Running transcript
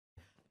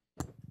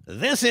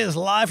This is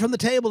Live from the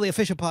Table, the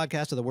official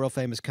podcast of the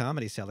world-famous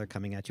Comedy Cellar,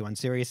 coming at you on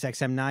Sirius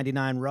XM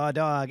 99 Raw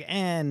Dog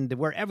and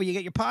wherever you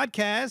get your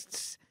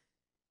podcasts.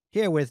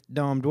 Here with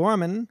Noam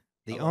Dworman,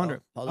 the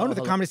owner of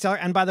the Comedy Cellar.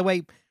 And by the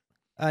way,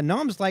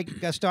 Noam's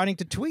starting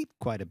to tweet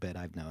quite a bit,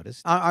 I've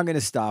noticed. I'm going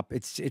to stop.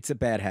 It's a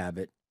bad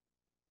habit.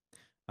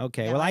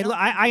 Okay, yeah, well,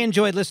 I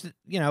enjoyed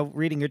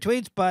reading your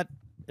tweets, but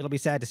it'll be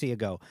sad to see you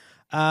go.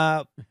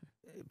 Periel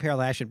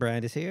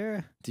Aschenbrand is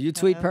here. Do you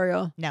tweet,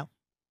 Periel? No.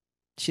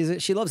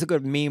 She loves a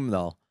good meme,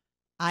 though.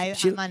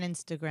 I'm on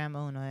Instagram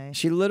only.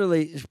 She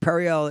literally,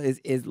 Periel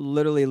is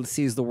literally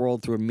sees the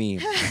world through a meme.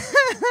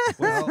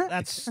 Well,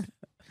 that's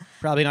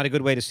probably not a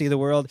good way to see the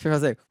world. She'll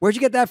say, "Where'd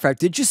you get that from?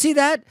 Did you see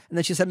that?" And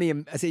then she'll send me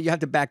I say, "You have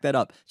to back that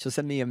up." She'll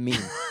send me a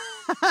meme.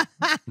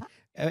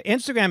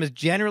 Instagram is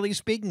generally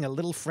speaking a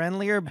little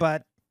friendlier,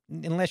 but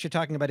unless you're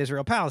talking about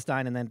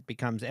Israel-Palestine, and then it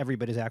becomes every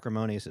bit as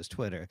acrimonious as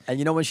Twitter. And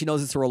you know when she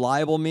knows it's a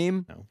reliable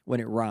meme? No. When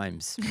it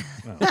rhymes.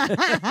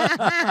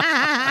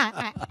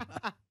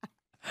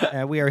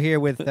 We are here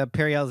with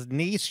Periel's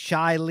niece,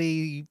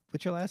 Shai-Li.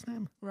 What's your last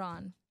name?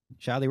 Ron.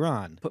 Shai-Li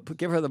Ron.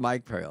 Give her the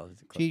mic, Periel.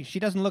 She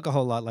doesn't look a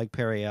whole lot like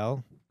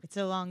Periel. It's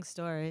a long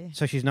story.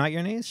 So she's not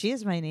your niece? She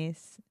is my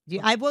niece. We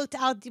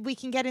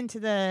can get into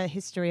the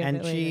history of it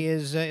later. And she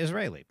is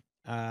Israeli,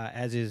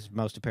 as is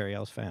most of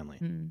Periel's family.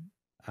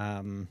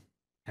 And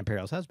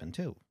Periel's husband,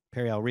 too.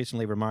 Periel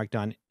recently remarked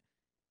on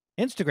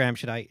Instagram,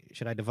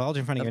 should I divulge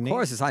in front of your niece? Of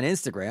course, it's on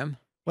Instagram.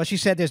 Well, she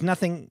said there's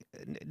nothing,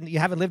 you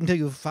haven't lived until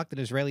you fucked an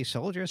Israeli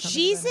soldier or something?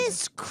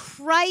 Jesus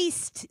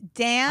Christ,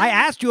 Dan. I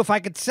asked you if I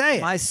could say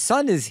it. My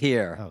son is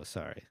here. Oh,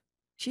 sorry.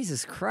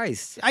 Jesus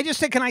Christ. I just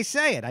said, can I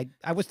say it?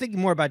 I was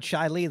thinking more about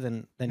Shai-Li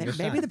than your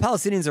son. Maybe the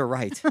Palestinians are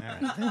right. All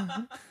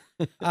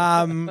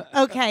right.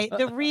 Okay,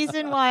 the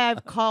reason why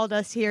I've called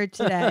us here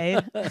today,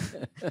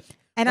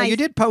 and you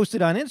did post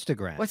it on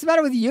Instagram. What's the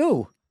matter with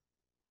you?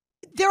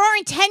 There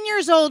aren't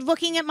 10-years-old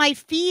looking at my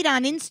feed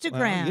on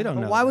Instagram. Well, you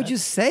don't know. Why would you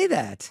say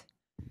that?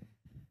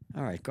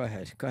 All right, go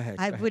ahead.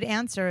 I would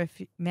answer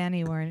if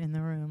Manny weren't in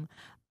the room.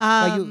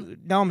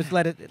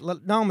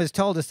 Noam has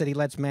told us that he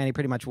lets Manny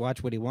pretty much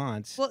watch what he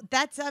wants. Well,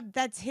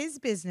 that's his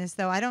business,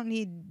 though. I don't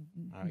need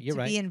to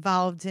be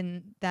involved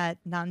in that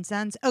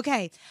nonsense.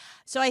 Okay,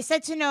 so I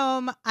said to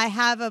Noam, I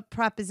have a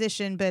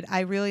proposition, but I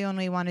really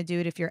only want to do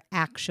it if you're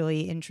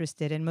actually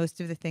interested. And most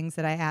of the things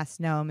that I ask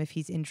Noam if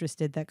he's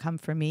interested that come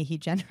from me, he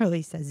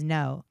generally says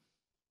no.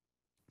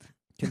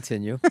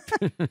 Continue.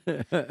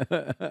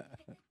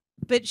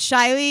 But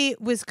Shai-Li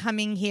was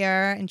coming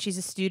here, and she's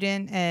a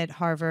student at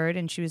Harvard,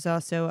 and she was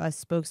also a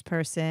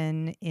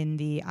spokesperson in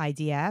the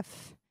IDF.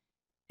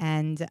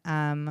 And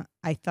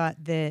I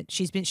thought that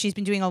she's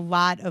been doing a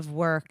lot of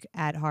work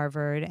at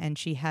Harvard, and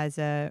she has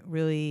a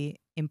really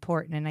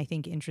important and I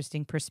think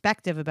interesting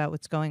perspective about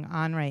what's going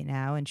on right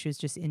now. And she was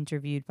just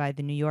interviewed by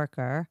The New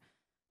Yorker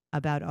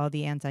about all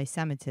the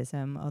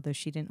anti-Semitism, although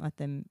she didn't let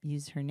them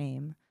use her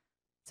name.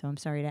 So I'm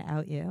sorry to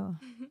out you.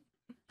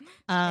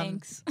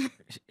 Thanks.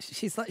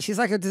 She's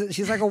like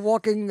a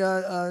walking.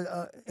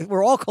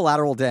 We're all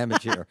collateral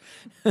damage here.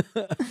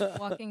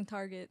 Walking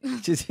target.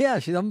 She's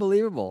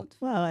unbelievable.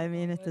 Well, I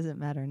mean, it doesn't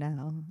matter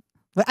now.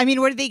 But I mean,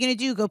 what are they going to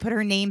do? Go put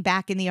her name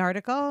back in the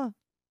article?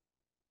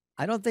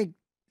 I don't think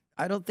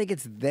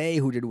it's they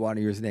who didn't want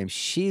to use her name.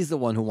 She's the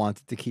one who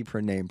wanted to keep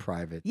her name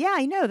private. Yeah,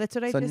 I know. That's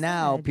what I just said. So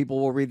now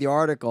people will read the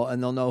article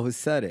and they'll know who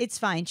said it. It's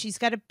fine. She's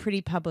got a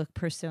pretty public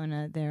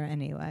persona there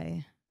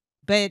anyway.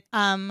 But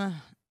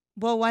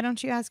well, why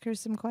don't you ask her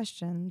some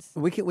questions?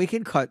 We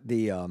can cut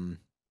the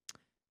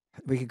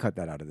we can cut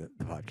that out of the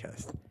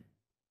podcast.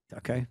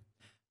 Okay.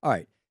 All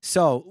right.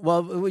 So,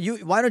 well,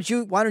 why don't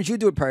you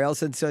do it, Periel?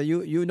 Since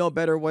you know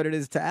better what it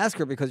is to ask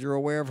her because you're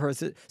aware of her.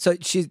 So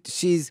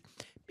she's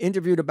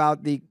interviewed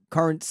about the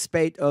current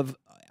spate of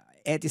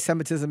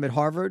anti-Semitism at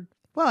Harvard.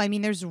 Well, I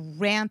mean, there's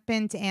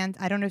rampant, and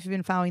I don't know if you've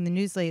been following the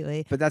news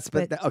lately.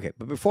 Okay.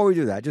 But before we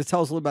do that, just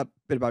tell us a little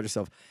bit about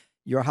yourself.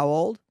 You're how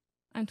old?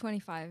 I'm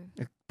 25.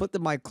 Put the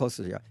mic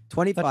closer to you.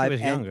 25,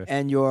 younger.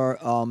 And you're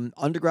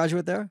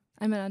undergraduate there?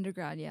 I'm an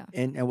undergrad, yeah.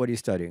 And what are you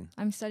studying?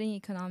 I'm studying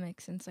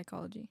economics and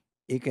psychology.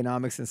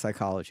 Economics and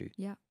psychology.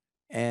 Yeah.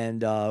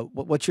 And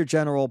what's your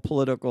general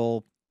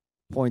political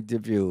point of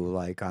view,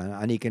 like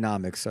on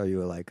economics? Are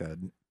you like a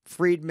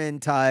Friedman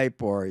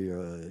type, or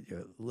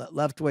you're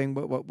left wing?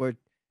 What?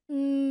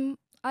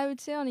 I would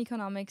say on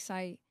economics,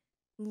 I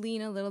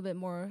lean a little bit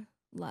more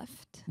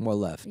left. More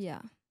left.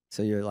 Yeah.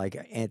 So you're like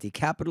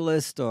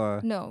anti-capitalist, or?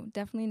 No,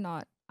 definitely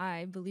not.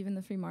 I believe in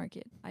the free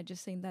market. I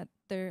just think that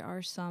there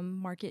are some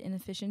market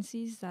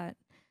inefficiencies that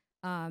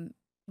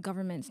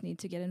governments need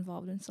to get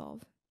involved and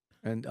solve.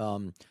 And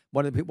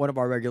one of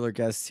our regular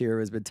guests here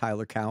has been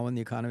Tyler Cowen,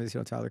 the economist. You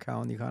know Tyler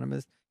Cowen, the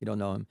economist? You don't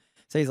know him?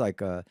 So he's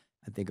like, I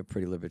think, a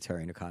pretty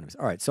libertarian economist.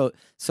 All right, so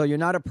you're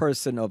not a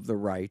person of the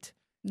right.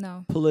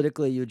 No.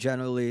 Politically, you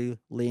generally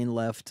lean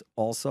left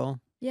also?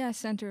 Yeah,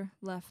 center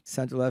left.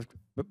 Center left.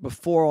 But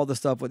before all the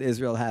stuff with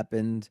Israel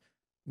happened,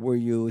 were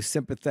you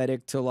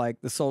sympathetic to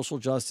like the social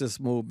justice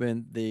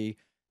movement, the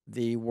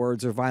the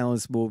Words of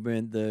Violence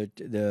movement, the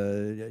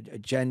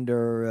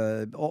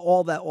gender,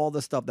 all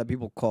the stuff that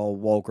people call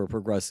woke or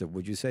progressive.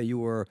 Would you say you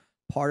were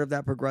part of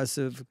that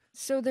progressive?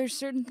 So there's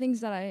certain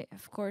things that I,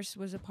 of course,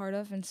 was a part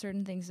of, and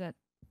certain things that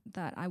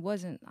I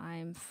wasn't.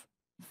 I'm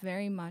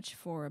very much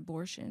for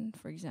abortion,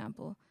 for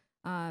example.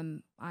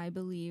 I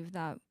believe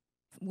that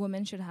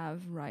women should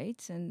have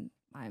rights, and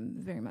I'm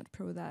very much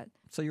pro that.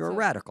 So you're a So-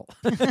 radical.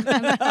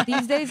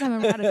 These days, I'm a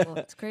radical.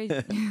 It's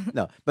crazy.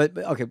 No, but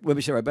okay, let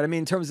me sure. But I mean,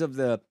 in terms of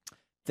the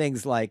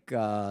things like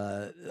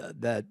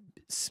that,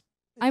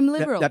 I'm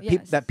liberal.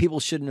 Yes. that people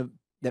shouldn't have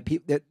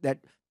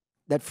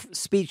that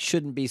speech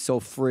shouldn't be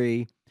so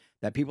free.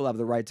 That people have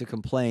the right to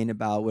complain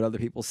about what other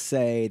people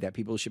say. That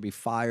people should be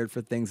fired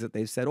for things that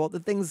they've said. All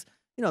the things,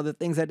 the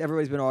things that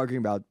everybody's been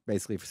arguing about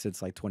basically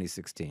since like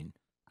 2016.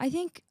 I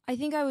think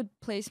I would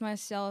place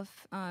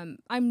myself.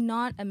 I'm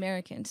not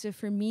American, so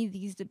for me,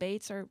 these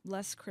debates are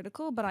less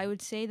critical. But I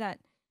would say that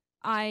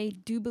I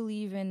do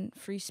believe in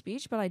free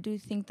speech, but I do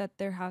think that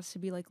there has to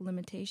be like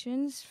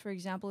limitations. For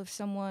example, if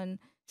someone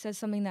says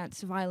something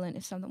that's violent,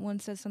 if someone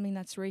says something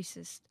that's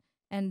racist,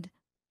 and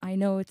I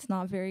know it's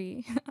not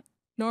very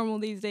normal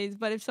these days,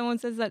 but if someone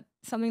says that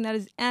something that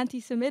is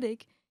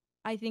anti-Semitic,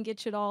 I think it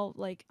should all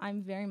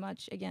I'm very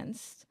much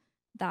against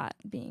that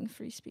being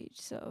free speech.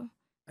 So.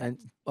 And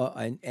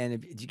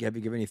have you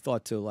given any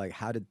thought to like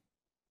how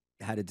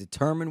to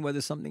determine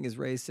whether something is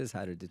racist,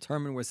 how to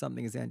determine where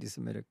something is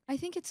anti-Semitic? I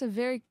think it's a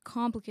very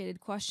complicated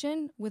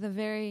question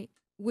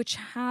which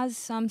has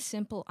some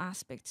simple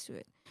aspects to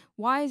it.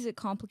 Why is it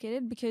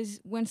complicated? Because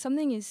when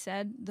something is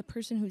said, the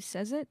person who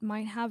says it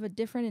might have a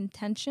different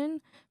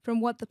intention from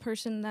what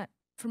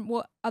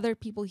other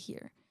people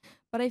hear.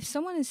 But if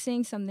someone is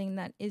saying something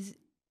that is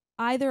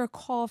either a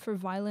call for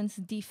violence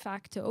de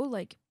facto,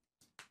 like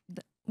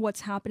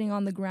what's happening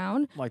on the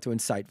ground, like to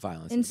incite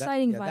violence,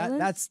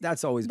 violence,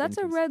 that's always that's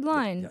been a red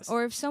line. Yes.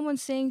 Or if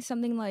someone's saying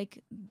something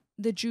like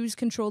the Jews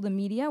control the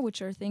media,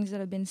 which are things that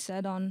have been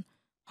said on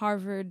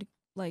Harvard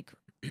like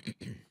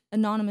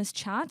anonymous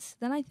chats,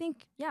 then I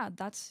think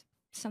that's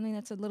something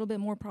that's a little bit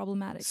more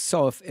problematic.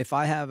 So if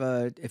I have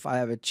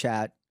a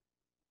chat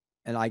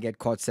and I get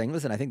caught saying,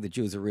 listen, I think the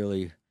Jews are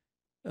really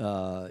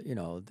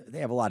they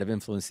have a lot of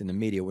influence in the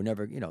media. We're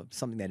never,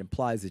 something that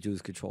implies the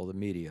Jews control the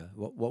media.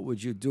 What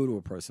would you do to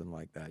a person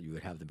like that? You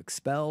would have them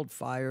expelled,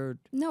 fired?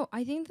 No,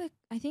 I think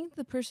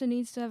the person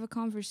needs to have a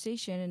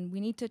conversation, and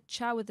we need to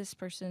chat with this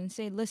person and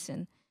say,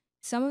 listen,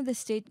 some of the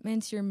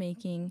statements you're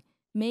making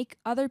make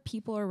other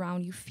people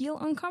around you feel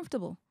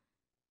uncomfortable.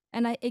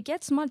 And it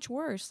gets much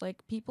worse.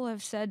 Like, people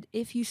have said,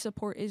 if you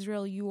support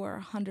Israel, you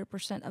are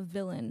 100% a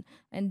villain,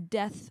 and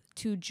death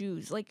to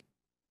Jews. Like,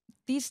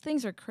 these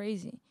things are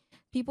crazy.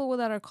 People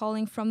that are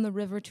calling from the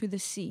river to the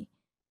sea.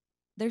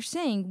 They're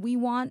saying, we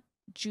want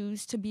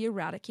Jews to be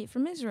eradicated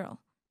from Israel.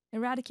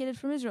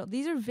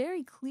 These are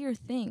very clear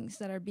things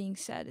that are being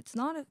said. It's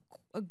not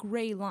a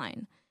gray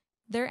line.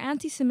 They're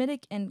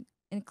anti-Semitic and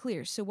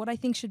clear. So what I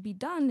think should be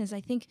done is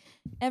I think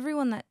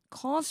everyone that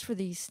calls for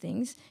these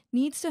things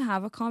needs to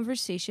have a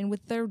conversation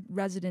with their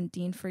resident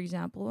dean, for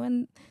example,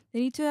 and they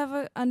need to have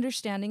an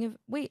understanding of,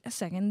 wait a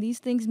second, these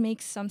things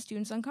make some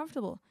students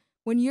uncomfortable.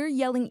 When you're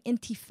yelling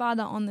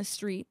intifada on the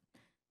street,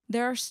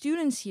 there are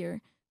students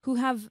here who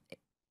have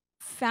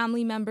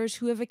family members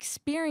who have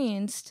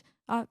experienced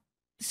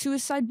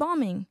suicide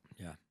bombing.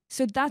 Yeah.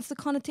 So that's the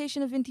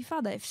connotation of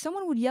intifada. If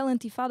someone would yell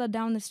intifada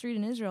down the street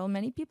in Israel,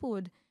 many people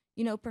would,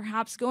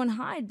 perhaps go and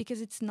hide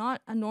because it's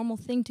not a normal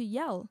thing to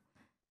yell.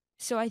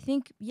 So I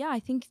think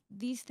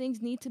these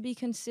things need to be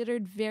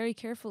considered very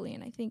carefully.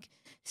 And I think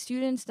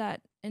students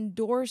that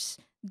endorse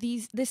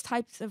this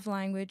types of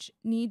language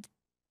need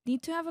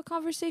to have a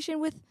conversation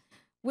with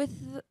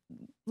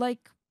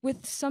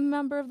some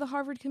member of the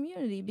Harvard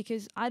community,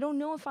 because I don't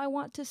know if I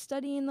want to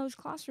study in those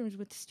classrooms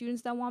with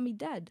students that want me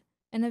dead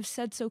and have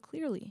said so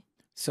clearly.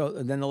 So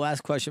then the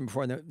last question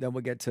before then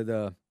we'll get to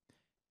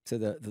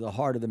the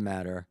heart of the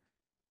matter.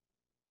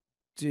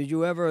 Did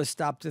you ever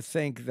stop to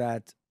think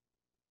that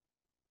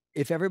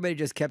if everybody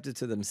just kept it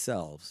to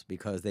themselves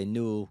because they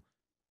knew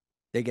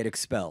they get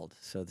expelled,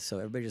 so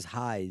everybody just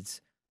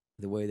hides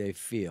the way they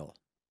feel,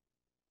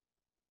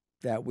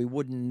 that we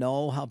wouldn't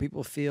know how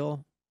people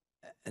feel,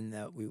 and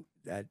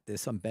that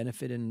there's some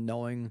benefit in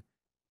knowing?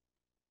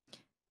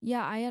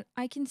 Yeah,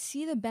 I can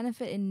see the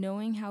benefit in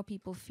knowing how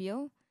people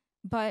feel,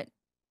 but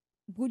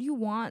would you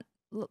want,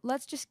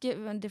 let's just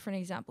give a different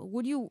example.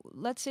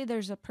 Let's say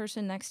there's a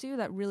person next to you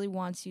that really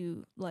wants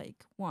to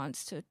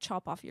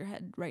chop off your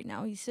head right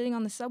now. He's sitting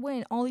on the subway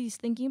and all he's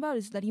thinking about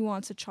is that he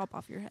wants to chop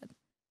off your head.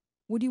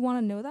 Would you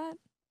want to know that?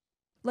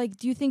 Like,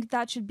 do you think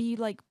that should be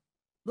like,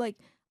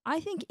 I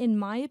think, in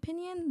my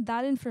opinion,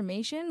 that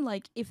information,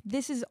 like, if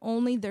this is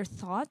only their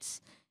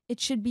thoughts, it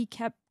should be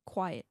kept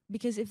quiet.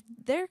 Because if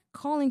they're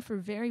calling for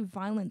very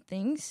violent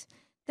things,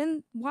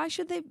 then why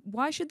should they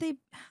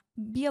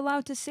be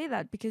allowed to say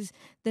that? Because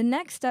the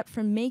next step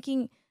from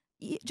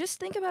just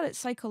think about it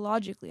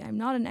psychologically. I'm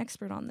not an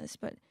expert on this,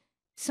 but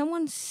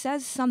someone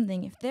says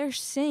something, if they're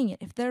saying it,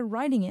 if they're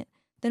writing it,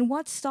 then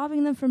what's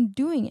stopping them from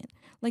doing it?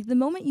 Like the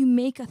moment you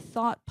make a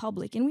thought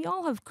public, and we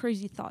all have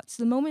crazy thoughts,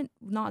 the moment,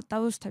 not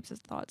those types of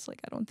thoughts, like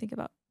I don't think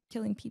about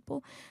killing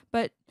people,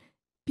 but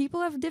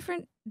people have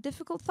different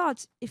difficult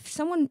thoughts.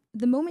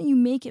 The moment you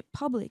make it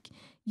public,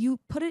 you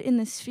put it in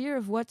the sphere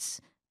of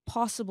what's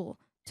possible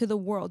to the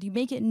world. You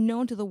make it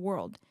known to the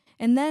world.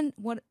 And then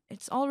what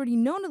it's already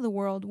known to the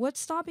world, what's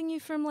stopping you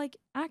from like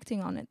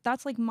acting on it?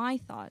 That's like my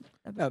thought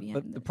about behind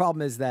But the this.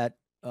 problem is that,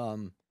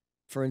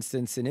 for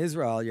instance, in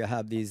Israel, you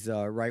have these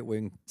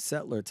right-wing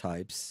settler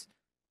types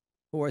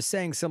who are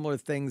saying similar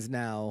things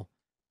now.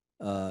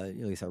 At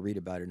least I read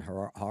about it in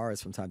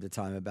Haaretz from time to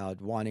time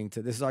about wanting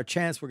to. This is our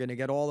chance. We're going to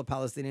get all the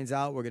Palestinians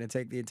out. We're going to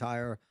take the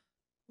entire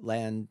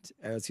land,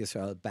 Eretz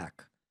Yisrael,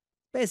 back.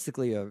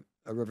 Basically, a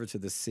river to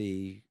the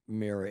sea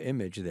mirror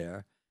image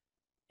there.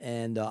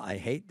 And I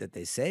hate that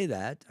they say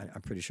that.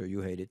 I'm pretty sure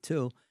you hate it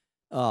too.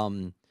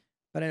 But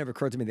it never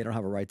occurred to me they don't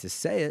have a right to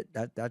say it.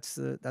 That's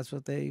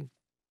what they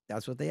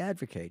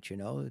advocate. You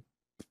know,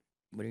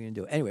 what are you gonna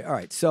do? Anyway, all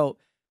right. So,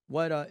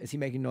 what is he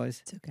making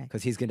noise? It's okay.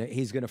 Because he's gonna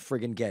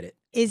friggin' get it.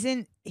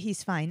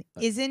 He's fine.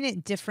 Isn't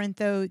it different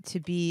though to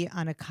be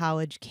on a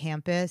college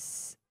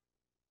campus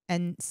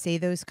and say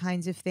those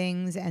kinds of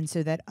things, and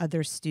so that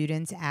other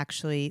students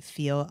actually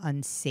feel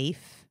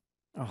unsafe?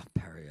 Oh,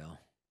 Periel.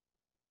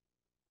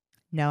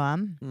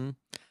 Noam?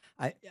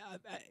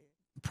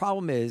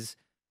 Problem is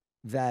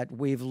that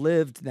we've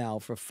lived now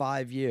for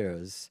 5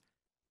 years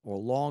or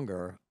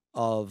longer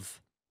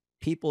of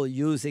people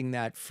using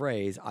that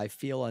phrase, I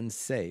feel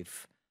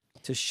unsafe,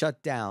 to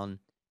shut down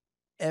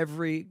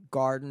every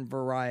garden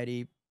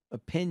variety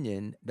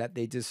opinion that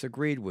they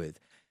disagreed with.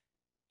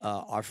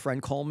 Our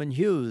friend Coleman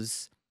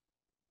Hughes,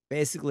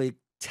 basically,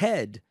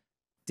 Ted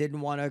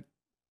didn't want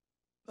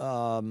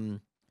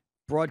to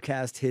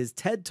broadcast his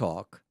TED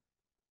Talk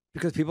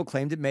because people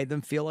claimed it made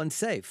them feel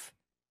unsafe.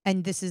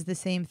 And this is the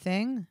same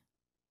thing?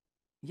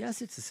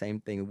 Yes, it's the same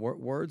thing.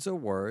 Words are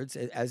words.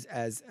 As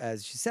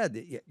she said,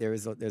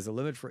 there's a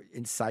limit for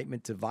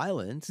incitement to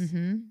violence,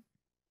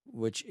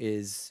 which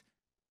is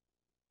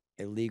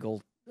a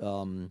legal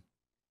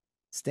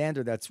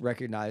standard that's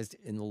recognized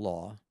in the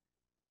law.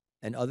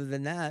 And other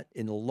than that,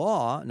 in the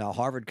law, now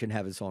Harvard can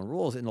have its own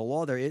rules. In the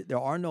law, there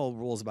are no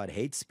rules about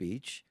hate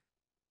speech.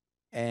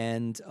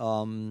 And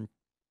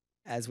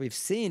as we've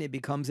seen, it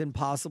becomes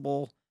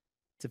impossible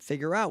to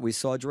figure out. We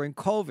saw during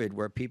COVID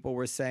where people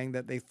were saying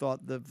that they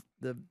thought the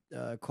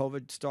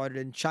COVID started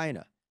in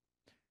China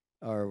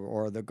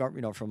or the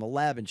government, from a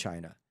lab in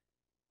China.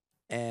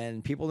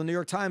 And people in the New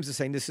York Times are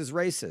saying this is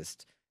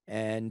racist.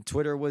 And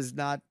Twitter was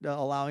not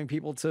allowing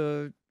people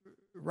to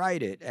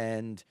write it.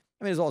 And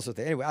I mean, there's also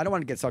things. Anyway, I don't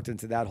want to get sucked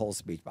into that whole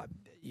speech, but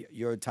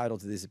you're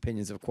entitled to these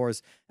opinions, of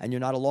course, and you're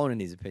not alone in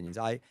these opinions.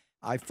 I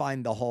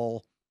find the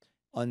whole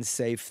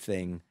unsafe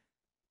thing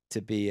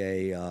to be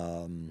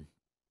a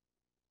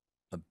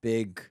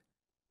big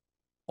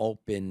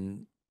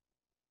open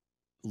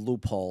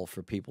loophole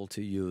for people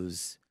to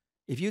use.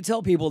 If you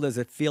tell people there's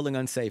a feeling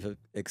unsafe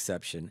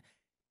exception,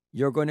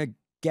 you're going to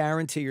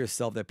guarantee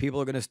yourself that people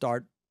are going to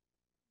start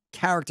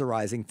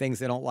characterizing things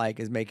they don't like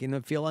as making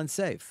them feel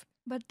unsafe.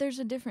 But there's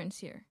a difference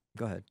here.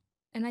 Go ahead.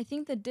 And I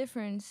think the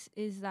difference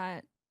is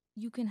that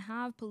you can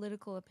have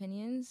political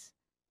opinions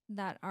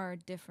that are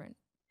different.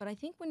 But I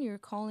think when you're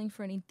calling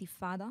for an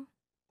intifada,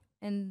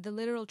 and the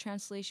literal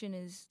translation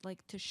is like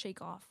to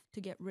shake off,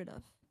 to get rid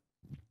of.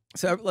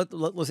 So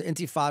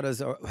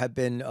intifadas have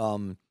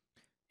been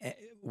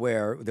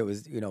where there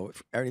was,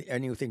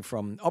 anything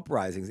from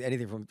uprisings,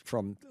 anything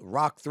from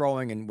rock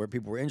throwing and where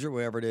people were injured,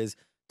 wherever it is,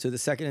 to the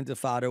second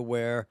intifada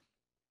where it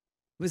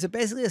was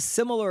basically a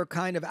similar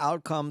kind of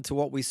outcome to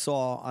what we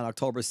saw on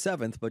October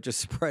 7th, but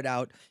just spread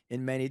out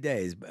in many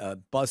days.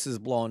 Buses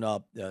blown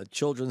up,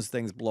 children's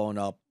things blown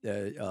up,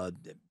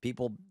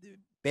 people,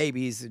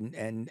 babies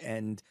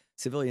and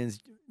civilians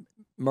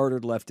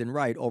murdered left and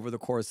right over the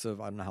course of,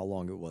 I don't know how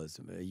long it was,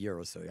 a year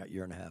or so, a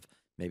year and a half,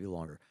 maybe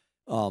longer.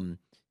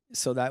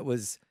 So that's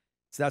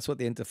what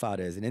the intifada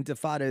is. And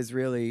intifada is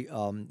really,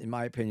 in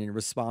my opinion,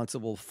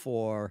 responsible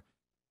for,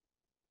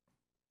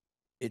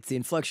 it's the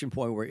inflection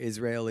point where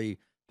Israeli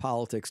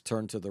politics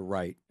turned to the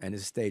right and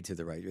has stayed to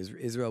the right.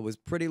 Israel was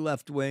pretty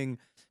left-wing,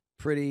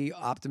 pretty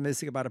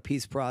optimistic about a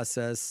peace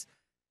process,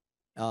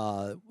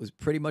 was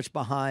pretty much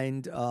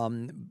behind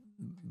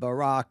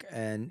Barak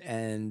and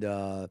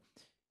the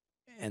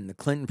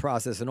Clinton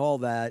process and all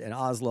that, and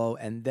Oslo.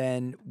 And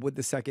then with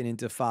the second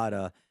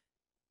intifada,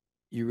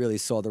 you really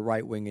saw the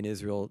right wing in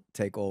Israel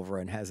take over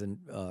and hasn't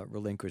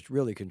relinquished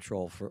really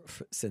control for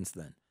since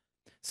then.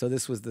 So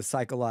this was the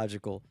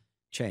psychological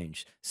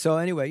change. So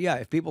anyway, yeah,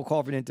 if people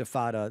call for an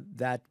intifada,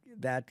 that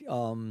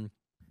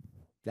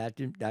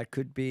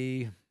could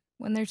be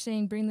When they're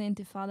saying bring the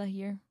intifada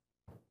here,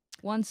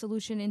 one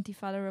solution,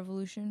 intifada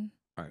revolution.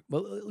 all right.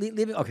 Well,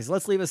 leave it. Okay, so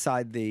let's leave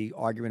aside the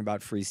argument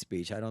about free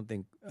speech. I don't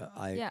think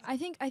Yeah, I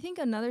think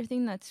another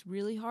thing that's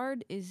really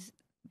hard is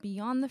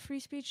beyond the free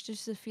speech,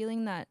 just the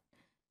feeling that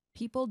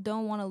people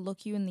don't want to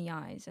look you in the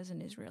eyes as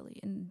an Israeli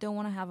and don't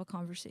want to have a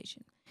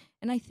conversation.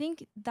 And I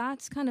think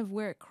that's kind of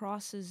where it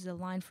crosses the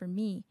line for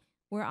me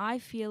where I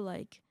feel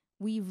like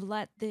we've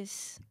let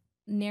this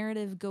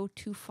narrative go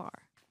too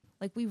far.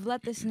 Like we've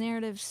let this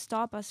narrative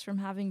stop us from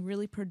having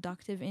really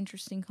productive,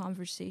 interesting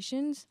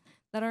conversations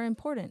that are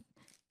important.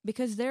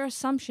 Because their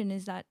assumption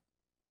is that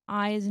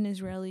I, as an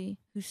Israeli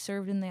who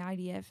served in the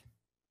IDF,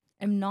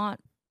 am not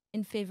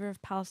in favor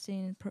of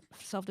Palestinian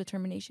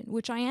self-determination,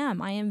 which I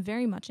am. I am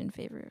very much in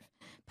favor of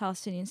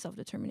Palestinian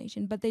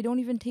self-determination. But they don't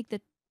even take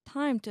the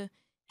time to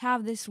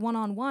have this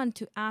one-on-one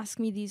to ask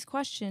me these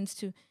questions,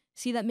 to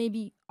see that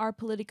maybe our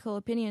political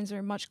opinions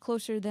are much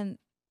closer than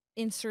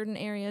in certain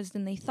areas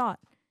than they thought.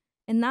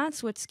 And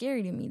that's what's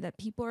scary to me, that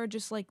people are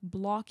just like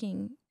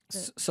blocking.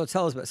 So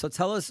tell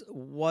us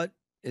what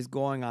is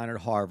going on at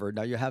Harvard.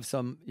 Now you have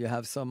some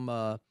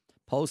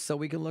posts that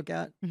we can look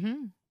at.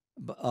 Mm-hmm.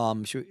 But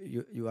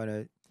you want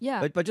to?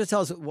 Yeah. But just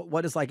tell us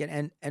what is like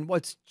and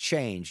what's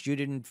changed. You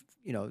didn't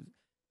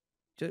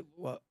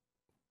what?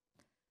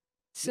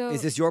 So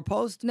Is this your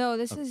post? No,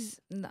 this is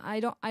I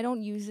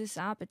don't use this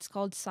app. It's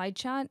called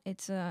SideChat.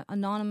 It's an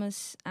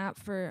anonymous app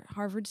for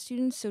Harvard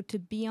students. So to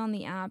be on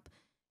the app,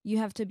 you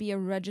have to be a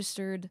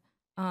registered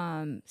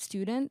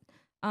student.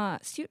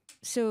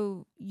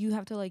 So you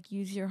have to like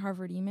use your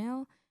Harvard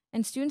email.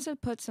 And students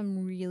have put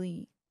some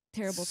really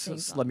terrible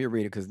things. Let me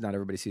read it because not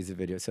everybody sees the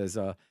video. It says,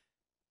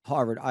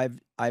 Harvard,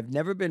 I've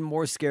never been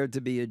more scared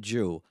to be a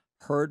Jew.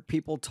 Heard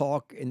people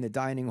talk in the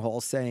dining hall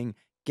saying,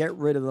 get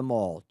rid of them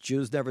all.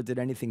 Jews never did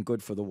anything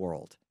good for the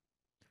world.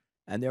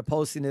 And they're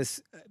posting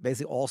this.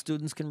 Basically, all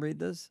students can read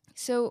this.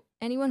 So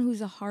anyone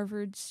who's a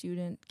Harvard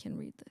student can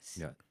read this.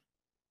 Yeah.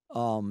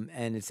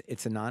 And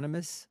it's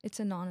anonymous. It's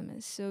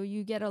anonymous. So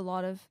you get a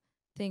lot of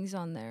things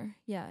on there.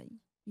 Yeah,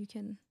 you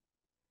can.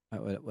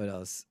 What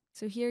else?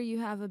 So here you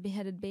have a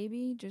beheaded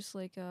baby, just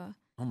like a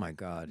Oh my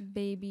God.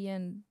 baby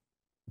and.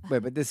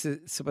 Wait, but this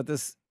is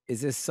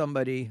this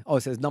somebody? Oh,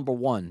 it says number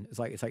one.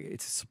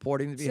 It's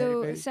supporting the beheaded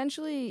So baby.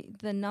 essentially,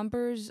 the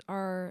numbers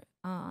are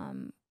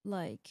the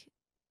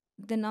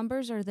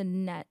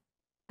net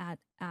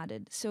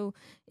added. So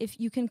if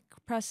you can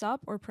press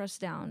up or press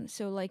down.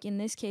 So like in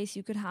this case,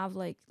 you could have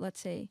like, let's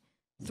say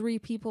 3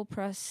 people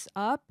press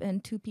up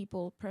and 2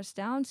 people press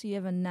down. So you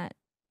have a net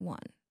 1.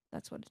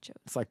 That's what it shows.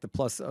 It's like the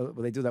plus. Well,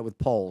 they do that with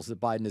polls. That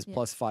Biden is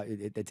plus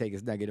 5. They take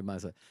his negative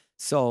minus.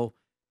 So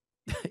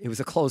it was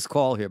a close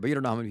call here, but you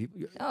don't know how many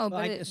people. Oh, Well, but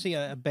I see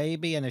a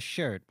baby and a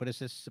shirt. What is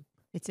this?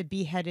 It's a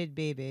beheaded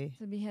baby.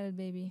 it's a beheaded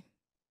baby.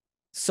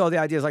 So the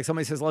idea is like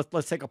somebody says,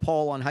 let's take a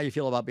poll on how you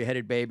feel about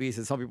beheaded babies,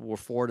 and some people were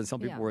for it and some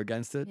people Yeah. were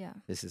against it. Yeah.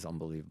 This is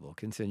unbelievable.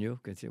 Continue.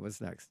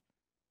 What's next?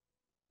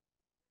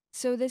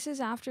 So this is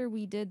after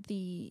we did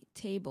the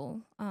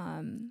table.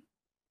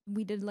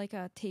 We did like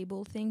a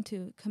table thing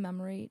to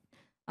commemorate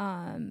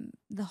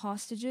the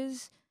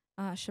hostages,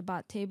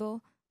 Shabbat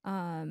table.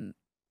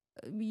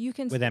 You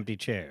can With empty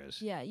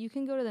chairs. Yeah, you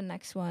can go to the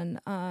next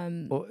one.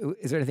 Well,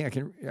 is there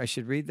anything I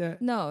should read there?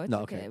 No, it's No,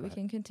 okay. okay, go We ahead.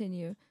 can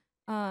continue.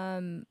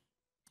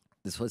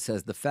 This one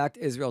says the fact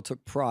Israel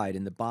took pride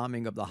in the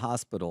bombing of the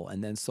hospital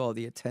and then saw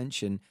the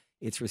attention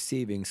it's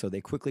receiving, so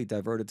they quickly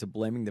diverted to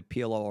blaming the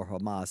PLO or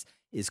Hamas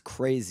is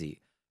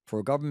crazy. For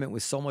a government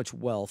with so much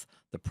wealth,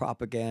 the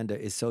propaganda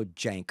is so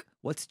jank.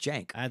 What's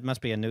jank? That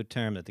must be a new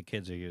term that the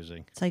kids are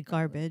using. It's like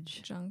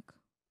garbage. Junk.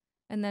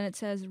 And then it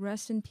says,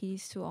 "Rest in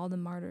peace to all the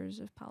martyrs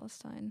of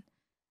Palestine."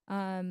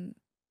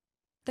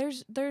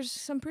 There's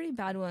some pretty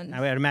bad ones. I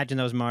would imagine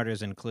those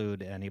martyrs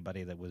include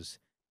anybody that was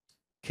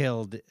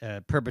killed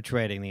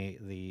perpetrating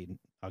the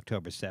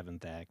October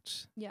 7th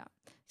acts. Yeah.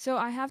 So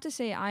I have to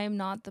say I am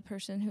not the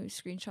person who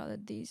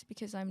screenshotted these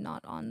because I'm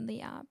not on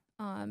the app.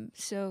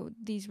 So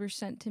these were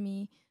sent to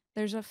me.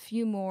 There's a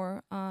few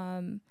more.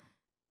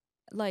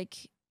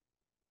 Like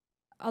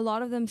a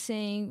lot of them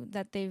saying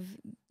that they've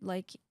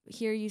like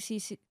here you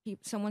see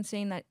someone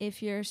saying that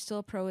if you're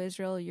still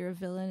pro-Israel, you're a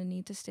villain and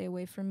need to stay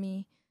away from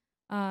me.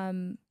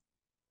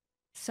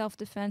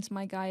 Self-defense,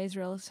 my guy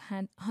Israel is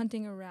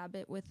hunting a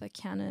rabbit with a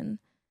cannon.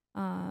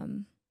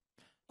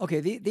 Okay,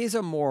 these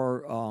are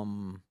more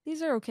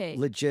These are okay.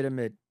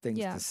 legitimate things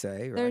Yeah. to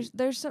say, right?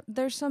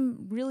 There's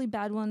some really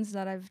bad ones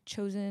that I've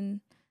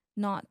chosen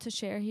not to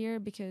share here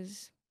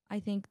because I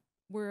think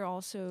we're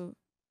also,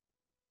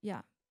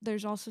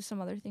 there's also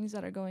some other things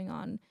that are going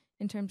on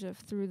in terms of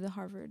through the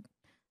Harvard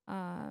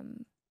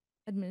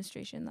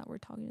administration that we're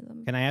talking to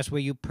them. Can I ask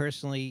where you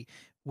personally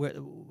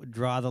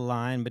draw the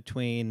line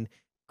between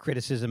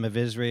criticism of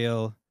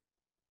Israel,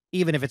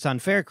 even if it's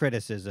unfair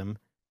criticism,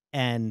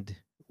 and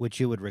which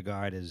you would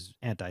regard as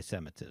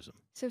anti-Semitism?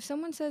 So if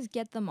someone says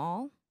 "get them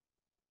all,"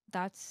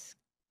 that's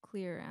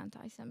clear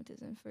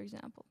anti-Semitism, for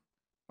example,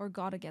 or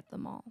 "gotta get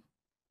them all."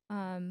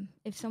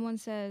 If someone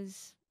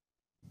says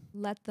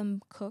 "let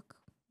them cook,"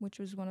 which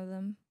was one of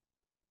them,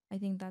 I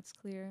think that's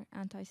clear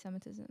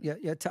anti-Semitism.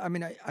 Yeah. I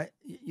mean,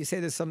 you say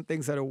there's some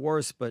things that are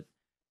worse, but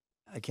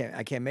I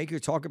can't make you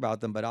talk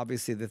about them. But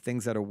obviously, the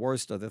things that are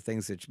worst are the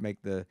things that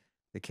make the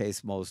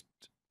case most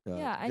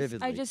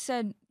vividly. I just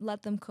said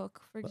 "let them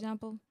cook," for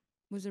example,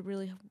 was a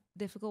really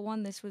difficult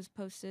one. This was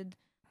posted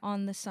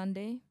on the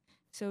Sunday,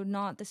 so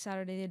not the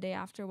Saturday, the day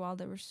after, while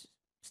there was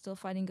still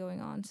fighting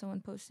going on. Someone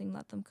posting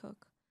 "let them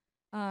cook."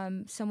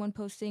 someone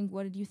posting,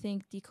 what did you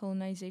think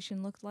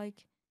decolonization looked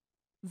like?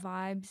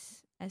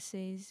 Vibes,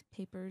 essays,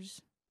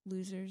 papers,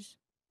 losers.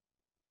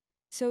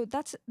 So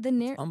that's the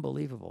narrative.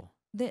 Unbelievable.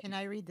 Can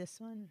I read this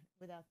one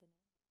without the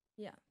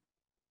Yeah.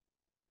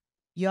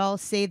 Y'all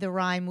say the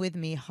rhyme with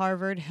me.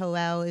 Harvard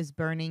Hillel is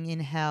burning in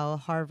hell.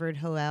 Harvard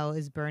Hillel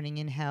is burning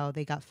in hell.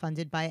 They got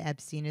funded by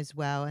Epstein as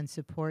well and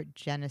support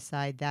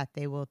genocide that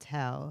they will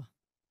tell.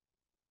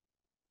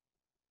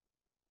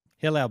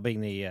 Hillel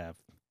being the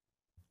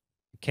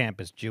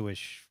campus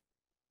Jewish.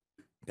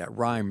 That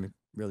rhyme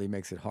really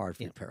makes it hard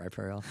for Yeah. you, right,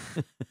 Periel?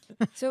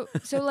 So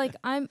like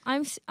I'm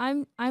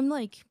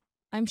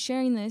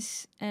sharing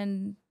this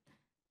and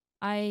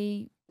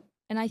I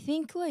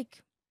think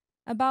like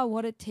about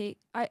what it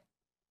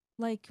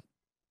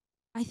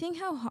I think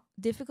how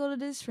difficult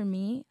it is for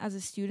me as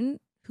a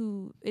student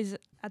who is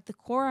at the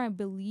core, I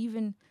believe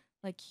in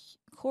like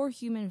core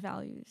human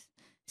values.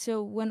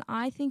 So when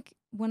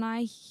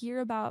I hear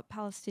about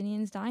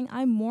Palestinians dying,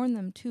 I mourn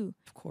them too.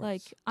 Of course.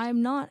 Like I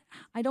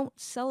don't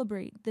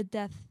celebrate the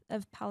death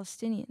of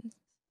Palestinians.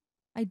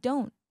 I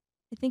don't.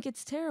 I think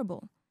it's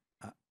terrible.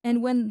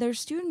 And when there's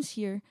students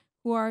here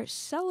who are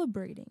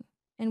celebrating,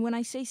 and when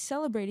I say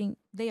celebrating,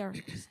 they are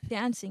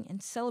dancing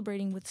and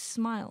celebrating with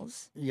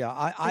smiles. Yeah,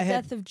 The I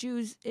had death of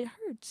Jews, it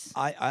hurts.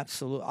 I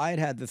absolutely I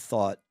had the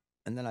thought,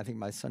 and then I think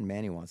my son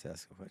Manny wants to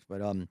ask a question,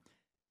 but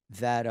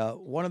that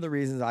one of the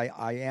reasons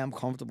I am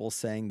comfortable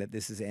saying that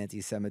this is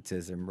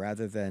anti-Semitism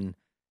rather than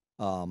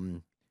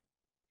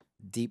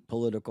deep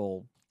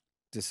political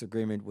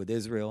disagreement with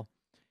Israel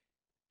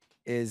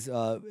is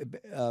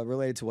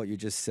related to what you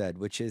just said,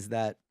 which is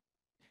that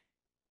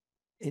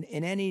in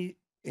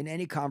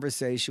any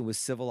conversation with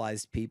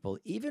civilized people,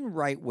 even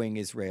right-wing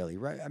Israeli,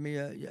 right? I mean,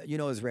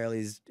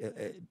 Israelis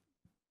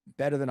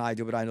better than I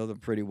do, but I know them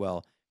pretty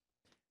well.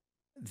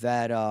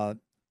 That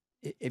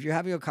if you're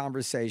having a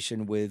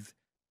conversation with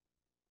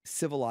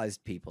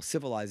civilized people,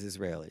 civilized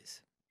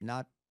Israelis,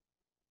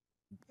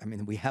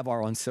 we have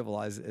our own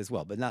civilized as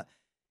well, but not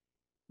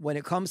when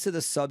it comes to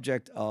the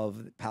subject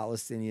of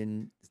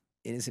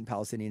innocent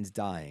Palestinians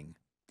dying.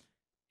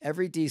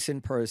 Every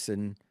decent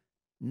person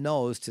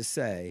knows to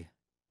say,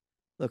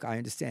 look, I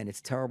understand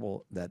it's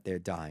terrible that they're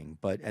dying,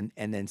 but and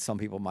then some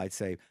people might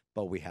say,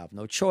 but we have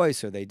no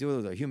choice, or they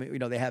do, they're human,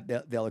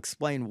 they'll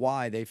explain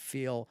why they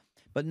feel,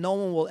 but no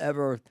one will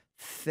ever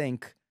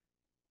think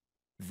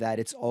that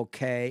it's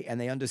okay, and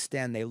they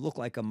understand they look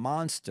like a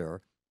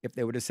monster if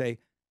they were to say,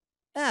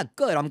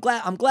 good, I'm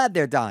glad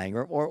they're dying,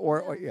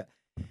 or yeah.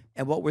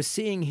 And what we're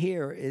seeing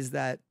here is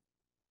that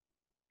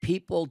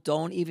people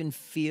don't even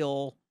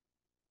feel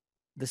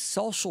the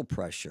social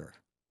pressure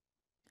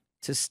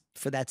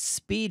for that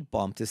speed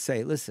bump to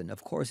say, listen,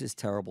 of course it's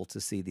terrible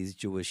to see these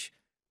Jewish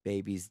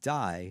babies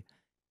die,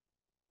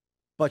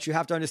 but you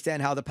have to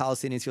understand how the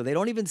Palestinians feel. They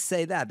don't even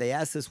say that. They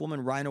asked this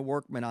woman, Raina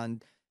Workman,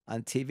 on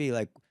TV,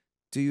 like,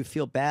 do you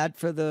feel bad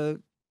for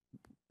the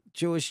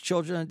Jewish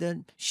children? And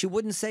then she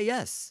wouldn't say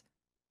yes.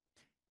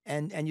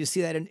 And you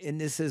see that in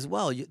this as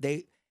well.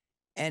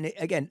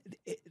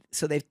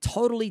 So they've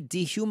totally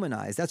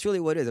dehumanized. That's really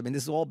what it is. I mean,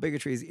 this is all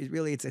bigotry.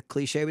 It's a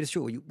cliche, but it's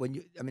true.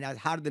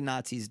 How did the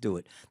Nazis do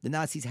it? The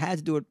Nazis had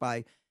to do it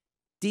by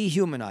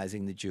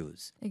dehumanizing the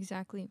Jews.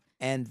 Exactly.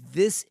 And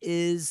this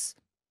is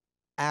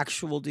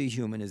actual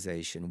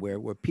dehumanization,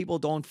 where people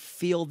don't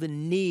feel the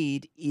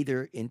need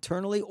either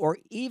internally or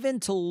even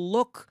to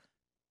look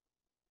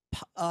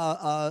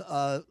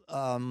not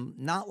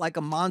like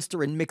a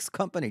monster in mixed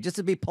company, just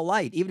to be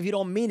polite, even if you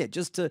don't mean it,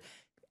 just to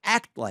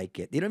act like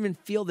it. They don't even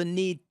feel the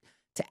need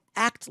to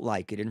act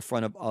like it in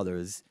front of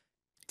others,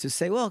 to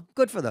say, well,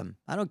 good for them,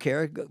 I don't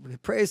care,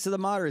 praise to the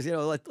martyrs,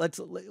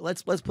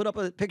 let's put up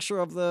a picture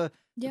of the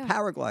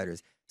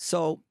paragliders.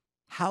 So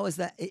how is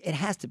that? It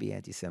has to be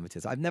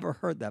anti-Semitism. I've never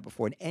heard that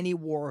before in any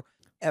war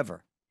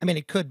ever. I mean,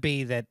 it could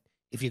be that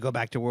if you go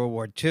back to World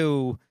War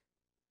II,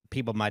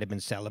 people might have been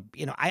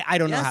celebrating. I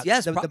don't know how.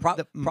 Yes,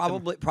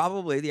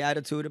 probably the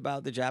attitude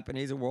about the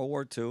Japanese in World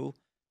War II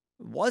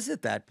was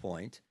at that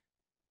point.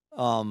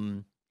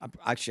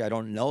 Actually, I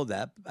don't know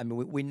that. I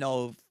mean, we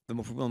know the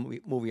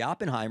movie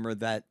Oppenheimer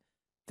that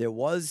there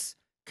was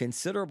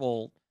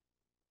considerable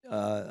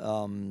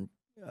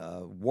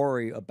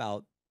worry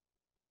about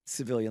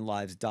civilian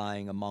lives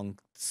dying among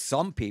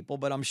some people,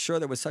 but I'm sure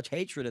there was such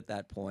hatred at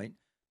that point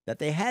that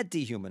they had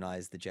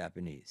dehumanized the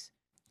Japanese.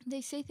 They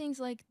say things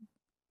like,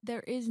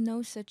 there is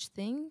no such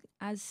thing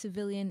as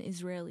civilian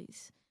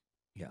Israelis.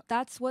 Yeah.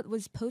 That's what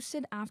was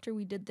posted after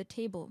we did the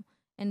table.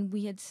 And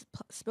we had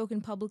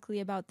spoken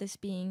publicly about this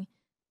being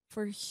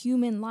for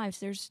human lives.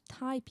 There's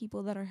Thai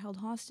people that are held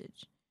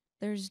hostage.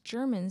 There's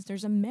Germans,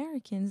 there's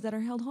Americans that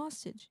are held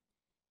hostage.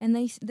 And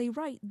they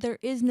write, there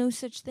is no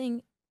such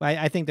thing.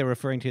 I think they're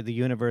referring to the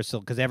universal,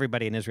 because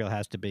everybody in Israel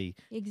has to be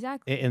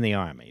exactly in the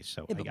army.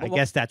 So Yeah, I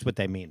guess that's what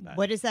they mean by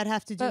What does that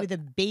have to do But with a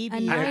baby? a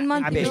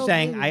 9-month I'm just old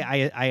saying,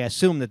 baby. I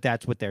assume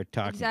that's what they're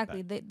talking exactly.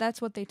 about.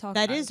 That's what they talk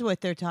That about. is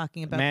what they're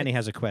talking about. Manny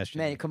has a question.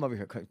 Manny, come over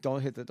here.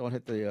 Don't hit the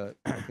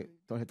okay,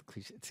 don't hit the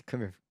cliche. Come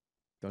here.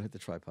 Don't hit the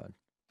tripod.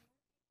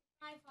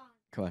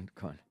 Come on,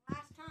 come on.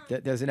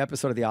 There's an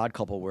episode of The Odd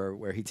Couple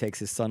where he takes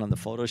his son on the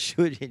photo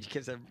shoot. He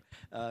gives him,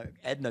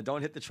 Edna,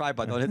 don't hit the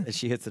tripod. Don't hit. And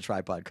she hits the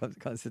tripod.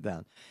 Come sit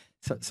down.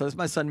 So it's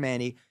my son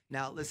Manny.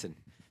 Now listen,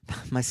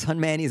 my son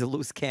Manny is a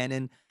loose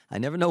cannon. I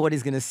never know what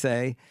he's gonna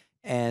say.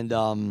 And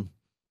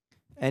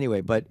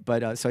anyway,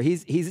 so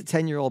he's a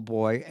 10-year-old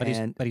boy,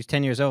 but he's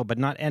 10 years old, but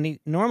not any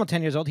normal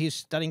 10 years old. He's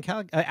studying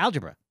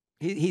algebra.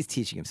 He's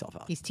teaching himself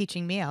out. He's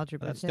teaching me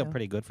algebra. That's too. still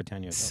pretty good for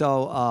 10 years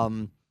old.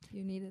 So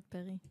You need it,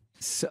 Perry.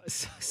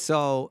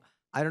 So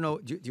I don't know.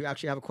 Do you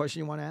actually have a question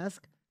you want to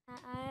ask?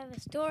 I have a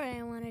story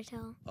I want to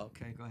tell.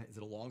 Okay, go ahead. Is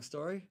it a long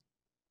story?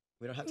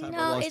 We don't have time for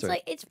a long No,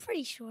 story. it's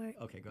pretty short.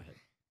 Okay, go ahead.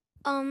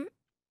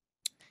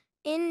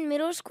 In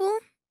middle school,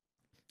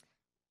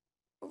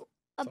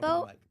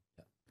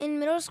 in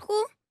middle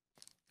school,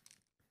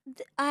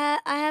 I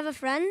have a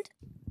friend,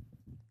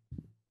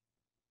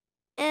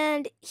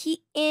 and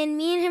me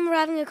and him were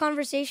having a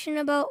conversation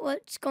about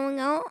what's going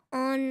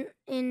on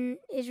in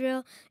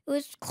Israel.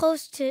 It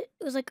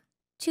was like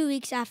 2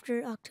 weeks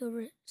after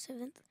October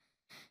 7th,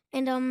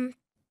 and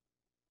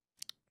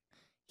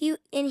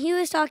he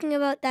was talking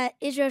about that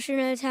Israel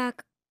shouldn't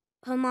attack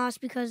Hamas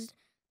because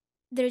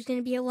there's going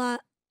to be a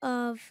lot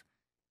of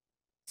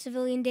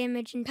civilian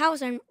damage in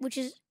Palestine,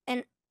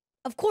 and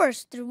of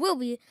course there will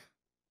be,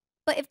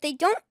 but if they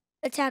don't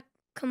attack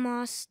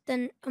Hamas,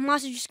 then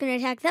Hamas is just going to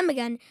attack them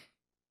again,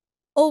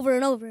 over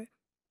and over,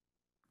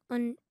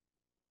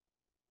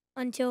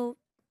 until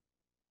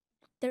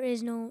there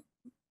is no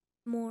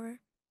more.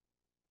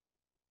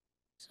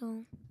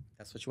 So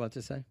That's what you want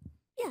to say?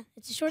 yeah,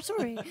 it's a short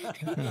story.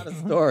 Not a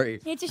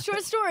story. It's a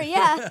short story,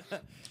 yeah.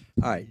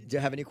 All right. Do you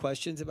have any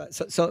questions about?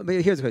 So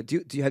maybe here's what.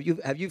 Do you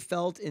have you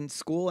felt in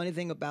school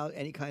anything about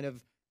any kind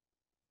of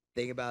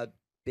thing about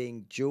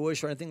being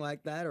Jewish or anything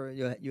like that, or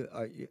you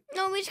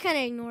No, we just kind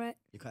of ignore it.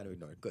 you kind of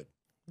ignore it? Good.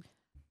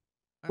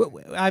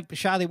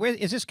 Shai-Li, where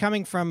is this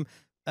coming from?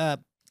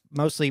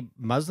 Mostly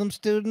Muslim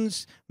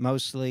students,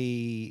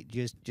 mostly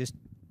just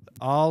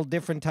all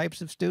different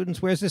types of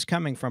students. Where's this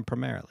coming from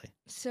primarily?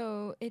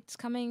 So it's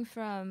coming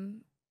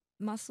from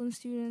Muslim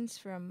students,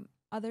 from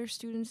other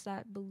students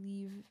that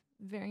believe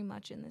very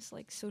much in this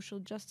like social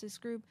justice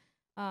group.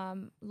 A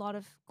lot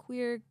of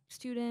queer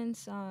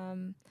students.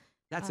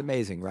 That's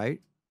amazing, right?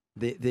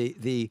 I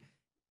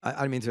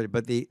don't mean to,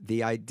 but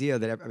the idea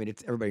that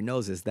everybody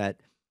knows is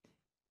that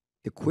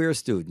the queer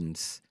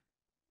students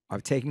are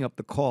taking up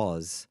the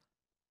cause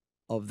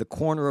of the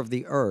corner of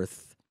the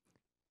earth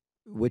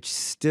which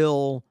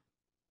still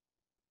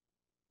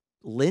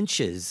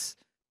lynches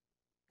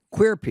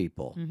queer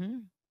people. Mm-hmm.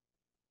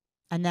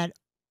 And that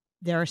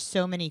there are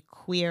so many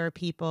queer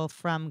people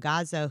from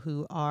Gaza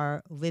who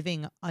are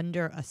living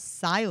under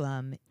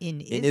asylum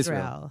in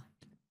Israel.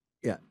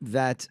 Yeah,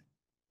 that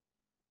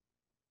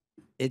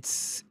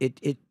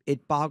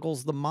it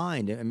boggles the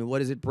mind. I mean, what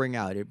does it bring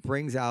out? It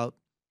brings out,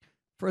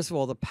 first of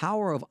all, the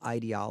power of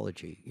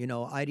ideology. You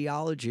know,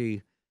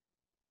 ideology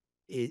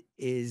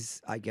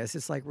is, I guess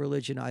it's like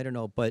religion, I don't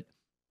know, but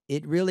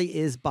it really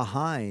is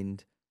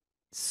behind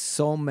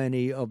so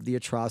many of the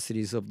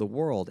atrocities of the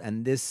world.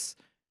 And this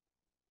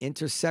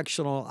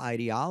intersectional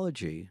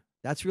ideology,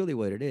 that's really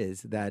what it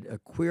is, that a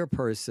queer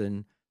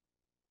person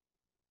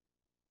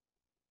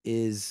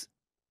is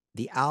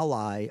the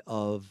ally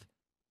of,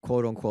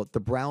 quote unquote, the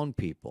brown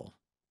people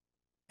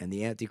and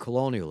the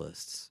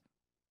anti-colonialists.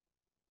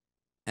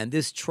 And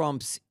this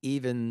trumps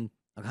even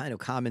a kind of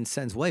common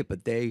sense way, but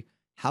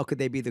how could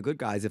they be the good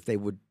guys if they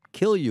would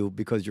kill you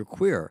because you're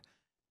queer?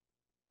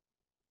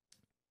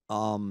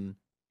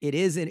 It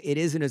is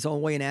in its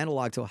own way an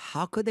analog to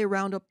how could they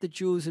round up the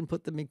Jews and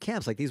put them in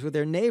camps? Like these were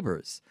their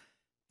neighbors.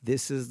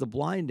 This is the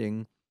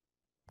blinding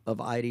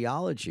of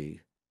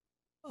ideology.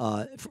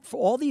 For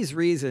all these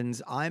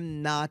reasons,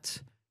 I'm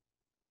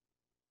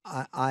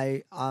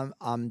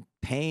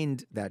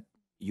pained that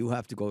you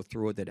have to go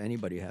through it, that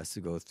anybody has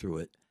to go through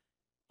it.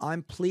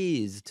 I'm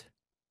pleased,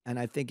 and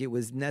I think it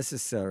was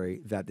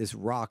necessary that this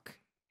rock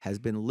has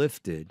been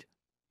lifted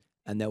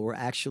and that we're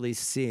actually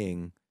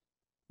seeing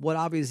what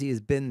obviously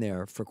has been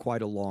there for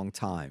quite a long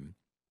time.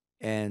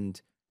 And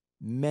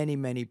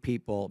many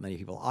people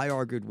I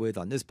argued with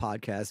on this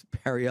podcast,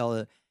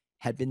 Periel,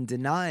 had been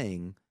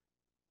denying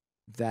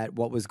that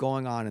what was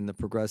going on in the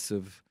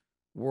progressive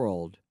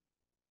world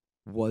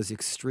was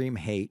extreme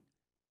hate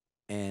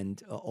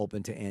and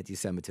open to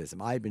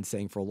anti-Semitism. I had been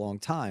saying for a long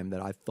time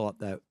that I thought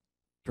that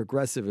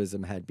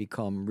progressivism had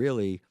become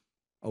really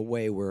a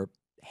way where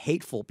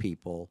hateful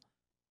people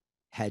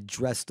had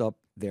dressed up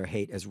their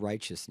hate as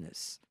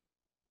righteousness.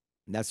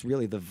 And that's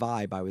really the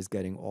vibe I was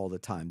getting all the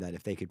time, that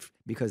if they could,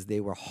 because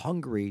they were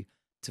hungry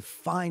to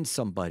find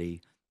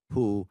somebody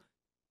who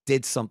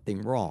did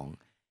something wrong.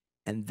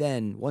 And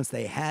then once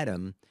they had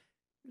him,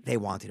 they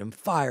wanted him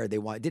fired.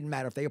 It didn't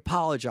matter if they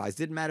apologized.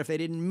 Didn't matter if they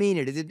didn't mean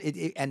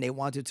it. And they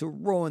wanted to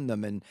ruin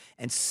them and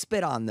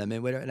spit on them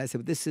and whatever. And I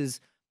said, this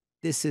is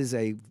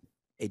a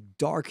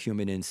dark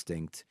human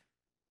instinct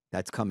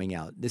that's coming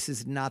out. This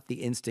is not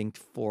the instinct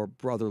for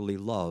brotherly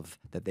love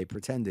that they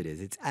pretend it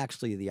is. It's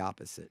actually the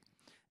opposite.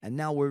 And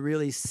now we're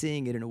really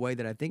seeing it in a way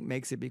that I think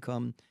makes it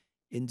become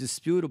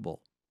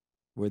indisputable,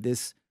 where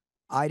this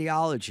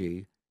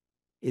ideology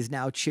is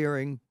now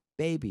cheering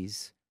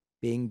babies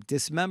being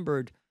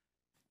dismembered.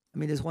 I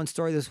mean, there's one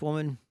story, this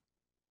woman,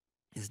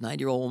 this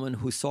 90-year-old woman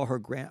who saw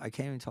her I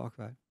can't even talk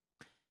about it.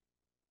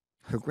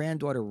 Her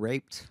granddaughter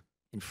raped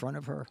in front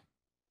of her.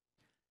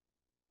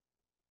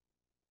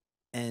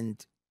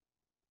 And,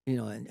 you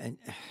know,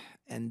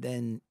 and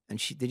then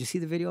she, did you see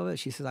the video of it?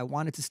 She says, I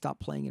wanted to stop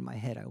playing in my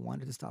head. I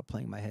wanted to stop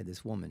playing in my head.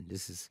 This woman,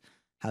 this is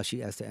how she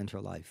has to end her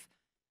life.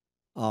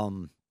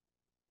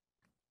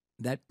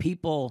 That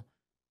people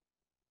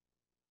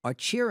are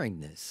cheering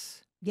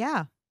this.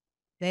 Yeah,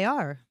 they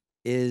are.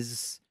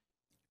 It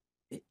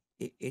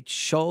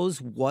shows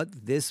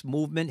what this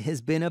movement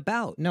has been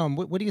about. No,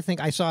 what do you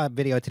think? I saw a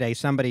video today.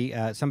 Somebody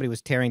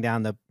was tearing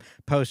down the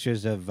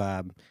posters of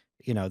the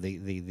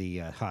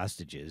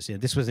hostages.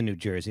 This was in New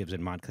Jersey. It was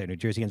in Montclair, New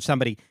Jersey, and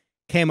somebody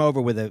came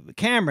over with a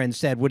camera and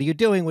said, "What are you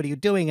doing? What are you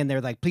doing?" And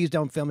they're like, "Please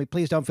don't film me.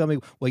 Please don't film me."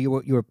 Well, you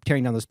were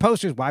tearing down those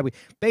posters. Why?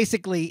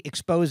 Basically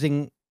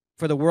exposing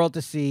for the world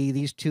to see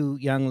these two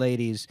young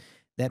ladies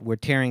that were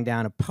tearing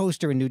down a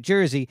poster in New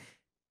Jersey.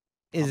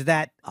 Is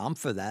that I'm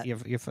for that?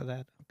 You're for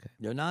that? Okay.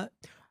 You're not?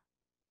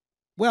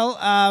 Well,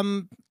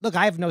 look,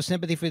 I have no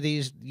sympathy for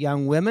these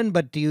young women,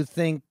 but do you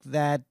think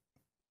that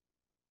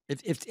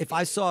if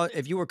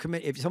you were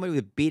if somebody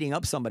was beating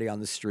up somebody on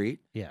the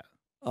street, yeah,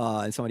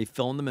 and somebody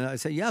filmed them, and I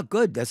say, yeah,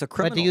 good, that's a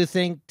criminal. But do you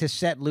think to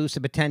set loose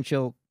a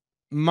potential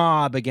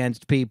mob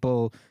against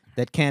people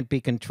that can't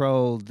be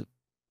controlled,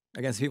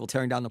 against people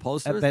tearing down the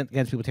posters,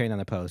 against people tearing down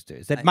the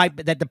posters, that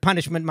the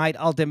punishment might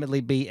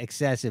ultimately be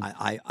excessive?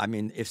 I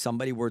mean, if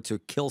somebody were to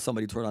kill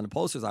somebody who tore down the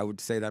posters, I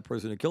would say that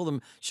person who killed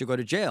them should go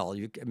to jail.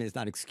 I mean, it's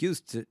not an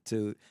excuse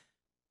to.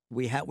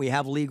 We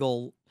have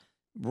legal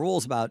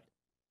rules about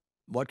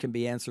what can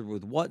be answered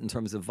with what in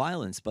terms of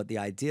violence, but the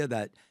idea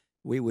that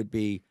we would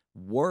be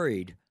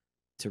worried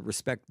to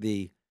respect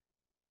the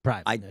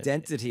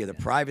identity or the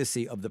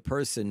privacy of the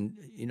person,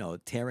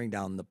 tearing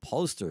down the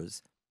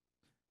posters.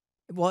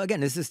 Well,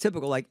 again, this is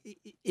typical. Like,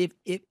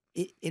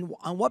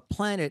 on what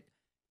planet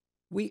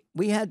we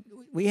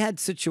had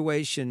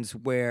situations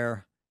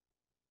where,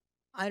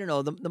 I don't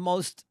know, the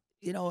most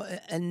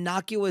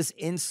innocuous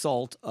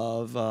insult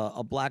of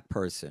a black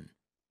person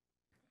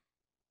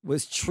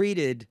was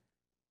treated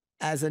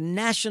as a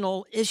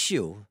national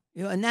issue.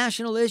 A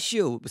national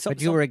issue.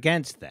 But you were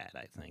against that,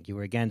 I think. You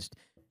were against.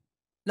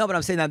 No, but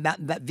I'm saying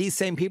that these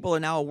same people are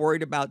now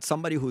worried about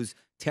somebody who's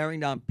tearing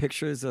down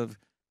pictures of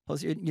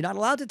posters. You're not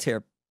allowed to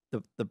tear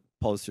the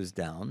posters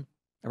down.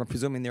 I'm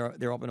presuming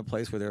they're up in a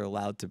place where they're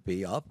allowed to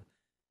be up,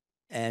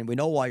 and we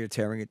know why you're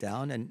tearing it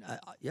down. And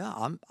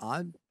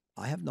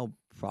I have no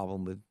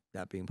problem with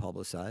that being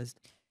publicized.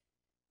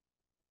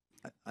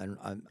 At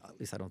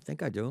least I don't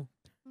think I do.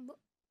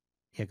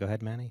 Yeah, go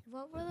ahead, Manny.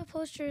 What were the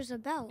posters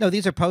about? No,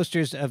 these are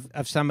posters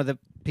of some of the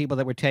people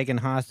that were taken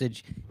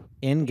hostage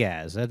in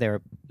Gaza. They're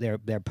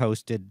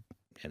posted,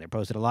 and they're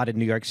posted a lot in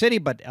New York City,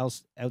 but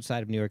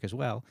outside of New York as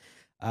well.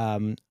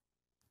 And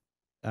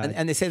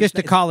they say just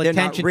to call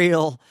attention, not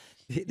real.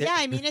 Yeah,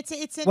 I mean it's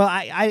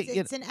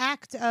an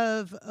act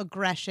of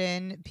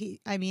aggression.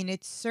 I mean,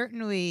 it's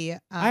certainly.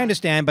 I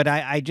understand, but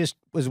I just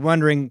was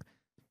wondering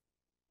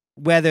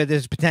whether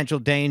there's potential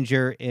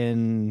danger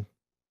in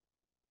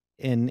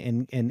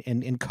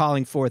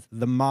calling forth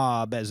the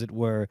mob, as it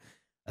were,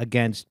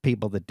 against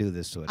people that do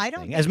this sort of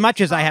thing. As much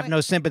as I have no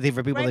sympathy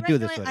for people that do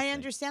this sort of thing. I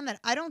understand that.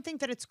 I don't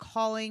think that it's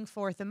calling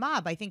forth a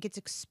mob. I think it's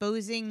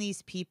exposing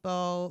these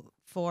people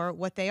for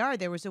what they are.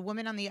 There was a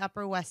woman on the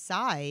Upper West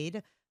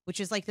Side, which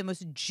is like the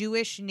most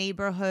Jewish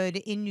neighborhood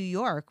in New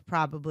York,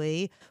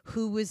 probably,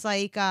 who was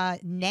like a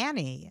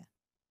nanny.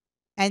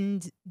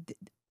 And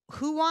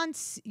who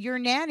wants your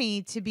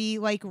nanny to be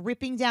like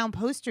ripping down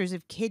posters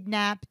of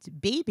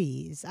kidnapped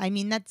babies? I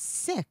mean, that's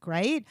sick,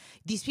 right?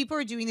 These people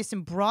are doing this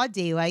in broad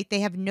daylight. They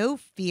have no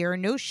fear,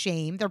 no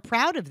shame. They're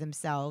proud of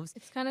themselves.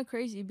 It's kind of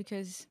crazy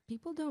because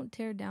people don't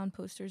tear down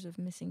posters of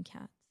missing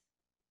cats.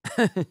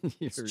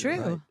 It's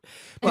true.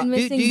 Right. And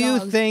do you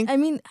dogs. think? I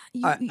mean,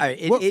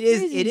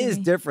 it is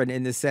different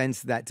in the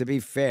sense that, to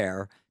be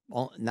fair,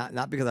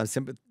 not because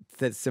I'm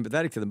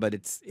sympathetic to them, but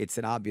it's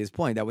an obvious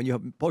point that when you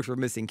have a poster of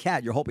a missing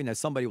cat, you're hoping that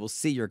somebody will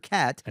see your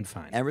cat and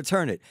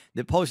return it.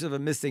 The poster of a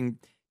missing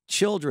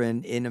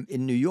children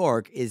in New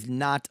York is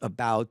not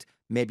about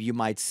maybe you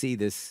might see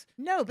this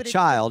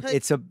child.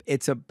 It's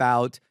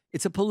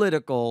a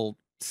political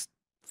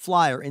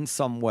flyer in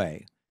some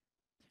way.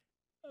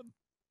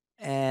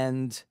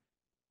 And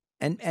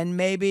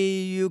maybe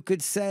you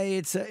could say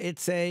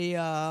it's a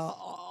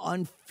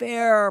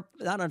unfair,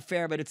 not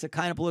unfair, but it's a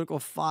kind of political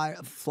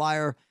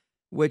flyer,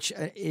 which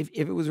if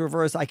it was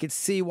reversed, I could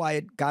see why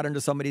it got under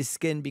somebody's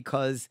skin,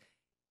 because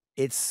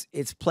it's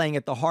playing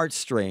at the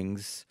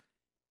heartstrings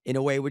in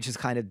a way which is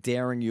kind of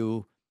daring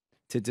you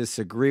to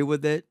disagree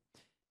with it.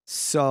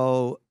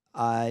 So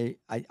I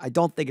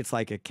don't think it's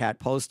like a cat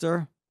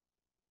poster,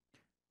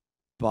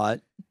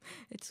 but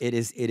it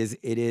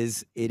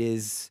is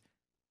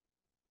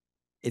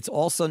It's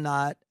also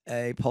not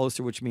a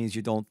poster which means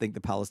you don't think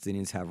the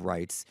Palestinians have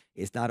rights.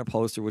 It's not a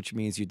poster which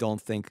means you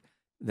don't think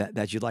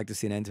that you'd like to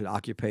see an end to the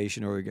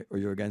occupation or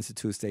you're against a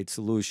two-state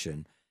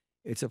solution.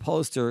 It's a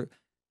poster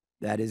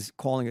that is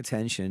calling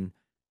attention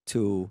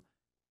to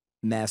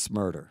mass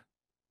murder.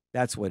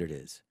 That's what it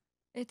is.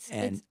 It's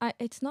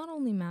not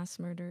only mass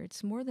murder.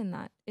 It's more than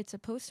that. It's a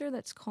poster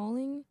that's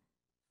calling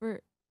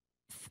for.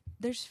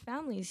 There's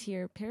families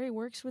here. Perry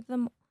works with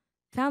them.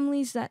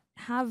 Families that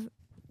have,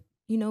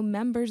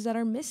 members that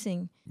are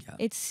missing. Yeah.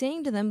 It's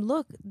saying to them,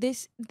 look,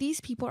 these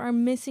people are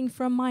missing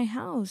from my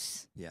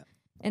house. Yeah.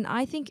 And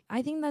I think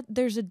that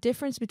there's a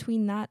difference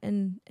between that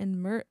and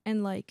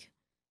like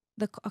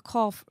a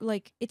call for,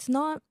 like, it's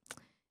not.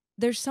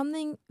 There's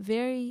something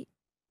very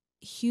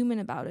human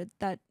about it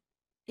that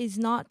is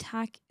not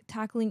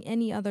tackling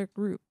any other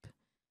group.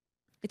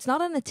 It's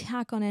not an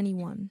attack on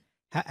anyone.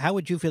 How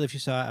would you feel if you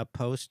saw a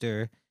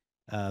poster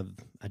of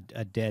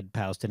a dead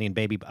Palestinian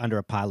baby under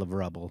a pile of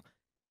rubble,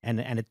 and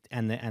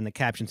the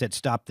caption said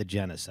 "Stop the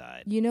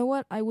genocide"? You know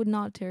what? I would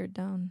not tear it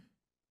down.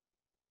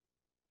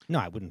 No,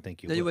 I wouldn't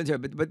think you No, would. you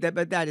wouldn't hear,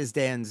 but that is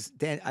Dan.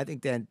 I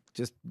think Dan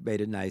just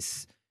made a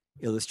nice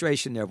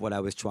illustration there of what I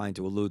was trying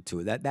to allude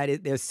to. That is,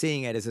 they're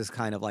seeing it as this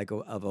kind of like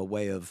a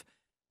way of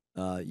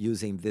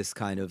using this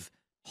kind of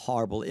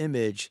horrible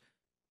image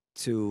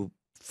to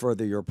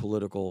further your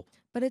political.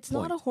 But it's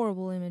point. not a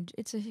horrible image.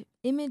 It's a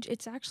image.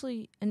 It's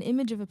actually an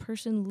image of a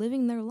person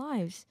living their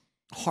lives.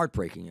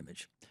 Heartbreaking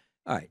image.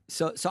 All right,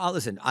 so I'll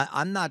listen.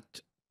 I'm not.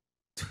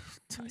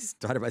 I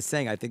started by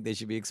saying I think they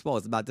should be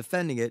exposed. I'm not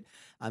defending it.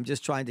 I'm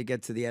just trying to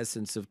get to the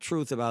essence of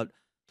truth about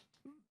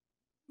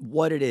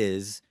what it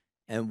is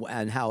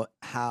and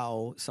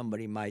how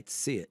somebody might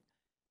see it.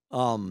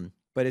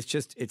 But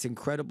it's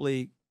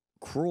incredibly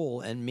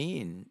cruel and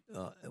mean.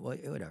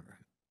 Whatever.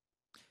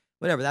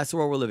 That's the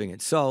world we're living in.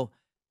 So,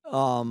 what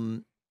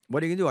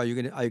are you gonna do? Are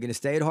you gonna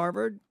stay at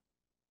Harvard?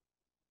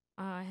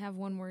 I have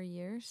 1 more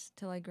year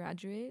till I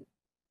graduate.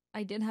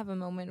 I did have a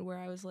moment where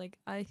I was like,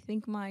 I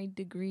think my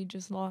degree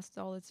just lost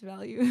all its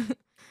value.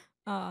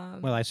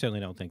 Well, I certainly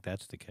don't think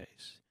that's the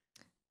case.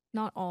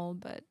 Not all,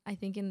 but I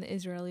think in the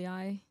Israeli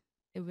eye,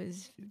 it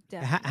was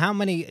definitely. How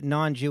many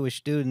non-Jewish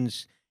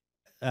students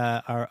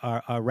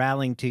are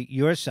rallying to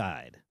your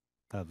side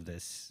of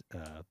this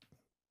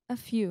A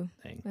few.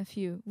 thing? A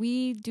few.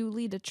 We do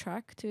lead a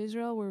trek to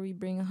Israel where we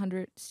bring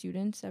 100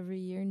 students every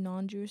year,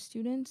 non-Jewish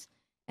students,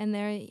 and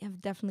they have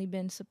definitely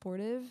been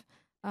supportive.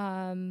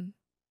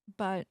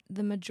 But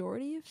the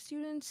majority of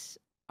students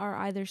are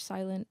either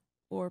silent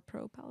or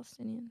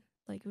pro-Palestinian,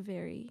 like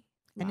very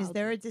And is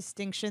there loudly. a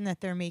distinction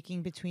that they're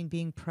making between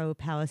being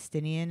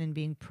pro-Palestinian and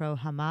being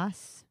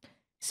pro-Hamas?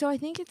 So I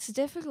think it's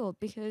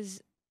difficult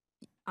because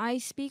I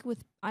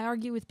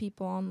argue with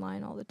people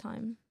online all the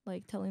time,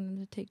 like telling them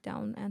to take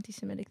down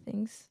anti-Semitic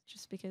things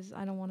just because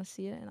I don't want to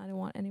see it and I don't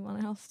want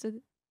anyone else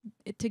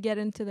to get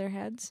into their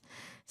heads.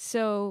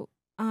 So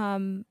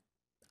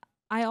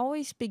I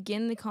always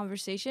begin the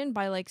conversation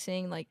by like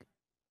saying like,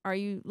 are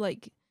you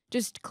like,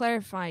 just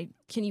clarify,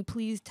 can you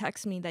please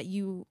text me that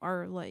you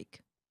are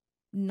like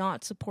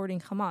not supporting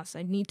Hamas?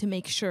 I need to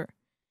make sure.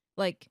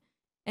 Like,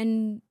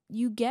 and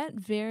you get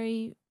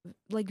very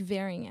like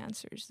varying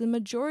answers. The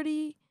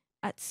majority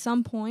at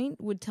some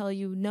point would tell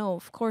you, no,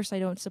 of course I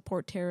don't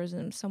support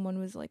terrorism. Someone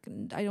was like,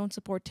 I don't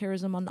support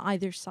terrorism on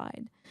either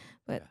side.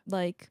 But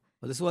like,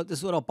 Well, this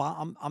is what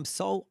Obama. I'm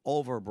so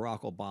over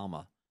Barack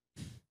Obama.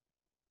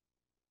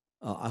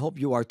 I hope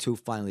you are too.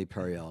 Finally,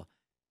 Periel,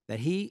 that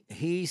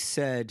he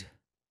said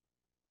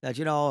that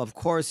of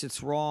course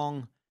it's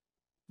wrong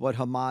what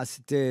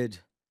Hamas did,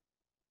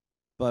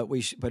 but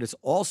it's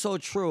also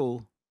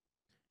true.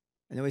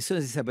 And then as soon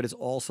as he said, but it's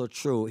also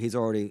true, he's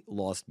already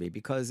lost me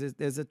because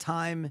there's a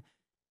time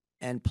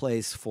and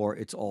place for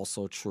it's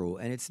also true,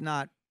 and it's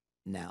not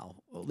now.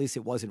 At least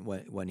it wasn't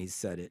when he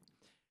said it.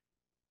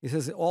 He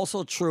says it's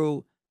also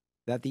true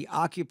that the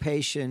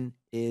occupation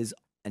is,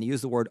 and he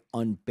used the word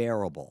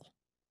unbearable.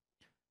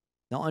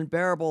 Now,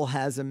 unbearable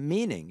has a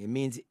meaning. It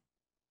means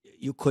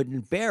you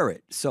couldn't bear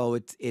it. So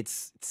it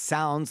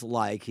sounds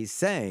like he's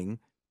saying,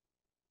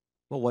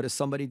 well, what does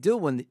somebody do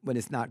when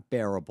it's not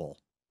bearable?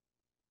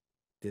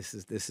 This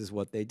is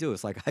what they do.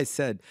 It's like I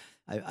said,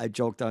 I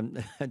joked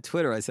on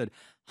Twitter. I said,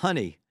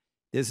 honey,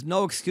 there's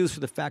no excuse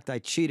for the fact I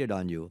cheated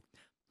on you.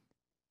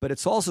 But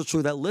it's also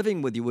true that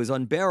living with you is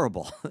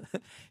unbearable.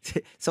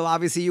 So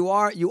obviously you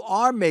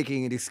are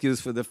making an excuse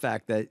for the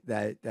fact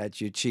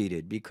that you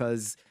cheated,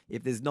 because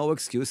if there's no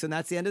excuse, and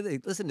that's the end of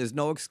it. Listen, there's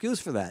no excuse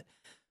for that.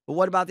 But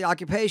what about the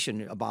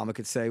occupation? Obama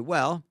could say,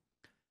 well,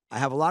 I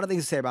have a lot of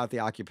things to say about the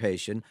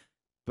occupation,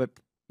 but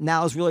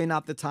now is really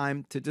not the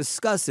time to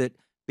discuss it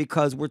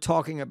because we're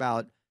talking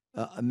about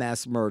a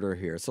mass murder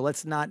here. So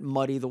let's not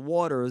muddy the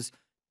waters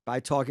by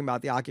talking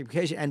about the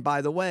occupation. And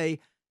by the way,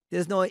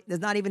 there's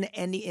not even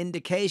any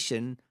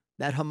indication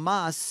that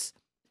Hamas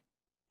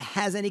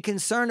has any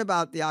concern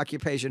about the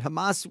occupation.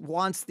 Hamas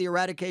wants the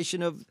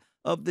eradication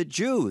of the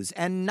Jews,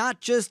 and not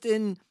just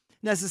in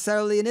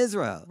necessarily in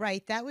Israel.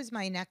 Right. That was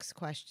my next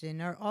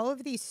question. Are all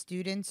of these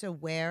students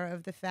aware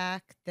of the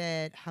fact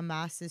that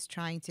Hamas is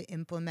trying to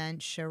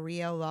implement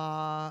Sharia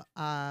law?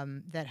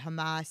 That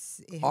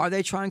Hamas Are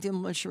they trying to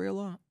implement Sharia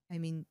law? I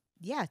mean,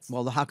 yes.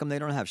 Well, how come they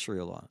don't have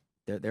Sharia law?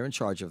 They're in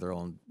charge of their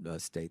own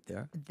state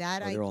there,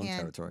 that or their own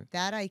territory.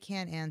 That I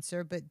can't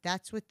answer, but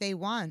that's what they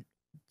want.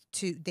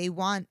 They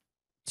want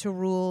to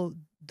rule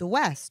the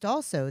West.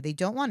 Also, they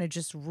don't want to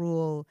just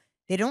rule.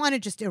 They don't want to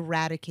just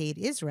eradicate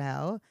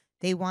Israel.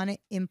 They want to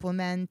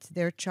implement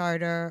their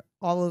charter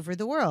all over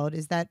the world.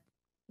 Is that?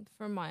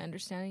 From my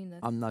understanding,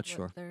 that's I'm not what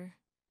sure. they're-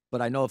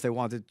 But I know if they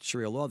wanted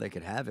Sharia law, they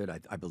could have it.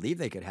 I believe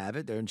they could have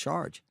it. They're in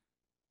charge.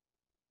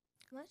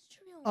 What's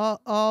true?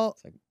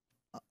 It's like-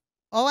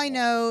 All I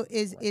know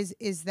is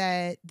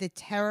that the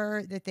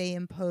terror that they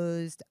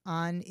imposed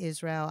on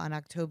Israel on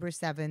October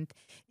 7th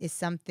is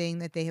something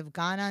that they have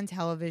gone on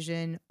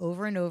television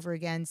over and over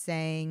again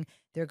saying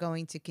they're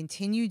going to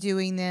continue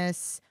doing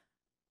this,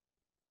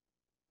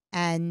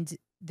 and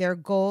their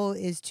goal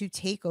is to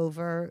take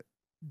over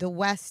the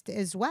West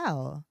as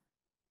well.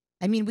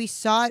 I mean, we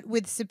saw it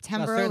with Well,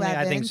 September certainly, 11th.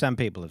 I think some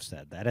people have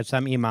said that. And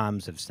some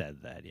imams have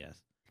said that.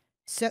 Yes.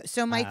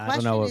 So my I don't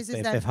question know is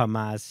if that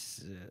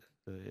Hamas,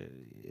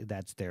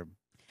 that's their.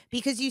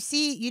 because you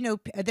see,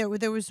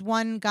 there was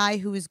one guy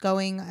who was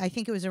going, I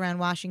think it was around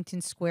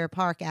Washington Square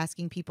Park,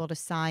 asking people to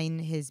sign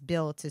his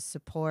bill to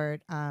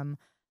support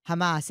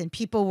Hamas, and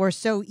people were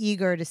so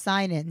eager to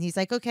sign it, and he's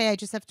like, okay, I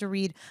just have to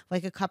read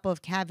like a couple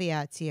of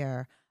caveats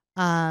here,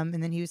 and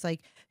then he was like,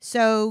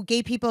 so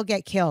gay people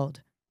get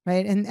killed,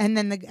 right? And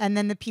then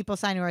the people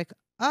signing were like,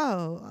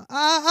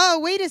 oh,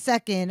 wait a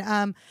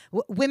second.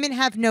 Women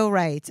have no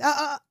rights.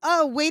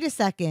 Wait a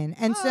second.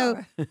 And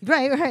so,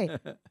 right.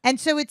 And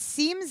so it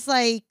seems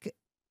like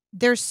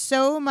there's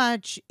so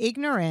much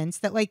ignorance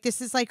that like this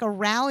is like a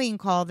rallying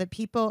call that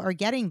people are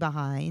getting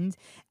behind,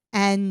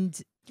 and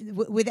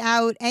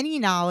without any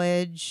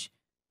knowledge.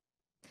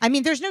 I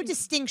mean, there's no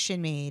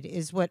distinction made,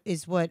 is what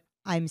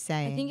I'm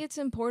saying. I think it's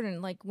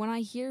important. Like when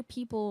I hear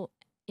people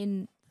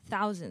in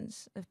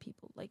thousands of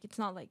people, like it's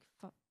not like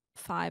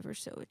 5 or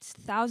so, it's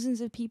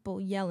thousands of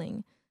people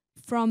yelling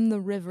from the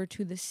river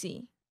to the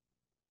sea,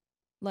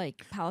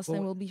 like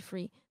Palestine will be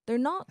free. They're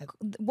not.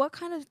 What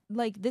kind of,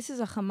 like, this is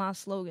a Hamas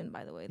slogan,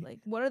 by the way. Like,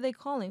 what are they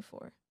calling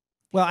for?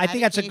 Well, I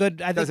think that's a good.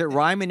 Does it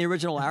rhyme in the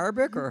original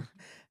Arabic or?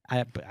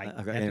 That's Okay,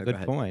 a go good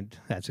ahead. point.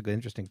 That's a good,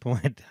 interesting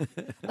point.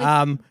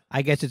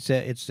 I guess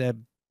it's a.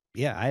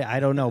 Yeah, I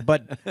don't know,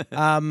 but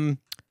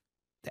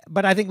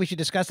I think we should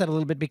discuss that a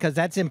little bit because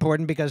that's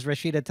important. Because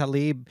Rashida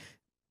Tlaib,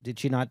 did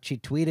she not? She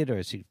tweeted, or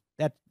is she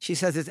that? She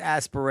says it's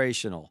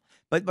aspirational,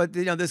 but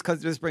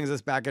this brings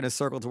us back in a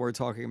circle to what we were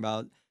talking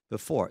about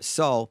before.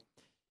 So,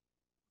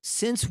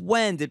 since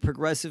when did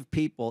progressive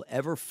people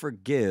ever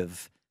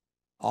forgive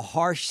a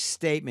harsh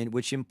statement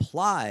which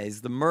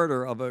implies the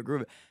murder of a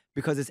group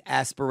because it's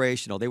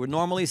aspirational? They would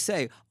normally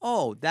say,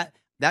 "Oh, that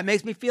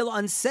makes me feel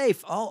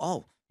unsafe."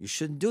 Oh, you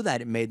shouldn't do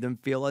that. It made them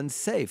feel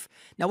unsafe.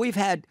 Now we've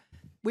had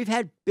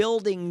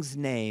buildings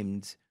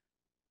named,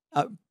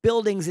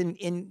 buildings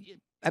in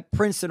at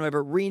Princeton or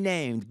whatever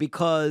renamed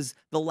because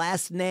the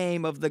last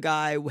name of the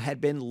guy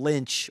had been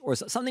Lynch or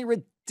something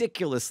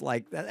ridiculous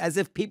like that, as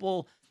if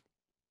people,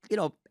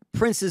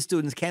 Princeton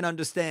students can't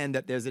understand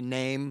that there's a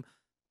name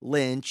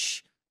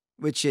Lynch,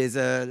 which is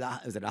a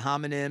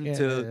homonym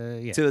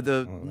to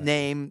the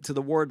name, to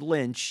the word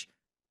Lynch.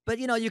 But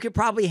you could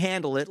probably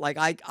handle it. Like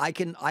I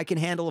can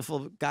handle if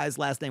a guy's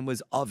last name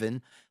was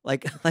Oven.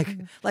 It's like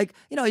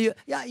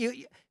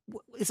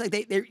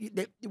they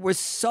we're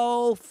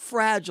so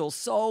fragile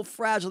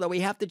that we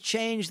have to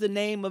change the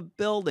name of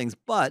buildings.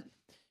 But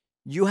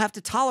you have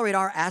to tolerate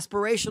our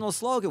aspirational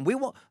slogan.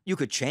 You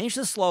could change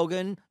the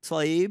slogan,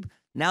 Tlaib,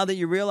 now that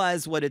you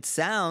realize what it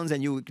sounds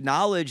and you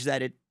acknowledge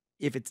that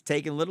if it's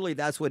taken literally,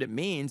 that's what it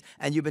means.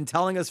 And you've been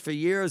telling us for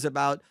years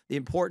about the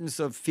importance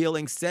of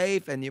feeling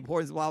safe and the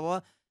importance of blah, blah,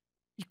 blah.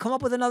 You come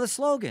up with another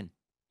slogan,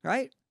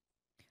 right?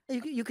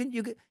 You can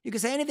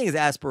say anything is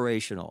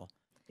aspirational.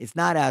 It's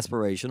not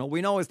aspirational.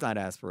 We know it's not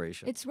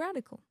aspirational. It's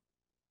radical.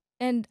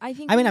 And I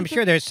think I'm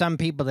sure there's some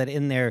people that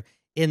in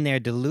their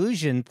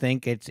delusion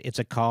think it's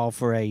a call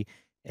for a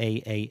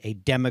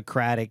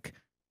democratic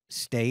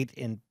state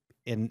in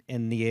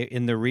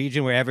the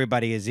region where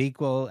everybody is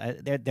equal.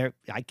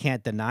 I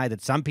can't deny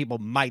that some people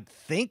might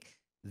think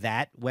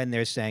that when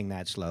they're saying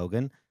that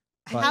slogan.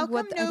 But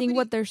I think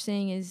what they're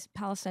saying is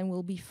Palestine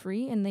will be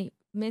free, and they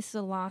miss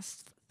the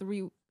last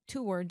two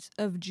words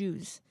of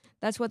Jews.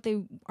 That's what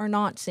they are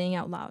not saying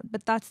out loud,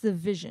 but that's the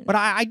vision. But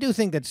I do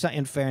think that,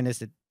 in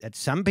fairness, that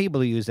some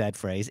people who use that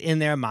phrase in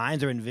their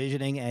minds are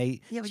envisioning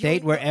a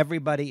state where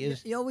everybody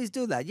is. You always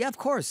do that. Yeah, of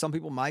course. Some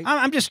people might.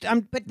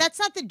 But that's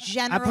not the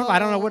general. I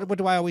don't know what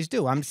do I always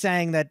do. I'm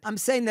saying that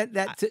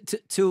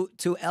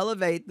to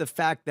elevate the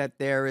fact that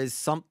there is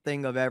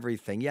something of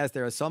everything. Yes,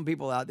 there are some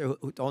people out there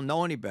who don't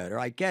know any better.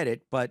 I get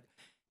it, but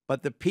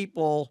the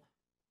people.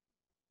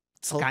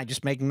 I'm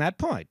just making that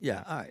point.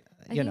 Yeah, all right.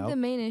 I think the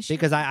main issue,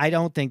 because I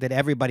don't think that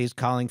everybody's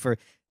calling for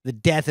the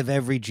death of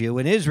every Jew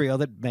in Israel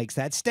that makes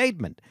that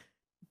statement.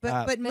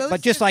 But but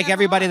most just of like them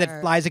everybody are.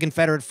 that flies a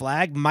Confederate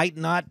flag might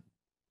not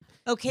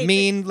Okay,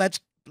 mean let's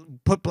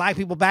put black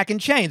people back in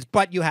chains.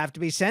 But you have to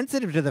be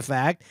sensitive to the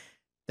fact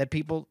that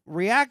people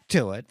react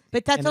to it.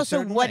 but that's in a also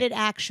certain what way. it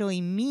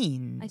actually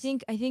means. I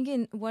think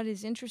in what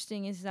is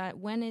interesting is that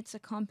when it's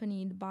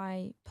accompanied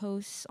by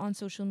posts on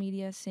social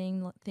media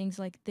saying things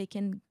like they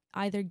can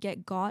either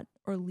get got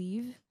or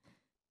leave,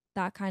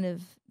 that kind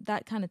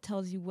of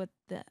tells you what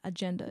the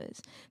agenda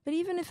is. But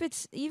even if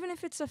it's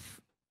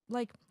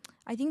like,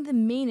 I think the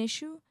main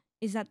issue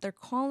is that they're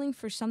calling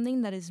for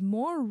something that is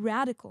more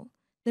radical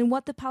than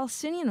what the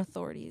Palestinian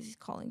Authority is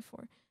calling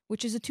for,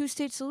 which is a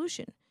two-state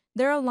solution.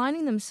 They're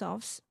aligning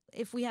themselves,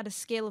 if we had a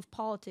scale of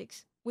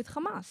politics, with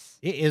Hamas.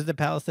 Is the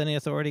Palestinian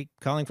Authority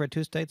calling for a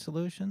two-state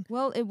solution?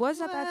 Well, it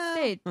was at that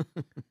state.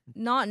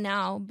 Not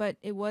now, but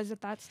it was at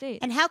that state.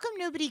 And how come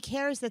nobody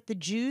cares that the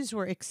Jews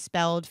were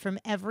expelled from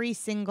every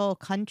single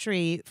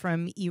country,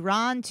 from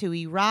Iran to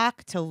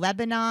Iraq to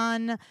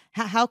Lebanon?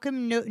 How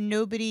come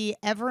nobody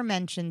ever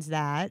mentions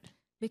that?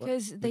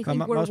 Because they Because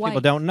think we're most white.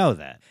 people don't know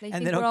that. They And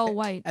think they we're don't all ca-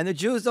 white. And the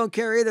Jews don't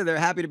care either. They're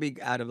happy to be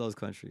out of those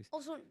countries.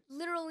 Also,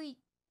 literally,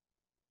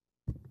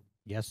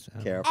 Yes.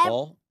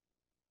 Careful.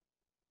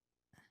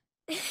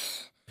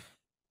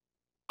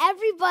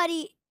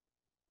 everybody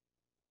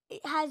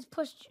has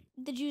pushed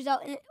the Jews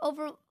out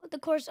over the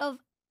course of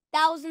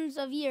thousands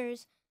of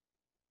years.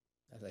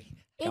 I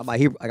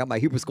got my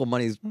Hebrew school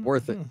money's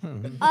worth it.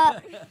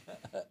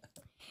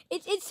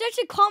 It's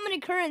such a common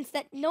occurrence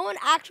that no one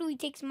actually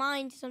takes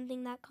mind to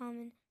something that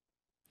common.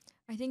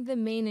 I think the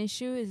main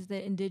issue is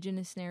the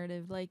indigenous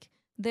narrative. Like,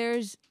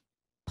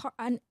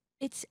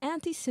 it's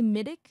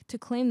anti-Semitic to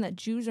claim that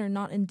Jews are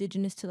not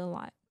indigenous to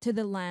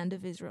the land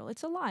of Israel.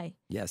 It's a lie.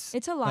 Yes.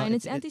 It's a lie, and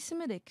it's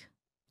anti-Semitic.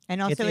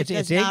 And also, It's it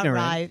does not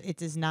ignorant. rhyme. It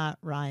does not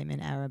rhyme in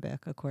Arabic,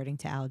 according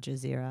to Al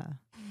Jazeera,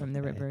 from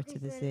the river to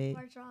the sea.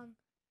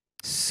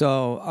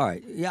 So, all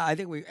right. Yeah, I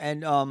think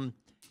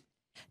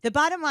The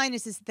bottom line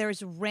is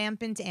there's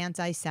rampant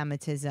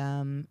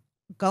anti-Semitism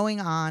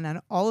going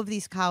on all of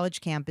these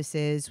college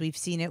campuses. We've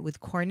seen it with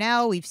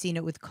Cornell. We've seen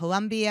it with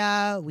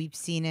Columbia. We've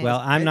seen it.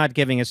 Well, I'm not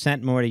giving a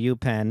cent more to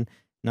UPenn.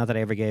 Not that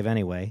I ever gave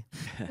anyway.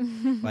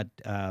 But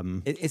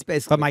it's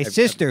basically. but my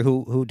sister,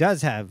 who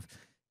does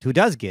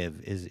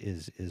give,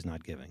 is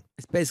not giving.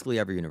 It's basically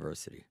every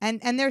university.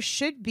 And there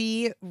should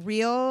be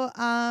real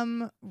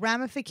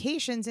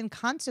ramifications and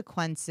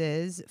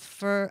consequences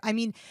for. I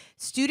mean,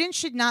 students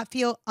should not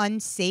feel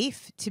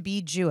unsafe to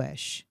be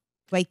Jewish.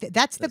 Like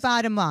that's the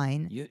bottom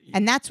line,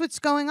 and that's what's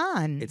going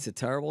on. It's a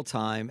terrible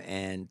time,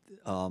 and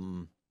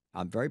I'm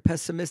very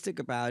pessimistic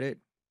about it.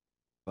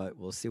 But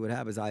we'll see what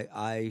happens.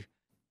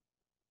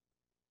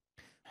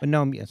 But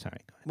no, yeah, sorry.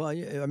 Well,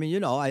 I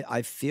mean,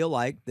 I feel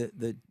like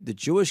the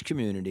Jewish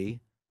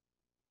community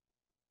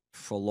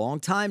for a long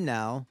time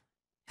now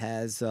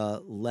has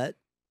let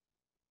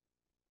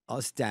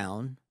us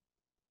down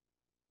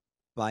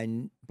by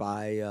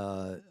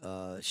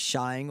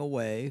shying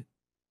away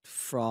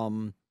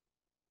from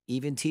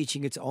even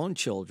teaching its own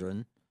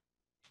children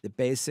the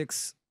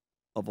basics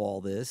of all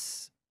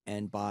this,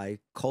 and by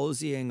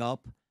cozying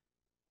up.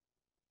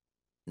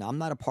 Now, I'm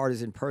not a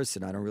partisan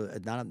person.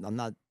 I'm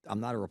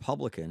not a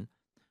Republican,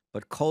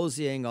 but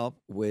cozying up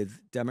with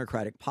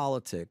democratic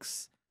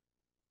politics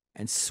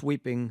and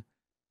sweeping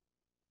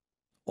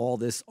all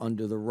this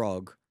under the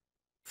rug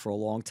for a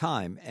long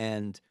time.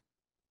 And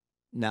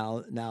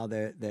now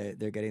they're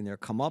getting their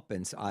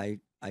comeuppance. I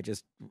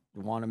just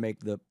want to make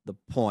the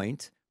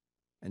point,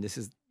 and this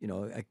is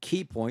a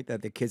key point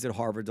that the kids at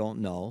Harvard don't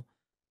know,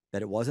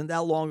 that it wasn't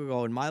that long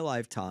ago in my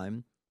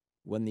lifetime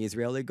when the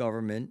Israeli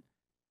government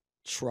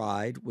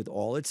tried with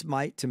all its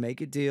might to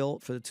make a deal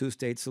for the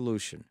two-state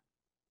solution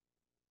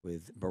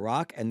with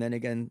Barak and then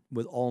again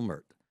with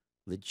Olmert.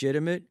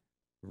 Legitimate,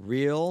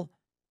 real.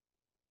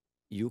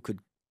 You could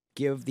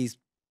give these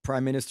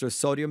prime ministers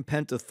sodium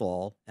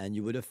pentothal and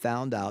you would have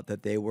found out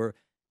that they were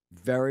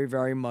very,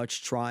 very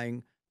much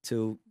trying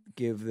to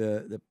give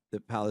the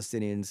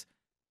Palestinians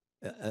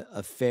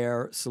a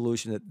fair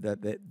solution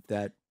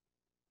that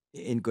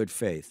in good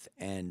faith.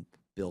 And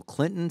Bill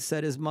Clinton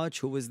said as much,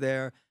 who was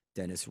there.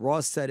 Dennis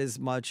Ross said as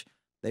much.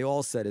 They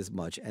all said as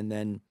much. And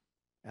then,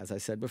 as I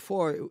said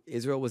before,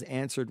 Israel was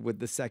answered with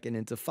the second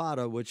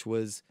intifada, which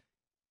was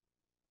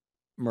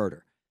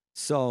murder.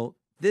 So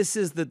this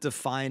is the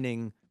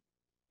defining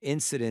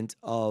incident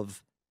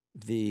of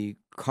the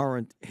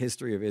current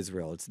history of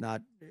Israel. It's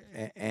not,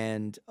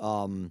 and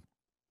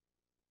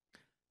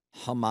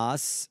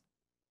Hamas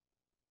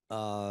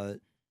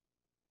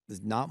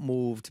is not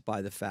moved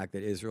by the fact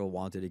that Israel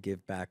wanted to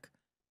give back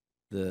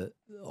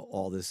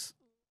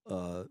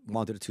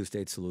wanted a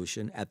two-state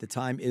solution. At the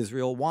time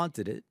Israel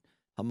wanted it,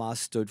 Hamas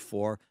stood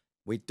for,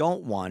 we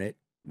don't want it,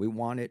 we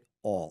want it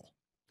all.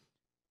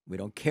 We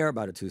don't care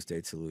about a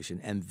two-state solution.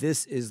 And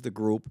this is the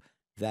group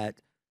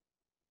that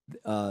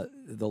the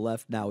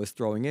left now is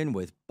throwing in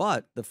with.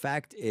 But the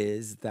fact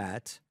is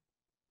that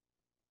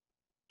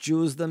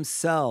Jews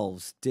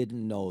themselves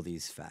didn't know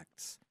these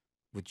facts.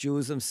 With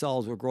Jews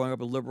themselves were growing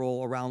up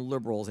around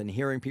liberals and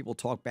hearing people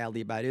talk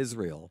badly about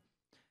Israel.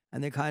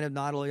 And they kind of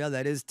nod, yeah,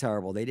 that is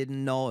terrible. They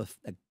didn't know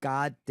a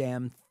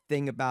goddamn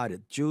thing about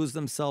it. Jews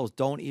themselves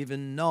don't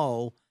even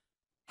know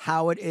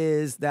how it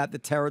is that the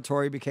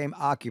territory became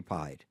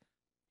occupied.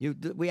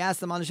 We asked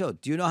them on the show,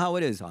 do you know how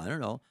it is? I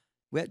don't know.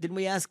 Didn't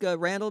we ask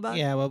Randall about it?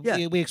 Yeah, well,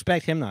 we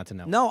expect him not to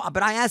know. No,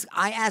 but I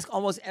ask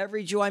almost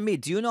every Jew I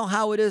meet, do you know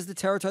how it is the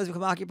territories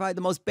become occupied?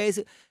 The most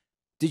basic.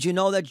 Did you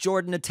know that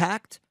Jordan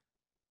attacked?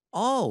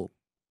 Oh,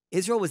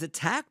 Israel was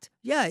attacked?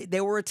 Yeah,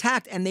 they were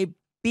attacked, and they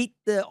beat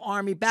the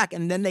army back,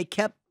 and then they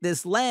kept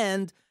this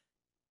land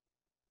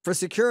for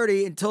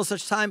security until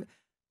such time.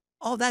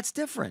 Oh, that's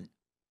different.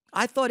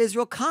 I thought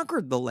Israel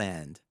conquered the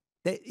land.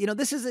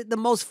 This is the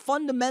most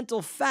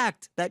fundamental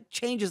fact that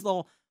changes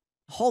the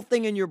whole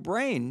thing in your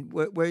brain.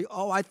 Where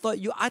I thought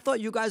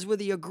you guys were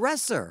the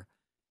aggressor.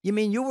 You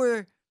mean you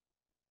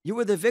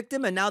were the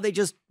victim, and now they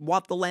just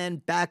want the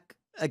land back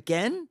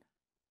again?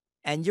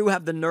 And you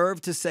have the nerve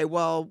to say,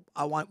 well,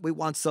 we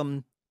want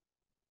some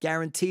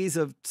guarantees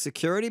of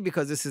security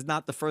because this is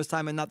not the first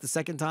time and not the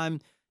second time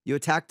you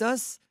attacked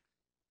us?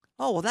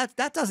 Oh, well,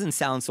 that doesn't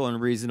sound so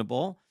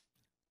unreasonable.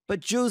 But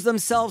Jews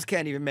themselves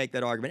can't even make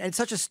that argument. And it's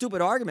such a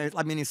stupid argument.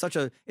 I mean, it's such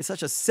a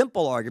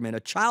simple argument.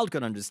 A child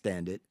could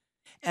understand it.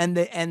 And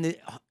the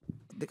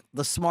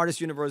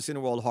smartest university in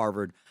the world,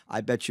 Harvard,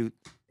 I bet you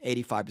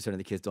 85% of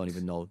the kids don't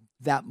even know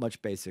that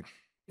much basic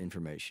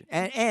information.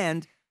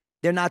 And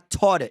they're not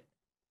taught it.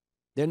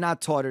 They're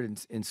not taught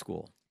it in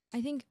school.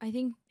 I think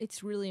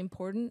it's really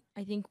important.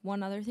 I think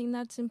one other thing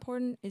that's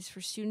important is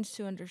for students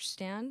to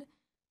understand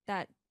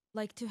that,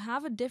 like, to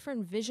have a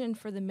different vision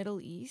for the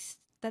Middle East,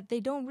 that they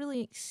don't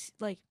really,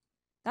 like,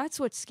 that's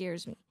what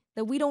scares me.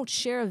 That we don't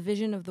share a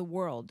vision of the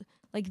world.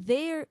 Like,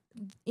 they're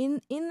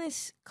in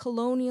this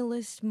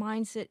colonialist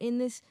mindset,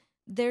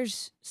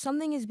 there's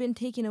something has been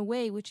taken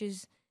away, which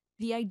is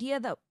the idea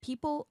that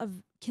people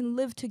can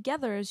live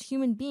together as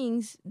human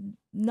beings,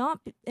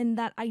 and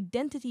that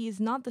identity is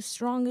not the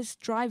strongest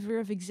driver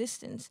of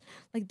existence.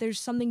 Like, there's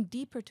something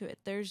deeper to it.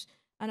 There's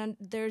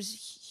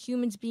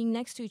humans being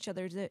next to each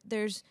other.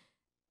 There's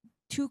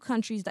two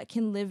countries that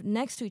can live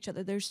next to each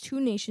other. There's two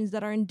nations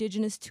that are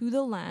indigenous to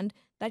the land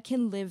that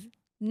can live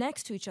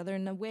next to each other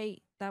in a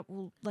way that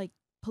will, like,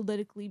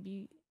 politically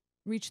be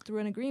reached through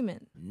an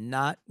agreement.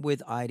 Not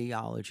with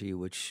ideology,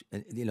 which,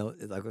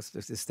 like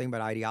this thing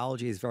about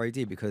ideology is very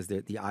deep, because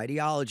the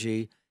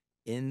ideology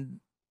in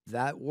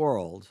that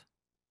world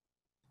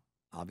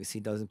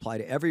obviously doesn't apply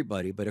to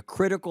everybody, but a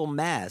critical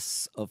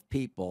mass of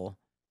people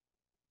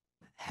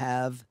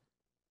have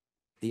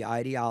the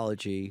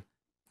ideology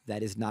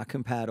that is not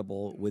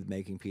compatible with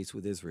making peace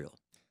with Israel.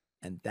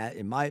 And that,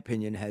 in my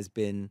opinion, has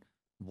been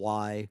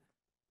why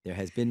there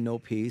has been no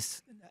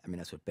peace. I mean,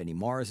 that's what Benny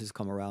Morris has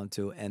come around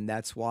to, and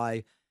that's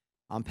why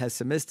I'm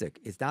pessimistic.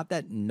 It's not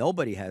that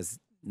nobody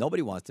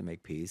wants to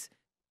make peace,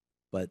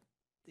 but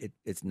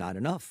it's not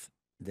enough.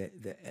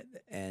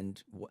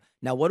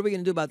 Now, what are we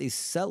going to do about these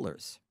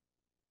settlers?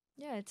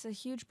 Yeah, it's a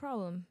huge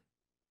problem.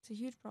 It's a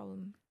huge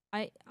problem.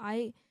 I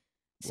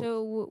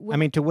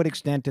mean, to what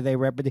extent do they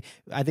represent?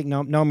 I think,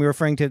 Noam, you're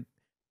referring to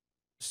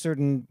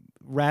certain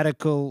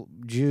radical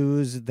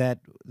Jews that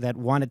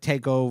want to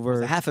take over.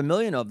 There's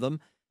 500,000 of them.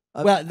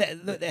 Well,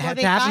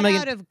 they got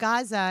out of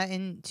Gaza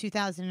in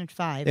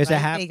 2005.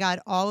 They got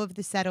all of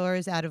the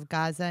settlers out of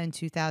Gaza in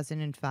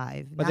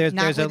 2005. But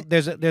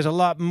there's a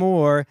lot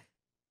more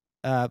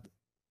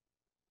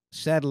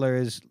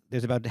settlers.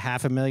 There's about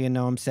 500,000,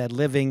 Noam said,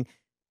 living.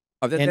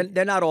 Oh,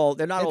 they're not all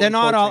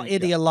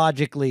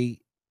ideologically.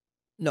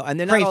 No, and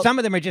they're crazy. not all, some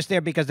of them are just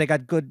there because they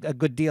got a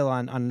good deal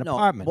on an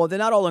apartment. Well, they're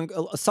not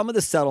all. Some of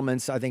the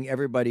settlements, I think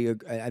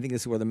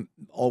this is where the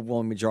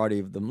overwhelming majority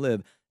of them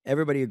live.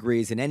 Everybody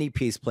agrees in any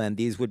peace plan,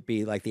 these would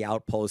be like the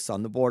outposts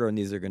on the border, and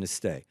these are going to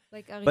stay.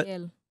 Like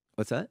Ariel.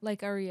 What's that?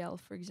 Like Ariel,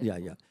 for example.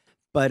 Yeah.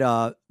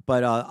 But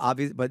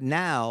but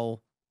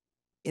now,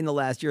 in the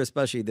last year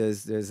especially,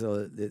 there's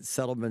the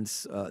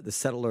settlements, the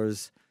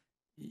settlers.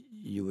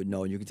 You would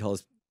know, and you can tell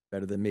us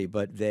better than me,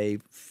 but they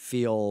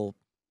feel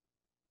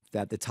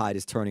that the tide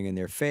is turning in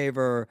their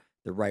favor.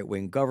 The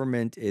right-wing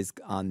government is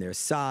on their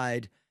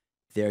side.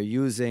 They're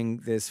using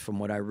this, from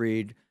what I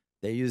read,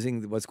 they're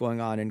using what's going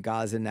on in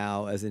Gaza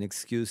now as an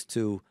excuse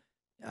to,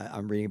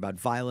 I'm reading about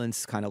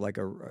violence, kind of like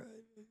a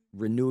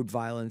renewed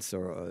violence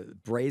or a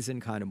brazen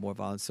kind of more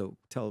violence. So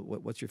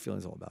what's your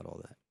feelings all about all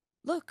that?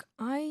 Look,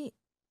 I,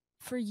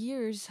 for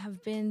years,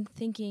 have been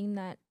thinking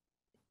that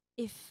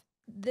if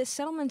the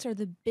settlements are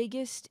the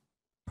biggest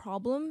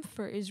problem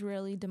for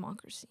Israeli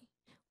democracy.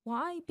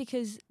 Why?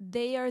 Because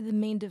they are the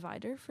main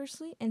divider,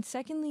 firstly. And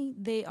secondly,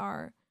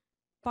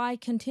 by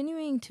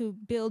continuing to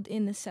build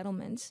in the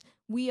settlements,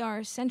 we are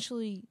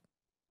essentially,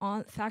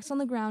 on facts on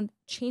the ground,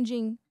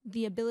 changing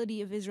the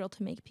ability of Israel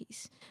to make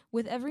peace.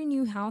 With every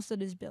new house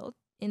that is built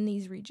in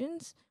these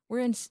regions,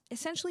 we're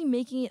essentially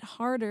making it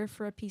harder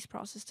for a peace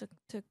process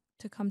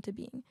to come to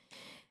being.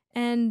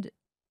 And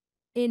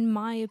in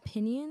my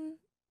opinion,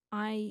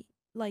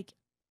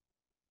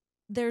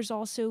 there's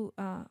also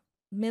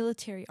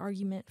military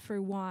argument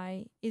for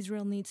why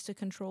Israel needs to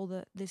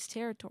control this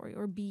territory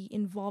or be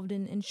involved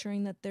in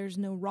ensuring that there's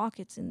no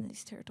rockets in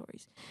these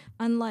territories.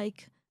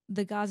 Unlike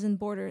the Gazan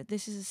border,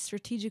 this is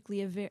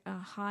strategically a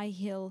high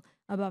hill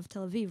above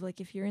Tel Aviv.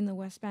 Like if you're in the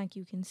West Bank,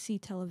 you can see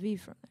Tel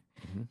Aviv from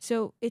there. Mhm.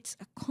 So it's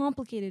a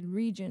complicated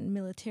region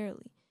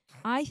militarily.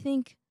 I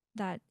think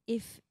that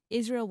if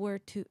Israel were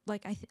to,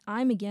 like,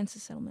 I'm against the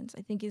settlements.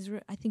 I think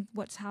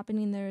what's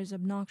happening there is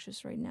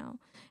obnoxious right now.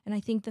 And I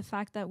think the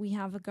fact that we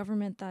have a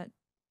government that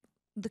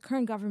the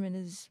current government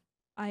is,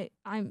 I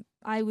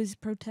was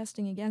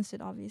protesting against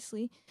it,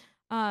 obviously,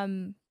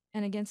 and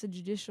against the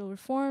judicial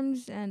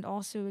reforms and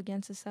also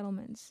against the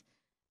settlements.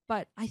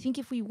 But I think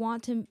if we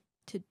want to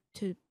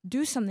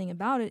do something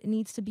about it, it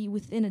needs to be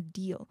within a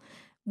deal.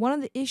 One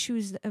of the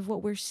issues of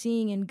what we're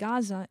seeing in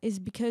Gaza is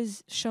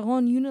because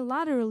Sharon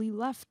unilaterally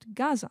left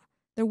Gaza.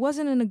 There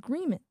wasn't an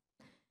agreement.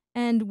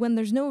 And when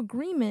there's no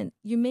agreement,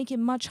 you make it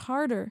much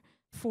harder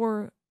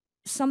for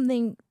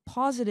something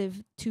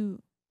positive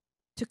to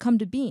come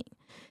to being.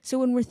 So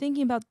when we're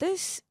thinking about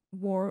this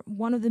war,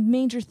 one of the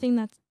major things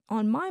that's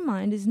on my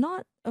mind is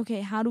not,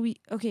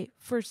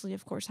 firstly,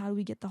 of course, how do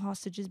we get the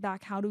hostages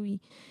back? How do we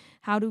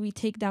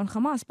take down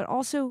Hamas? But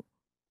also,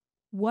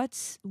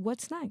 what's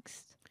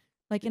next?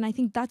 Like, and I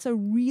think that's a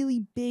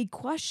really big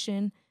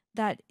question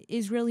that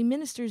Israeli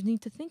ministers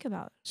need to think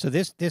about. So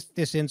this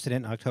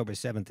incident, October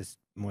 7th, this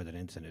more than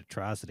incident,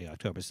 atrocity,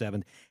 October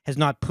 7th, has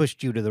not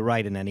pushed you to the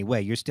right in any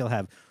way. You still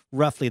have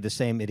roughly the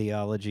same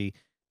ideology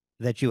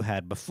that you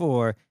had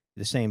before,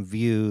 the same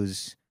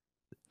views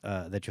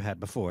that you had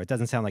before. It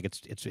doesn't sound like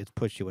it's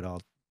pushed you at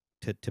all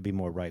to be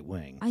more right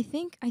wing. I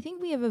think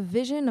we have a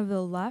vision of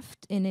the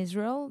left in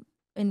Israel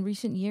in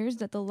recent years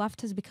that the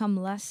left has become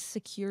less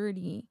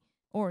security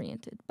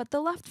oriented. But the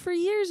left for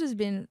years has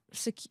been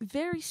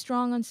very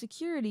strong on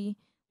security,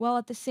 while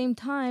at the same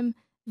time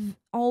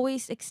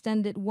always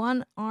extended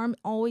one arm,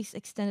 always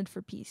extended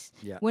for peace.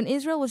 Yeah. When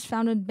Israel was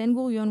founded, Ben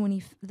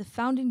Gurion, the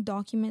founding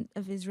document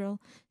of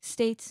Israel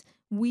states,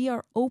 we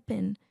are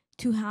open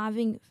to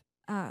having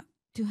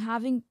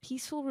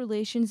peaceful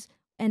relations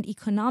and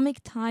economic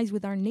ties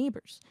with our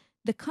neighbors.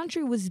 The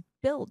country was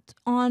built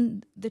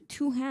on the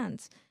two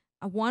hands,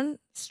 one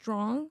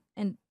strong,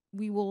 and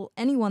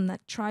anyone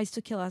that tries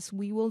to kill us,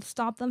 we will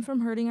stop them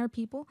from hurting our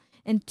people.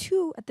 And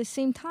two, at the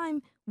same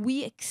time,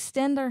 we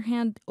extend our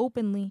hand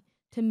openly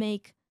to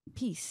make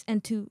peace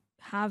and to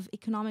have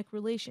economic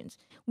relations.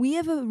 We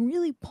have a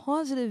really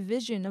positive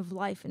vision of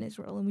life in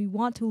Israel, and we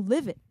want to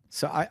live it.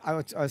 So I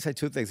would say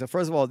two things. So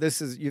first of all,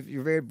 this is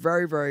you're very,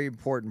 very, very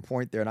important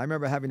point there. And I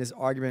remember having this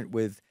argument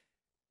with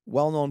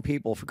well-known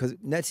people because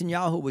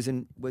Netanyahu was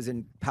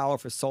in power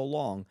for so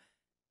long,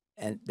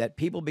 and that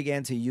people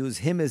began to use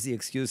him as the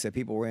excuse that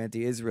people were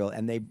anti-Israel,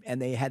 and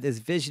they had this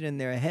vision in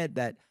their head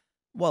that,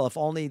 well, if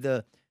only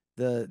the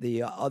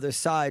other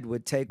side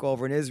would take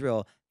over in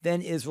Israel,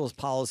 then Israel's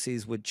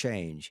policies would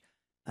change.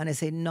 And I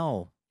say,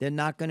 no, they're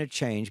not going to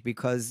change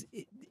because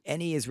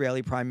any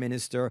Israeli prime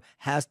minister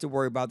has to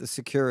worry about the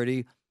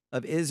security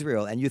of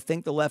Israel. And you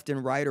think the left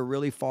and right are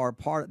really far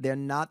apart? They're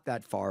not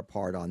that far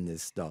apart on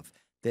this stuff.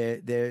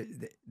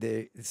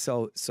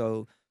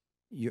 So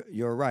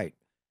you're right.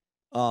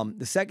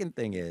 The second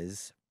thing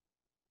is,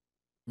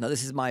 now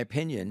this is my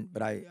opinion,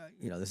 but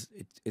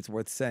it's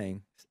worth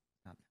saying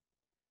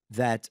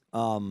that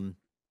the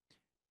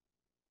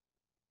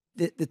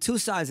two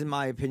sides, in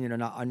my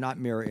opinion, are not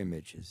mirror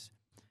images.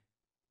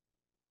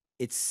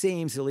 It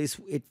seems, at least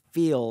it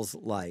feels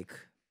like,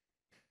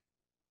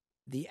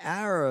 the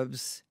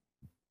Arabs,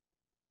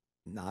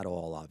 not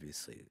all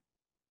obviously,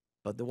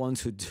 but the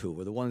ones who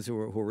do, or the ones who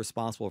are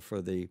responsible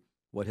for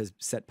what has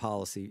set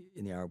policy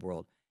in the Arab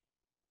world,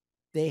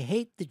 they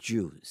hate the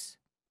Jews.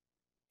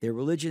 Their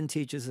religion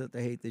teaches that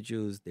they hate the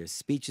Jews. Their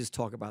speeches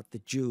talk about the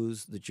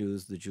Jews, the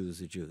Jews, the Jews,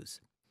 the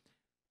Jews.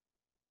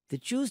 The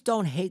Jews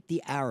don't hate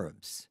the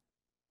Arabs.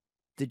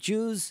 The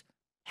Jews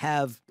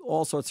have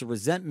all sorts of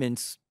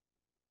resentments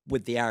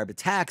with the Arab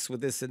attacks,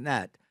 with this and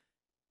that.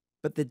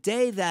 But the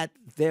day that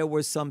there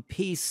was some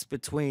peace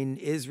between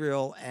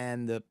Israel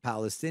and the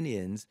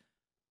Palestinians,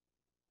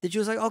 the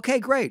Jews were like, okay,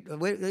 great.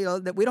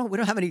 We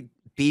don't have any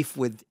beef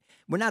with.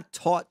 We're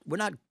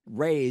not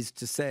raised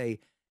to say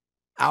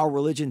our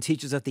religion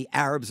teaches that the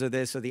Arabs are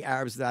this or the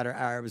Arabs that or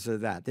Arabs are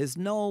that. There's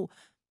no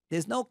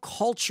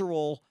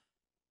cultural.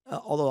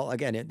 Although,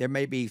 again, there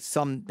may be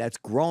some that's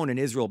grown in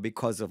Israel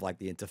because of like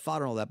the Intifada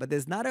and all that, but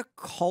there's not a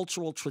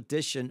cultural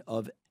tradition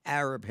of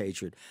Arab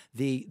hatred.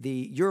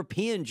 The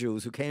European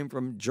Jews who came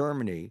from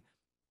Germany,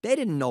 they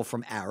didn't know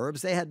from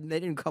Arabs. They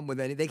didn't come with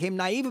any. They came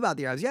naive about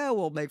the Arabs. Yeah,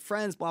 we'll make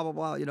friends. Blah blah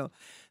blah.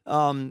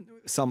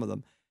 Some of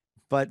them,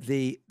 but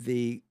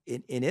in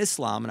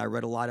Islam, and I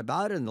read a lot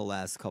about it in the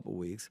last couple of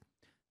weeks.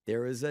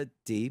 There is a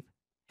deep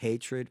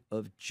hatred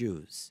of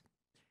Jews,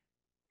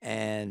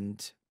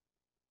 and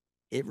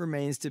it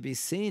remains to be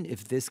seen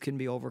if this can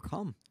be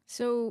overcome.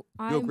 So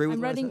I'm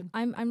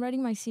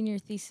writing my senior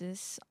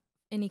thesis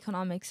in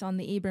economics on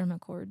the Abraham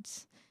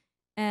Accords,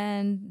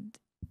 and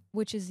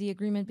which is the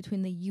agreement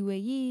between the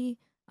UAE,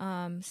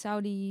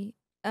 Saudi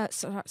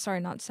Sorry,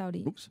 not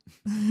Saudi. Oops.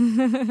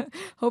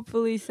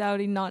 Hopefully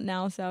Saudi, not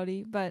now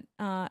Saudi, but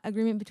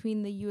agreement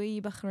between the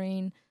UAE,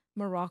 Bahrain,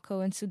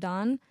 Morocco, and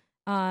Sudan.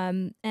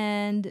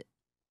 And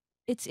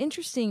it's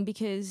interesting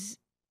because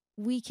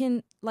we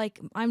can, like,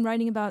 I'm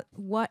writing about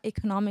what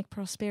economic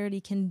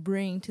prosperity can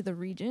bring to the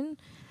region.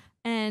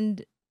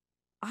 And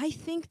I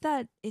think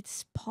that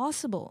it's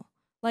possible.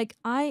 Like,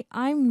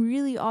 I'm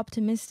really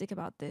optimistic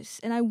about this,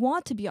 and I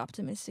want to be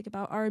optimistic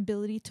about our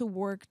ability to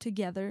work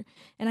together.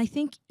 And I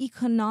think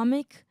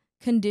economic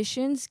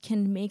conditions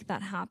can make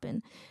that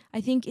happen.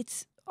 I think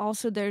it's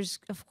also, there's,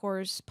 of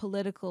course,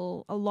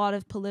 a lot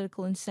of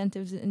political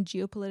incentives and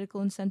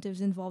geopolitical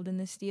incentives involved in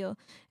this deal,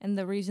 and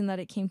the reason that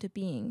it came to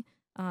being,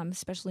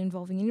 especially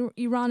involving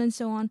Iran and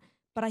so on.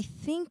 But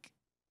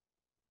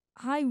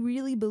I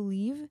really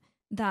believe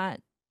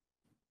that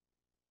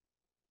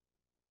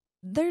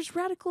there's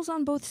radicals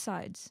on both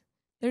sides.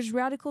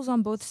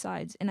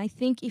 And I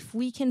think if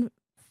we can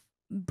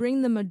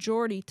bring the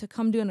majority to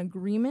come to an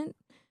agreement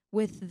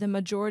with the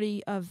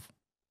majority of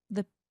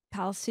the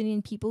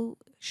Palestinian people,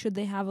 should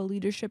they have a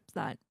leadership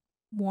that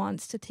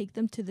wants to take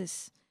them to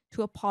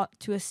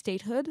a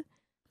statehood,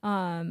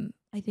 I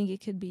think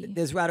it could be.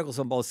 There's radicals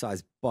on both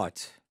sides,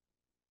 but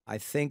I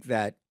think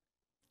that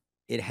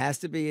it has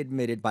to be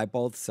admitted by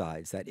both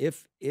sides that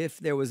if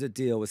there was a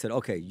deal we said,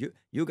 okay,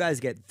 you guys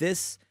get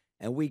this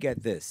and we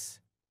get this,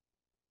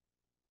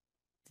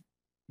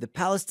 the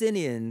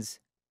Palestinians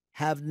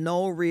have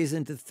no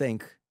reason to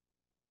think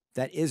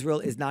that Israel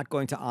is not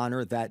going to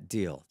honor that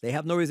deal. They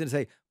have no reason to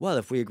say, well,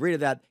 if we agree to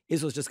that,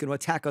 Israel's just going to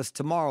attack us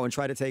tomorrow and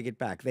try to take it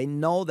back. They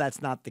know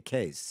that's not the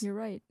case. You're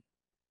right.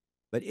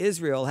 But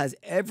Israel has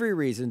every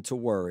reason to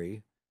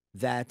worry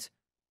that,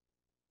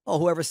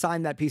 whoever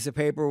signed that piece of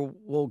paper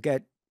will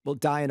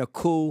die in a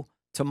coup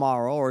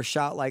tomorrow or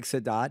shot like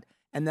Sadat,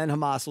 and then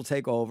Hamas will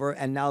take over,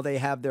 and now they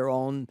have their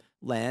own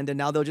land, and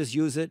now they'll just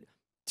use it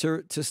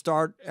to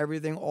start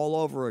everything all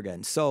over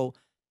again. So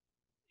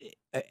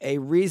a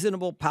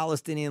reasonable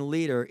Palestinian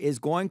leader is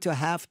going to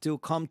have to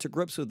come to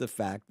grips with the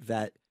fact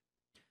that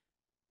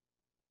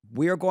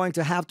we are going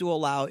to have to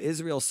allow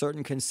Israel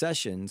certain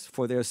concessions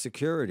for their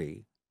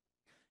security.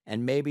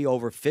 And maybe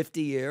over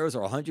 50 years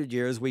or 100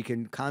 years, we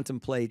can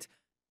contemplate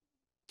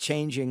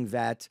changing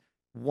that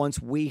once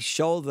we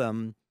show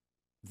them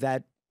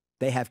that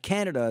they have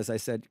Canada, as I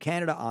said,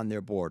 Canada on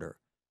their border.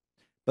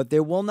 But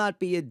there will not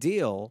be a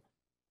deal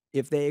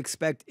if they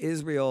expect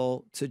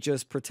Israel to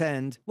just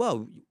pretend,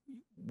 well,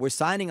 we're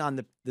signing on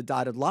the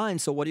dotted line,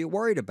 so what are you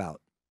worried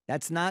about?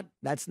 That's not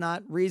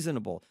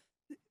reasonable,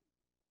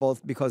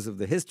 both because of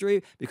the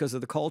history, because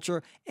of the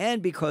culture,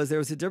 and because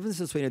there's a difference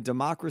between a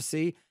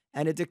democracy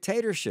and a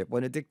dictatorship.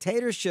 When a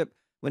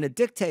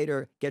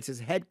dictator gets his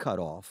head cut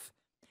off,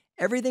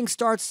 everything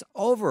starts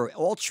over.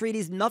 All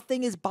treaties,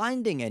 nothing is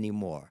binding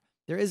anymore.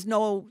 There's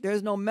no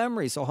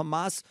memory. So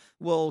Hamas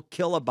will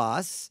kill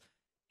Abbas,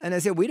 and they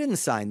say, we didn't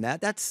sign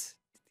that.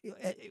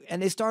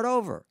 And they start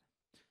over.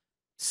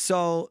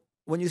 So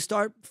when you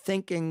start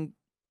thinking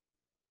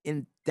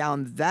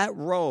down that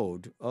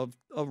road of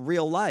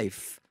real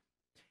life,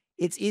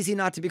 it's easy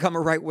not to become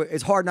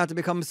it's hard not to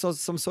become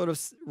some sort of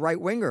right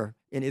winger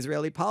in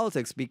Israeli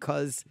politics,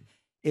 because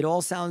it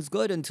all sounds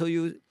good until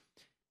you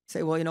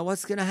say, well, you know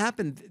what's going to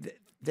happen?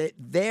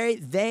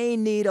 They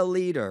need a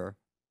leader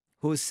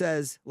who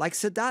says, like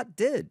Sadat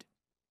did.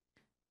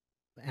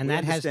 And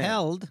that has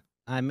held.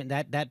 I mean,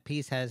 that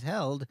piece has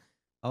held,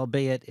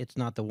 albeit it's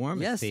not the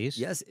warmest piece.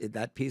 Yes,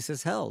 that piece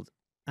has held.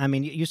 I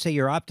mean, you say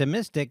you're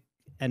optimistic,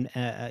 and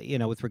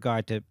with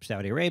regard to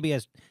Saudi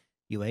Arabia,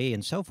 UAE,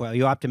 and so forth. Are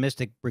you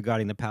optimistic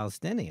regarding the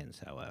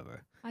Palestinians,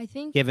 however? I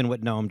think, given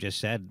what Noam just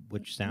said,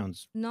 which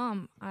sounds...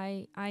 Noam,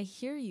 I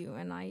hear you,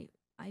 and I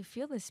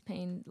feel this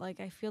pain. Like,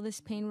 I feel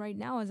this pain right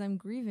now as I'm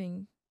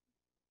grieving.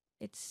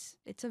 It's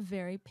a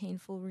very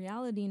painful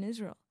reality in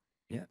Israel.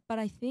 Yeah. But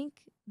I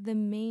think the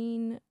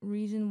main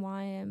reason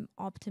why I'm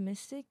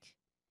optimistic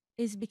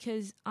is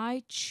because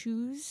I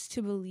choose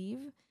to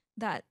believe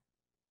that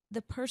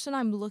the person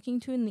I'm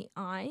looking to in the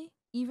eye,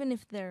 even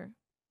if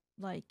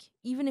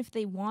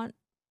they want,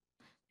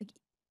 like,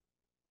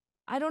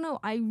 I don't know,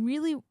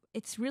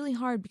 it's really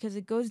hard because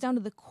it goes down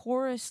to the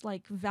chorus,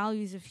 like,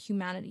 values of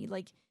humanity.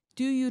 Like,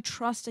 do you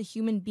trust a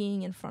human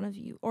being in front of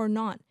you or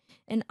not?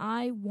 And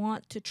I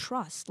want to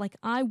trust,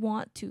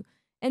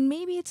 and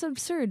maybe it's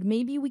absurd.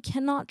 Maybe we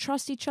cannot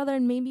trust each other,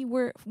 and maybe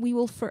we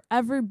will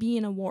forever be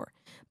in a war.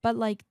 But,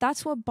 like,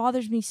 that's what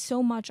bothers me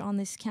so much on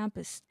this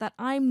campus, that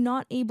I'm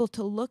not able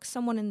to look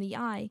someone in the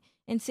eye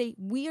and say,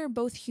 we are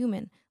both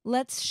human.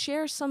 Let's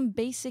share some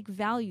basic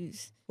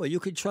values. Well, you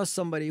could trust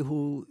somebody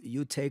who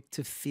you take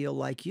to feel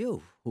like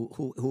you,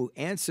 who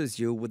answers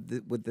you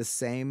with the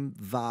same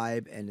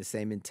vibe and the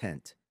same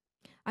intent.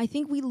 I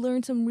think we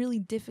learned some really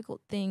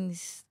difficult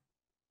things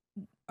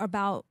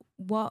about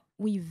what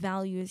we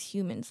value as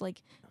humans,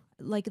 like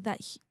that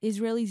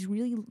Israelis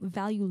really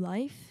value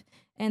life,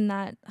 and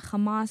that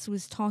Hamas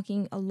was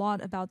talking a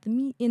lot about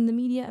in the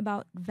media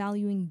about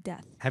valuing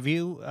death. Have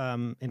you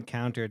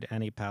encountered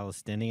any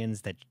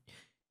Palestinians that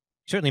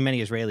Certainly,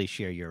 many Israelis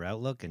share your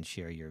outlook and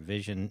share your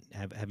vision.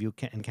 Have you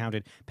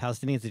encountered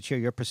Palestinians that share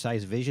your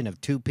precise vision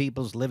of two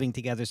peoples living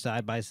together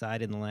side by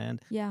side in the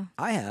land? Yeah,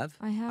 I have.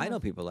 I have. I know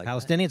people like that.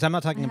 Palestinians? I'm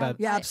not talking I about. have.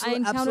 Yeah, I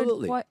encountered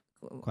absolutely.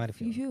 Quite a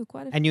few.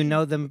 Quite a And you few.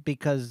 know them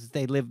because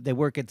they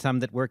work at some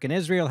that work in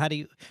Israel. How do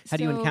you So,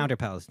 encounter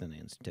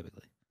Palestinians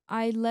typically?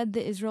 I led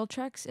the Israel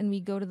treks, and we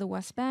go to the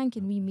West Bank,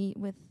 and we meet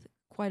with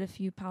quite a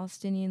few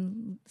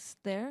Palestinians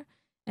there,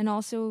 and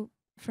also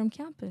from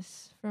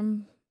campus,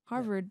 from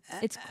Harvard.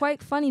 It's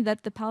quite funny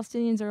that the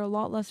Palestinians are a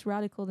lot less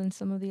radical than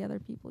some of the other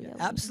people. Yeah,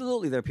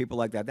 Absolutely, there are people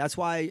like that. That's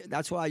why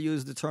I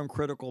use the term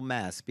critical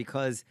mass,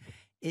 because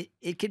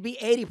it could be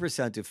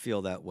 80% to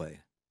feel that way.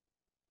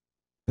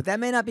 But that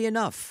may not be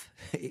enough,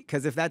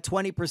 because if that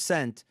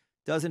 20%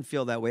 doesn't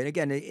feel that way, and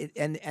again,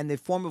 and the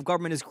form of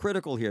government is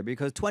critical here,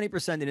 because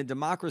 20% in a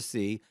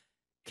democracy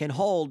can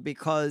hold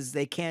because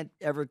they can't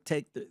ever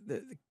take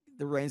the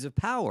reins of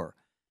power.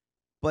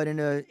 But in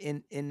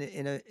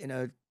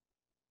a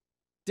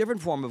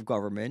different form of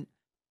government,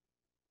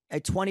 a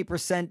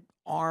 20%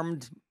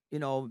 armed,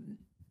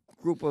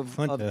 group of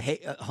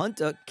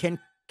junta can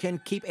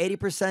keep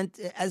 80%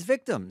 as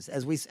victims,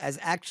 as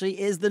actually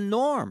is the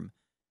norm.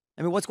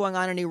 I mean, what's going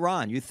on in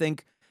Iran? You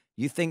think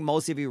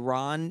most of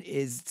Iran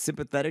is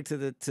sympathetic to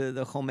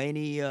the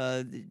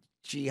Khomeini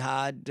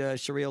jihad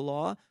Sharia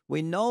law?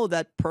 We know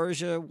that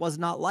Persia was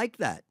not like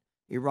that.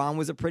 Iran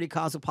was a pretty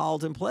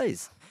cosmopolitan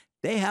place.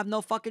 They have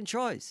no fucking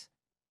choice.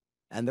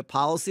 And the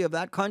policy of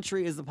that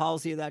country is the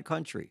policy of that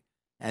country.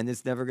 And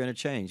it's never going to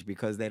change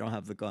because they don't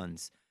have the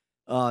guns.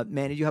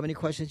 Manny, do you have any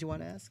questions you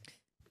want to ask?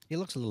 He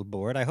looks a little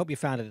bored. I hope you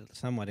found it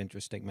somewhat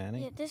interesting,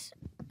 Manny. Yeah, this.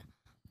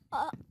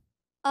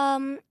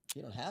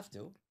 You don't have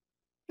to.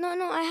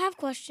 No, I have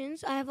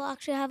questions. I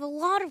actually have a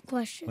lot of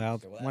questions. Well,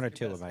 Okay, well, one or ask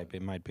your two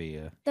best might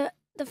be.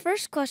 The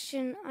first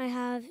question I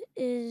have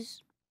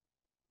is,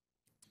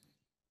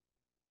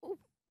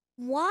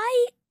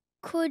 why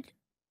could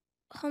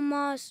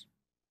Hamas?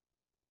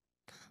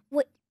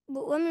 Wait,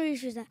 let me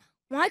rephrase that.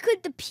 Why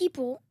could the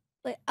people,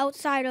 like,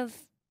 outside of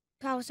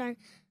Palestine,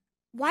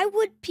 why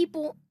would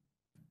people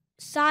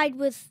side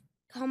with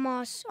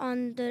Hamas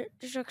on the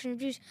destruction of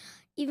Jews,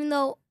 even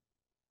though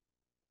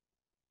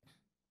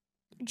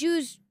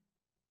Jews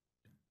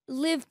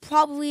live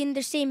probably in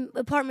the same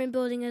apartment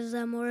building as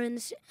them, or in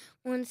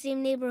the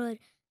same neighborhood,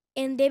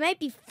 and they might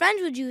be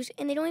friends with Jews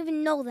and they don't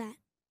even know that?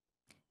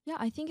 Yeah,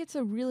 I think it's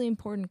a really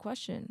important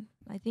question.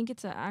 I think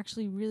it's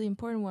actually really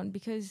important one,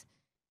 because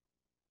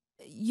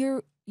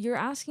you're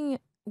asking,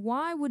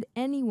 why would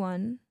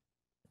anyone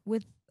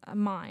with a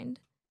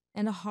mind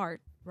and a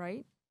heart,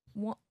 right,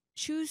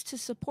 choose to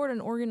support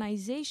an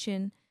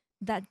organization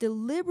that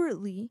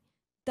deliberately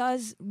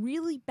does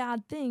really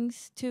bad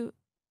things to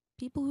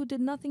people who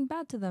did nothing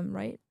bad to them,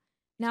 right?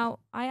 Now,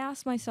 I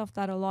ask myself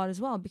that a lot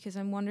as well, because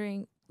I'm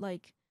wondering,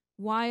 like,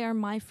 why are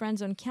my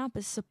friends on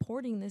campus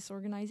supporting this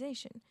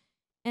organization?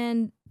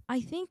 And I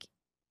think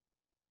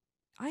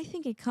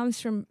it comes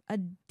from a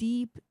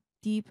deep,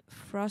 deep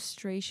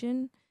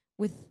frustration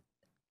with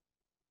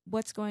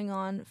what's going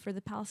on for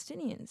the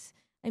Palestinians.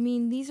 I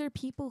mean, these are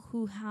people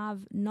who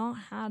have not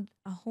had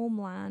a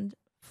homeland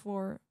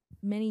for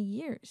many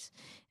years.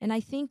 And I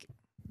think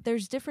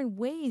there's different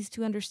ways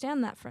to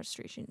understand that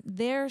frustration.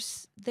 They're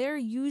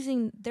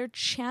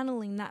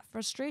channeling that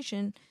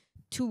frustration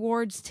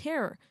towards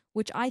terror,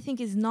 which I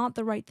think is not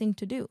the right thing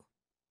to do.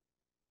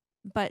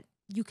 But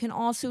you can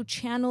also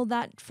channel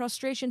that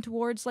frustration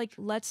towards, like,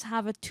 let's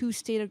have a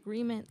two-state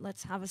agreement,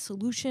 let's have a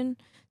solution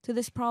to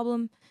this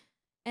problem.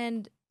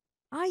 And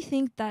I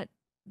think that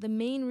the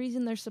main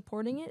reason they're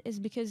supporting it is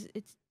because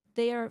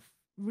they are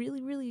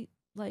really, really,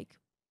 like,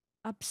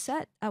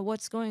 upset at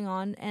what's going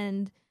on,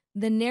 and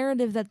the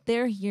narrative that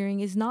they're hearing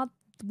is not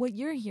what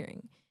you're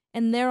hearing,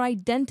 and their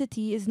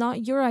identity is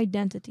not your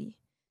identity,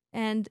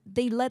 and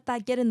they let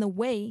that get in the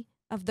way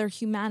of their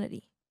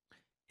humanity.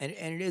 And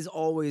it is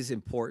always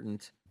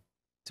important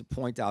to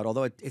point out,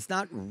 although it's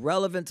not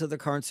relevant to the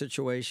current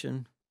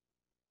situation,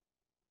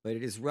 but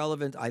it is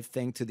relevant, I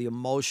think, to the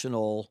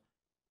emotional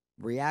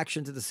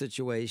reaction to the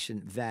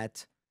situation,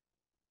 that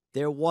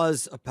there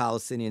was a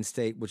Palestinian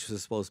state which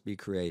was supposed to be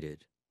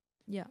created.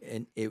 Yeah.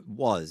 And it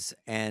was.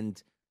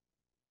 And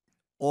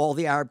all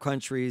the Arab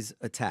countries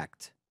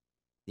attacked.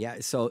 Yeah.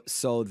 So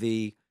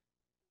the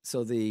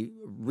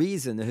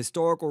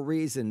historical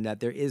reason that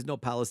there is no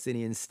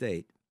Palestinian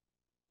state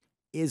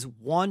is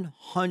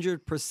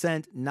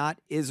 100%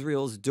 not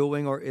Israel's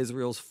doing or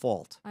Israel's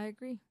fault. I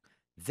agree.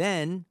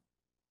 Then,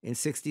 in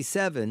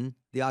 1967,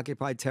 the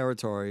occupied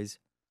territories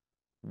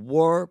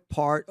were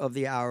part of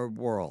the Arab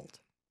world.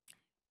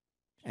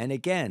 And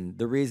again,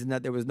 the reason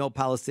that there was no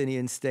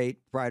Palestinian state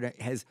prior to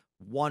has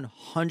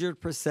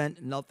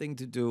 100% nothing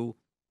to do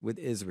with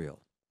Israel.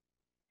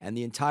 And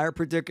the entire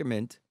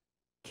predicament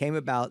came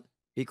about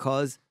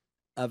because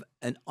of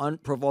an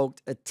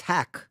unprovoked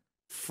attack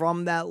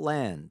from that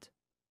land.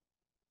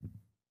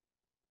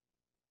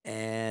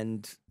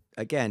 And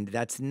again,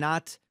 that's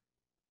not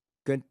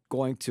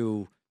going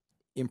to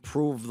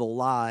improve the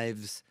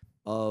lives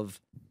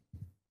of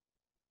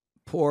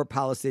poor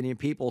Palestinian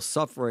people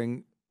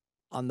suffering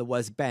on the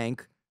West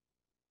Bank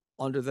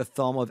under the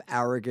thumb of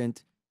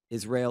arrogant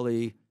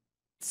Israeli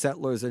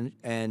settlers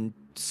and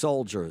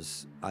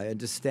soldiers. I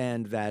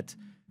understand that,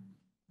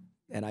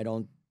 and I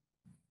don't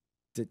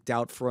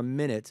doubt for a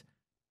minute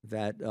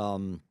that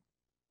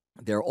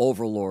their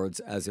overlords,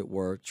 as it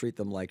were, treat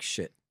them like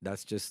shit.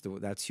 That's just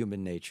that's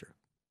human nature.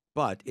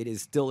 But it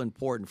is still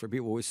important for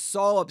people who are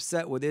so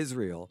upset with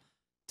Israel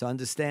to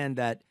understand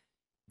that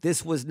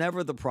this was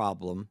never the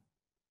problem.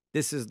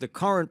 This is the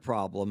current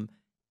problem.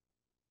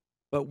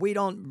 But we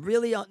don't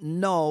really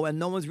know, and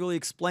no one's really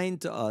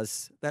explained to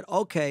us that,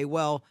 okay,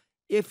 well,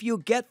 if you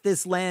get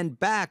this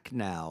land back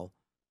now,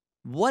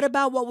 what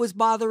about what was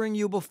bothering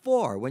you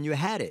before when you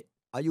had it?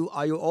 Are you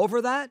over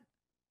that?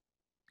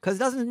 Because it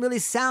doesn't really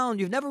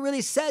sound, you've never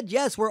really said,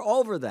 yes, we're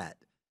over that.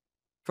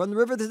 From the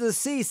river to the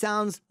sea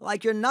sounds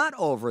like you're not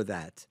over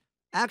that.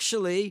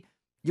 Actually,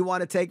 you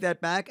want to take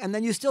that back, and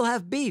then you still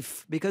have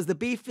beef, because the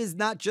beef is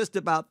not just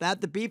about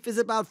that. The beef is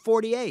about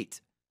 48.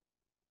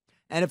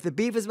 And if the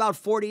beef is about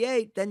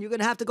 48, then you're going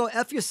to have to go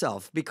F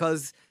yourself,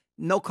 because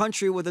no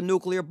country with a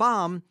nuclear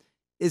bomb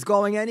is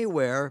going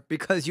anywhere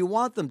because you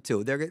want them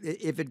to.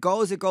 If it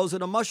goes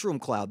in a mushroom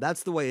cloud.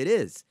 That's the way it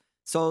is.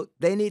 So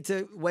they need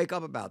to wake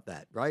up about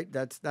that, right?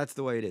 That's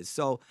the way it is.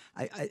 So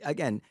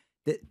again,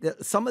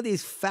 some of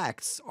these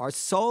facts are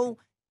so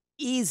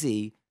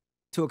easy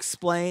to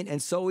explain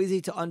and so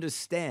easy to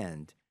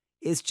understand.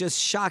 It's just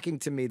shocking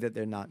to me that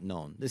they're not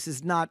known. This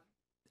is not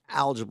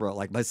algebra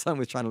like my son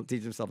was trying to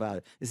teach himself how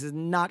to. This is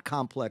not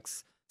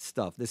complex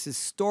stuff. This is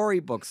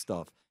storybook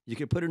stuff. You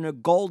can put it in a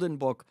golden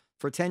book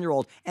for a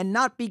 10-year-old and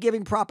not be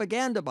giving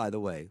propaganda, by the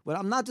way. But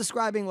I'm not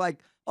describing like,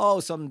 oh,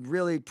 some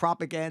really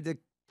propagandic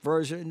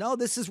version. No,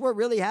 this is what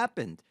really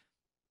happened.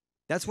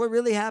 That's what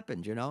really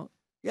happened, you know?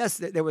 Yes,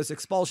 there was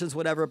expulsions,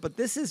 whatever, but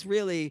this is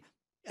really,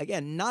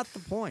 again, not the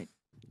point.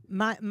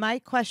 My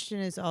question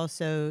is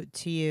also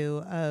to you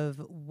of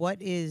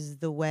what is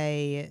the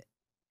way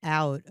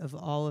out of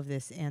all of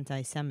this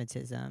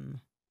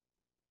anti-Semitism?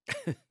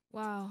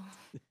 Wow.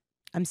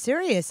 I'm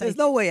serious. There's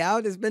no way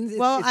out.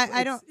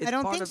 I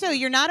don't think so.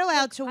 You're not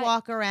allowed to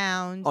walk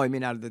around. Oh, you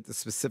mean out of the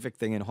specific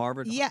thing in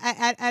Harvard?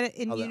 Yeah,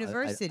 in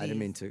universities. I didn't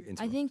mean to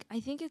interrupt. I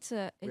think it's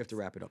a. We have to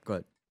wrap it up.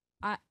 Go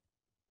ahead.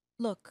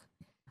 Look,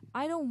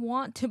 I don't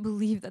want to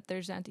believe that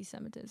there's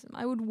anti-Semitism.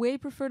 I would way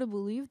prefer to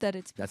believe that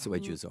it's. That's the way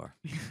Jews are.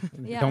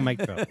 Yeah. Don't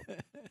make trouble.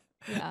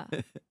 Yeah,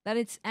 that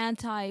it's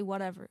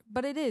anti-whatever.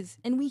 But it is.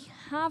 And we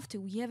have to.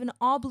 We have an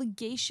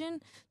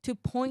obligation to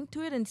point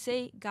to it and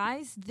say,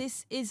 guys,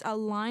 this is a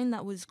line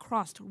that was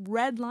crossed.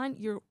 Red line,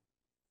 you're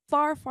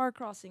far, far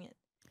crossing it.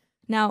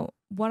 Now,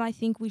 what I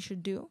think we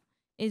should do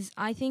is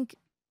I think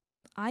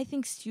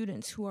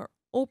students who are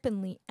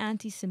openly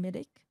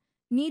anti-Semitic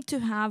need to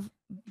have,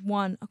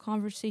 one, a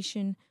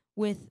conversation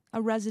with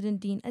a resident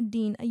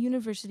dean, a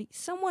university,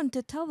 someone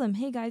to tell them,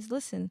 hey, guys,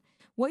 listen,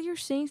 what you're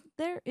saying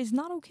there is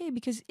not okay,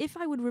 because if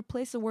I would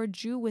replace the word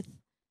Jew with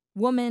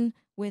woman,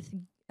 with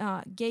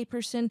gay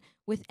person,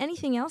 with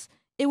anything else,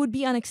 it would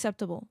be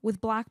unacceptable. With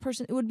black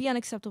person, it would be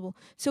unacceptable.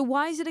 So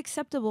why is it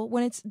acceptable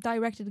when it's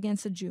directed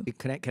against a Jew?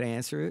 Can I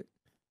answer it?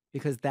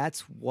 Because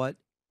that's what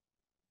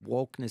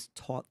wokeness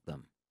taught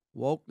them.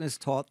 Wokeness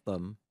taught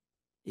them.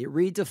 It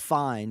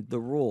redefined the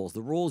rules.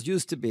 The rules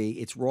used to be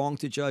it's wrong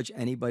to judge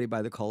anybody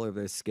by the color of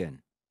their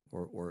skin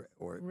or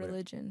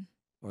religion.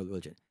 Or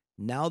religion.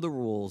 Now the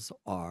rules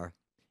are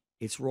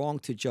it's wrong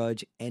to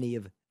judge any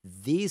of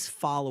these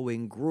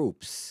following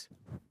groups.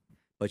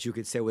 But you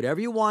could say whatever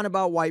you want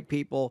about white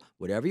people,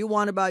 whatever you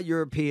want about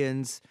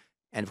Europeans,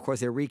 and of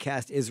course they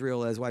recast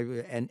Israel as white,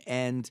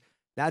 and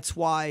that's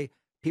why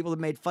people have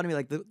made fun of me.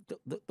 Like the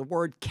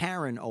word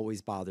Karen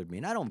always bothered me,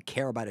 and I don't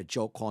care about a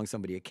joke calling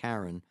somebody a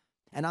Karen,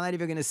 and I'm not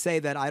even going to say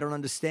that I don't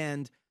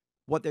understand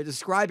what they're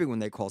describing when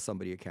they call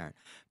somebody a Karen.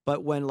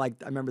 But when, like,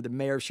 I remember the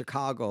mayor of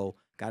Chicago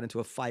got into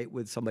a fight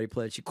with somebody,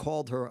 she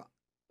called her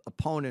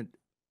opponent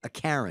a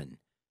Karen.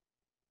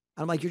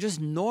 I'm like, you're just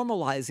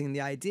normalizing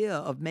the idea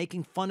of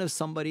making fun of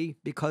somebody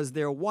because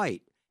they're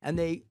white. And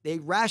they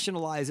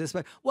rationalize this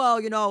by, well,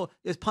 you know,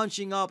 there's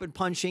punching up and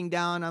punching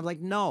down. I'm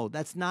like, no,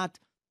 that's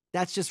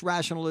just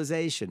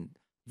rationalization.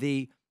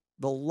 The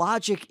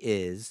logic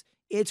is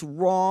it's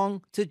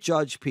wrong to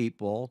judge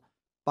people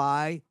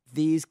by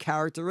these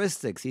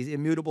characteristics, these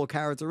immutable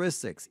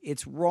characteristics.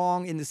 It's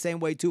wrong in the same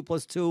way 2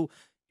 + 2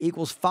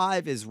 =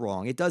 5 is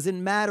wrong. It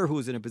doesn't matter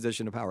who's in a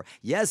position of power.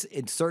 Yes,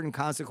 in certain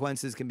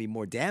consequences can be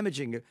more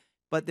damaging,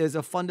 but there's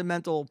a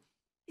fundamental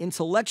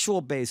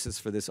intellectual basis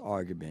for this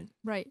argument.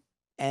 Right.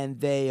 And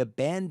they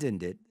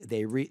abandoned it.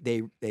 They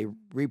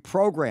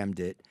reprogrammed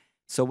it.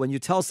 So when you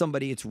tell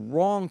somebody it's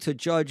wrong to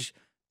judge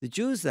the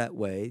Jews that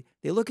way,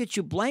 they look at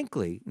you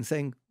blankly and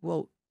saying,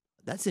 well,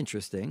 that's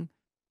interesting.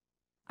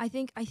 I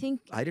think I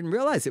didn't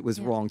realize it was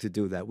wrong to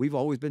do that. We've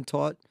always been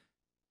taught.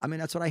 I mean,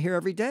 that's what I hear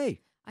every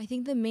day. I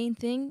think the main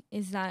thing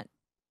is that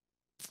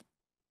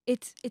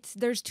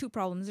there's two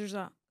problems. There's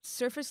a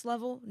surface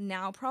level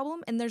now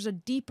problem, and there's a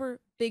deeper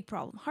big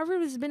problem.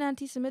 Harvard has been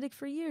anti-Semitic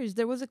for years.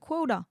 There was a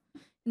quota.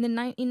 In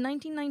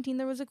 1919,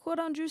 there was a quote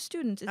on Jewish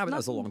students. It's But that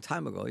was a nothing- long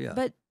time ago. Yeah.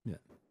 But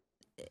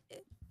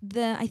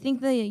Yeah. I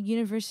think the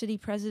university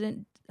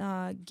president,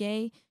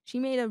 Gay,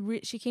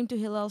 she came to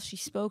Hillel. She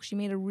spoke. She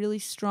made a really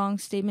strong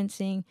statement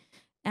saying,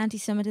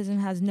 anti-Semitism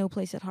has no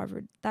place at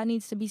Harvard. That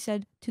needs to be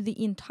said to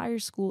the entire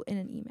school in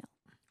an email.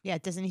 Yeah,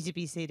 it doesn't need to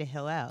be say to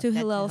Hillel. To That's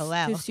Hillel,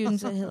 Hillel. to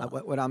students at Hillel.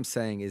 What I'm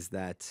saying is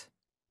that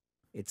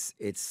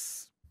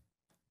it's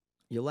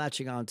you're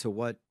latching on to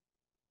what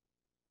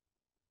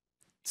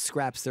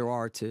scraps there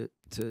are to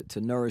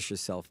nourish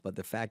yourself. But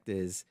the fact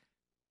is,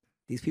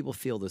 these people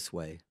feel this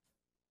way.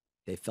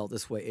 They felt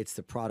this way. It's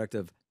the product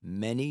of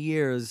many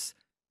years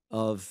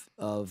of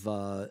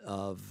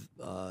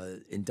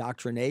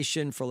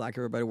indoctrination, for lack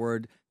of a better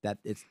word, that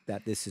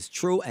this is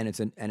true and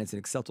it's an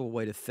acceptable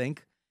way to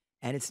think.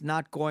 And it's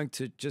not going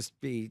to just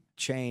be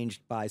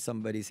changed by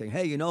somebody saying,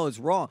 "Hey, it's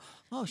wrong."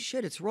 Oh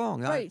shit, it's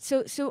wrong. Right.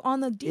 So on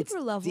the deeper It's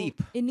level,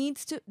 deep.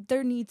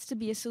 there needs to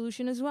be a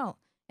solution as well.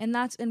 And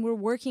we're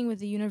working with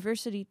the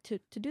university to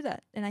do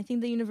that. And I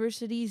think the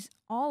universities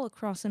all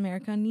across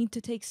America need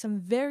to take some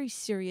very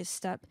serious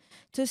step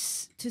to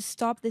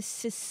stop this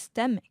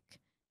systemic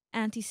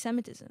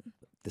anti-Semitism.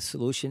 The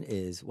solution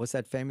is, what's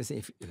that famous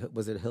thing?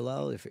 Was it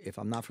Hillel? If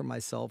I'm not for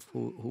myself,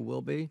 who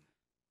will be?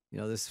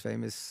 This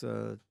famous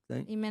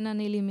thing? Imena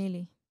nili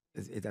mili.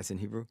 That's in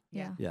Hebrew?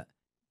 Yeah. Yeah.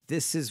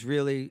 This is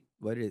really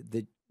what it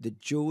is.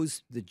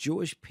 The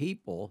Jewish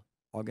people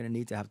are going to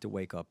need to have to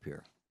wake up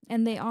here.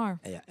 And they are.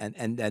 Yeah,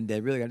 and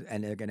they're really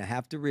they're going to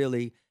have to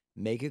really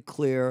make it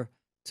clear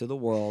to the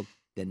world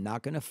they're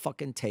not going to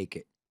fucking take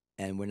it,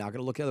 and we're not going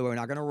to look the other way. We're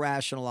not going to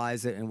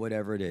rationalize it and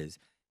whatever it is.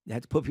 They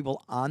have to put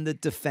people on the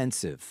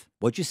defensive.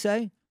 What'd you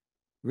say?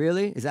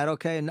 Really? Is that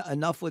okay?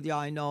 Enough with you?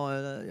 I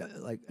know.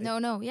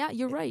 No. Yeah,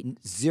 you're right.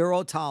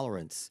 Zero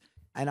tolerance,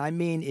 and I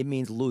mean it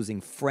means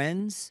losing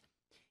friends.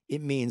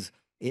 It means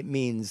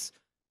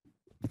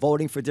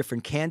voting for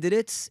different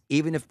candidates,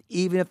 even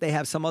if they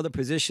have some other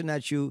position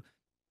that you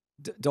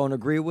don't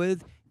agree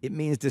with. It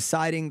means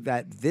deciding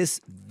that this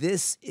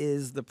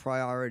is the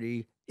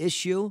priority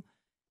issue,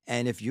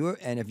 and if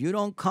you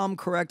don't come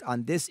correct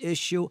on this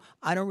issue,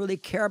 I don't really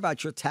care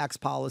about your tax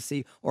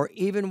policy or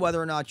even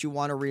whether or not you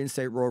want to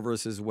reinstate Roe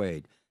versus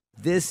Wade.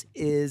 This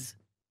is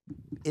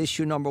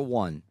issue number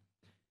one.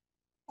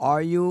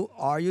 Are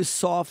you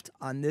soft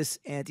on this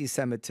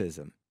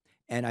anti-Semitism?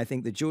 And I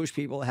think the Jewish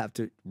people have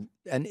to.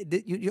 And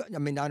I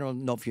mean, I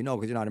don't know if you know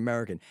because you're not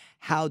American.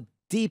 How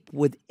deep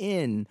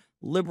within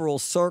liberal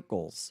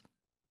circles,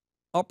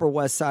 Upper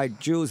West Side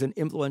Jews and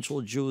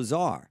influential Jews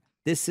are.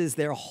 This is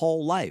their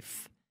whole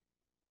life.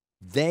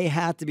 They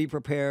have to be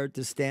prepared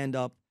to stand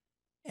up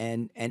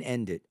and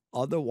end it.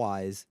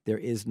 Otherwise, there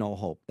is no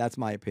hope. That's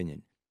my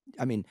opinion.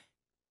 I mean,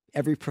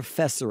 every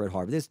professor at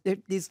Harvard.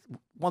 There's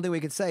one thing we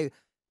could say: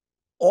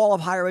 all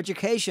of higher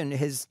education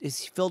is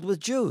filled with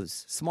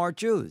Jews, smart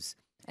Jews.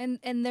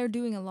 And they're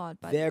doing a lot.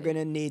 They're going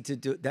to need to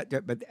do that,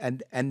 but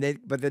then they're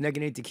going to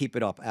need to keep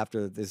it up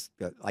after this.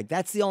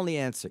 That's the only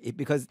answer.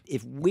 Because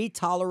if we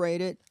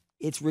tolerate it,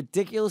 it's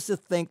ridiculous to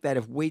think that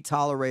if we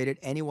tolerate it,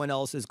 anyone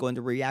else is going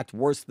to react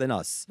worse than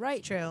us.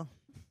 Right. True.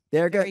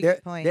 They're Very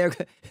good point.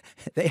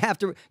 They have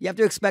to. You have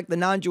to expect the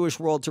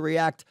non-Jewish world to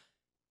react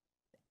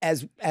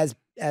as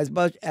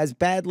much as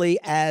badly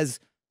as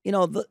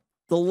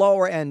the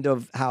lower end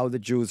of how the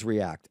Jews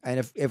react. And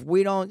if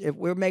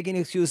we're making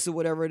excuses or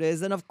whatever it is,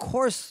 then of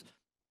course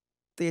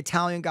the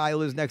Italian guy who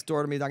lives next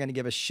door to me is not going to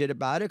give a shit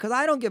about it because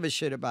I don't give a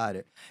shit about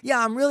it. Yeah,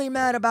 I'm really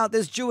mad about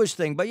this Jewish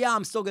thing, but yeah,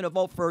 I'm still going to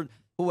vote for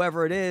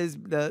whoever it is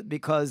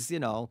because,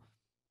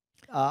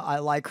 I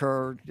like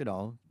her,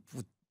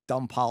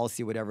 dumb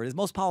policy, whatever it is.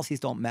 Most policies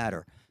don't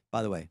matter,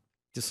 by the way.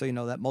 Just so you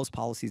know that most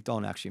policies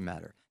don't actually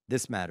matter.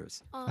 This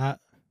matters.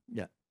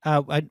 Yeah.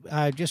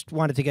 I just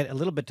wanted to get a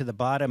little bit to the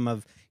bottom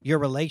of your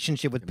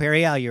relationship with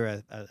Periel.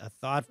 You're a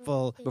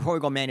thoughtful. Before we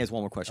go, Manny has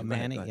one more question.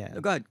 Manny, Go ahead. yeah.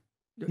 Go ahead.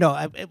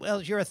 No,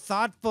 well, you're a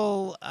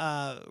thoughtful,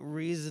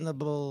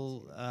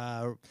 reasonable,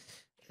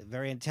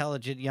 very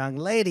intelligent young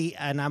lady,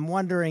 and I'm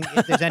wondering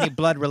if there's any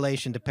blood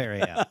relation to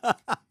Periel.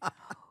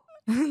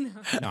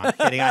 No, I'm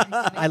kidding.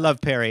 I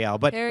love Periel,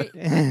 but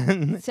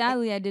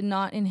Sadly, I did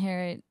not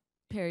inherit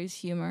Perry's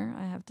humor.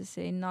 I have to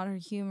say, not her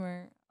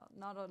humor.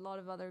 Not a lot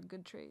of other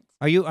good traits.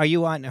 Are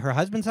you on her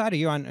husband's side, or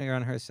you're on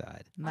her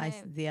side?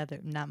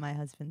 Not my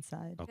husband's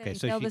side. Okay, Penny,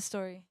 so tell the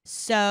story.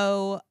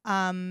 So,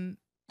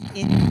 it's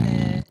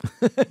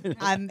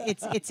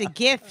a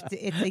gift.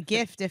 It's a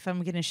gift if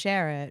I'm going to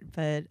share it.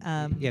 But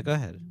yeah, go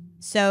ahead.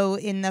 So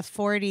in the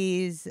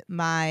 40s,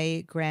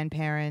 my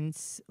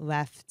grandparents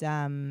left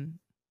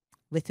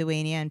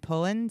Lithuania and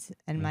Poland,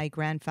 and my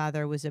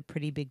grandfather was a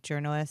pretty big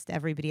journalist.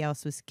 Everybody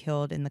else was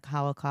killed in the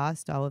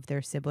Holocaust, all of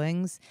their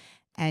siblings.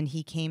 And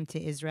he came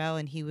to Israel,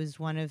 and he was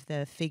one of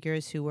the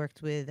figures who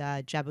worked with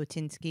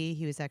Jabotinsky.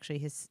 He was actually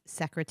his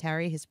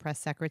secretary, his press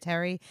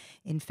secretary,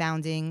 in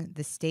founding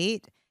the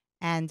state.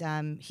 And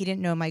he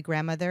didn't know my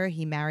grandmother.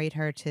 He married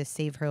her to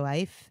save her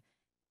life.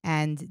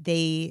 And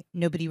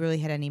nobody really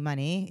had any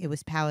money. It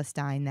was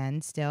Palestine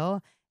then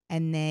still.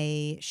 and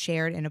they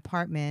shared an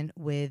apartment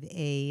with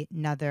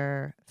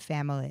another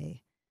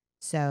family.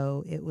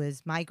 So it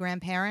was my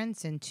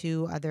grandparents and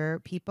 2 other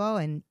people,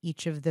 and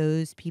each of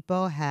those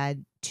people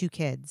had 2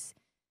 kids.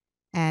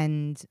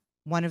 And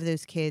one of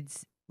those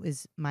kids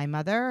was my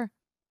mother,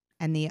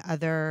 and the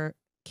other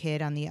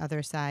kid on the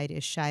other side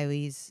is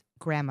Shai-Li's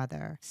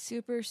grandmother.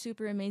 Super,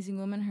 super amazing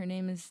woman. Her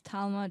name is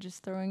Talma.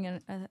 Just throwing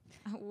a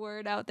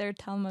word out there.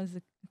 Talma is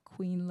a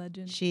queen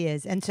legend. She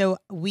is. And so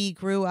we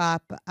grew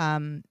up,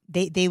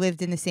 they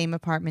lived in the same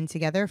apartment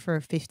together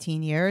for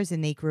 15 years,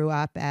 and they grew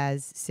up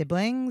as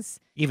siblings.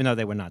 Even though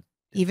they were not.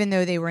 Even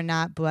though they were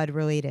not blood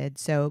related.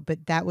 So,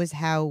 but that was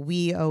how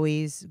we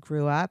always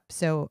grew up.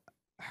 So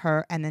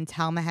and then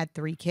Talma had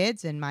 3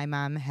 kids, and my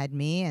mom had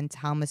me, and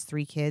Talma's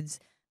 3 kids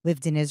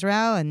lived in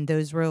Israel, and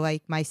those were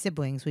like my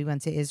siblings. We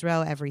went to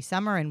Israel every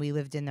summer, and we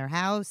lived in their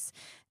house.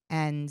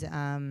 And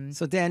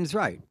So Dan's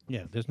right.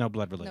 Yeah, there's no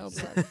blood No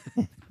related.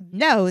 blood.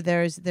 no,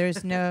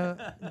 there's no,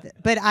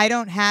 but I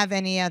don't have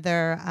any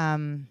other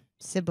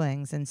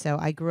siblings, and so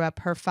I grew up.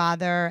 Her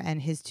father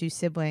and his 2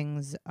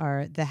 siblings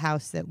are the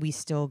house that we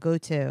still go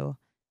to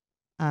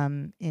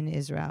in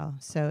Israel.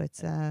 So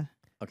it's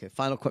Okay,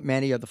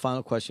 Manny, you have the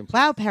final question, please.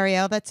 wow,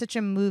 Periel, that's such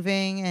a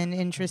moving and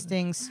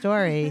interesting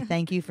story.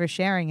 Thank you for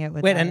sharing it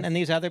with Wait, us. and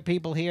these other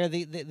people here,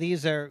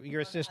 these are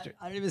your sister.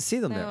 I didn't even see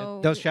them there.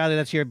 No, Those Shai-Li,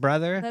 that's your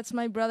brother? that's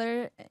my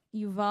brother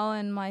Yuval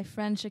and my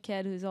friend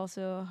Shaked, who's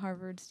also a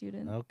Harvard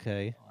student,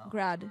 Okay.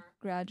 graduate.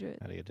 How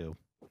do you do?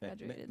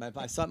 Graduated. My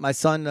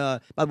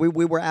son.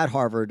 We were at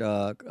Harvard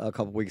a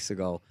couple weeks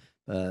ago.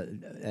 Go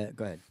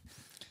ahead.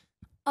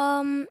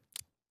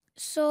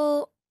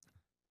 So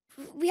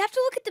we have to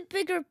look at the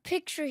bigger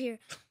picture here.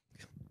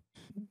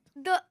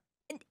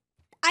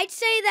 I'd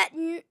say that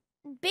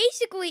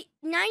basically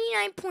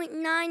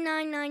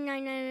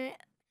 99.99999,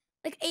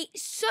 like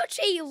such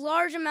a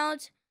large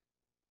amount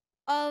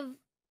of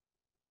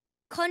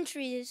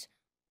countries,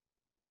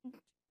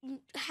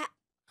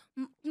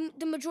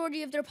 the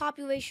majority of their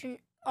population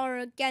are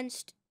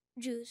against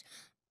Jews,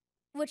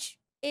 which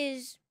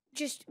is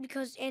just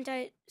because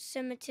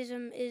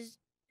anti-Semitism is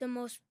the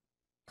most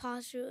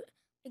positive,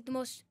 like the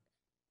most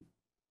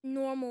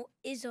normal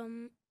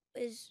ism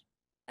is,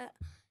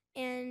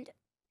 and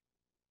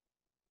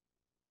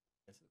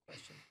That's the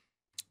question.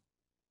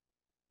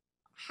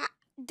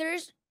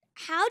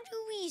 how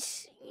do we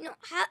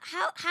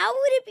how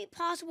would it be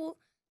possible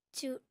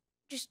to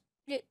just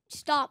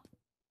stop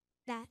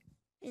that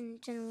in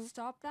general?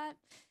 Stop that.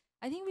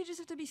 I think we just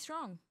have to be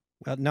strong.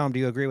 Well, Noam, do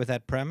you agree with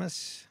that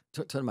premise?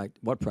 Turn to Mike.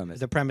 What premise?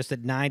 The premise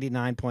that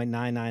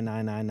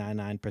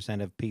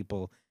 99.99999% of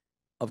people,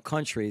 Of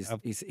countries.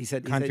 Of He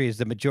said countries,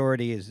 the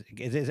majority is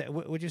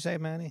would you say,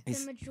 Manny?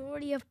 The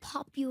majority of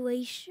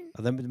population.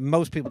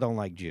 Most people don't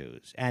like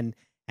Jews. And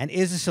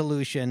is a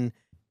solution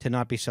to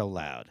not be so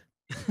loud.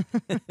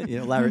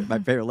 Larry, my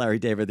favorite Larry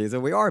David. He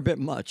said we are a bit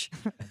much.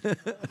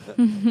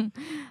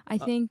 I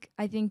think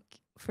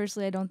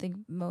firstly, I don't think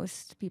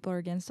most people are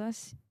against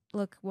us.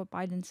 Look what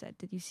Biden said.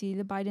 Did you see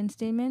the Biden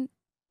statement?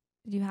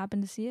 Did you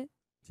happen to see it?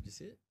 Did you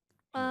see it?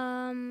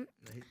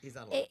 He's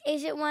not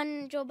Is it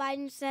when Joe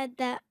Biden said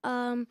that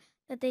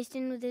that they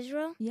stand with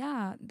Israel?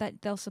 Yeah,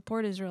 that they'll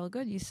support Israel.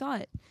 Good, you saw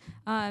it.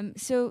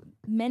 So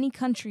many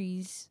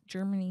countries,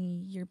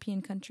 Germany,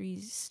 European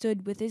countries,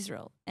 stood with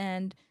Israel,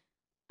 and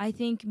I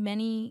think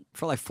many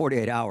for like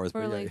 48 hours.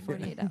 for but like yeah.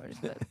 48 hours,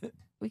 but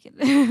we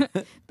can.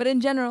 But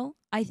in general,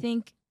 I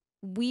think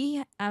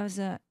we, as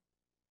a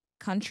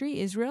country,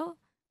 Israel,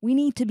 we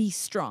need to be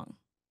strong.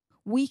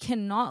 We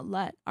cannot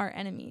let our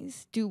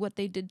enemies do what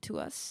they did to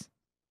us.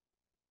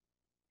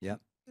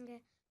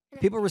 Okay.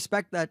 People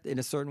respect that in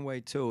a certain way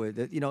too.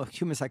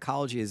 Human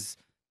psychology is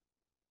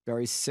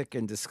very sick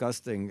and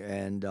disgusting,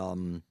 and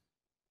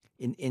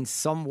in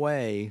some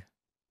way,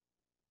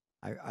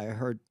 I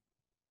heard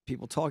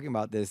people talking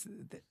about this.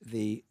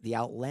 The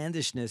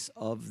outlandishness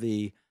of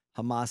the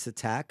Hamas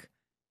attack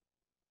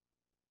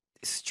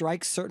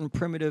gets certain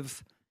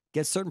primitive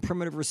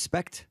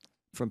respect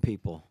from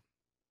people,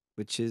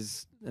 which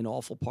is an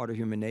awful part of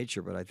human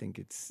nature. But I think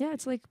it's Yeah,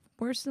 it's like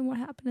worse than what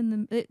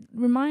happened it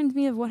reminds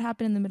me of what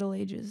happened in the Middle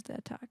Ages, the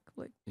attack.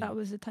 Like that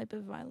was a type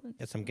of violence.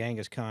 It's some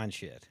Genghis Khan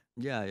shit.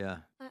 yeah.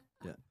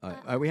 All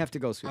right, we have to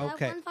go. Sweet. I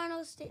Okay. have one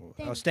final thing.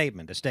 A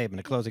statement,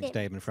 a closing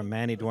statement from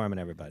Manny Dworman,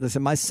 everybody.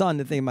 Listen, my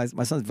son's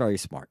very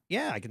smart,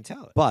 Yeah, I can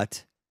tell it.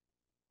 but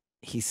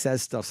he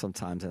says stuff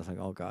sometimes, and I was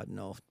like, oh God,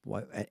 no.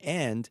 What?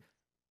 And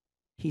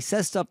he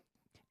says stuff,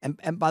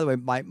 and by the way,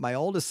 my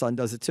oldest son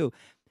does it too.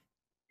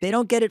 They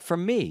don't get it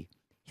from me.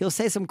 He'll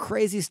say some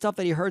crazy stuff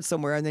that he heard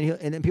somewhere, and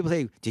then people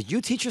say, "Did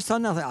you teach your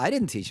son?" I was like, "I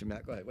didn't teach him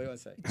that." Go ahead. What do you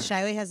want to say?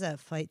 Shai-Li has a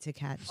flight to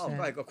catch. Oh, so-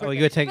 right. Go quick. Oh,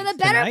 you're taking For the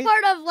better tonight?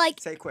 part of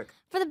Say quick.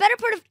 for the better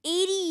part of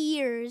 80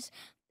 years,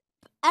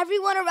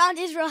 everyone around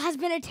Israel has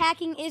been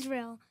attacking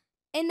Israel.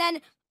 And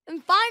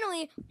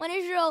finally, when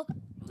Israel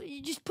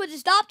just puts a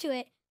stop to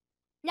it,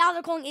 now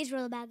they're calling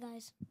Israel the bad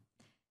guys.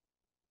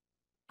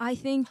 I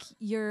think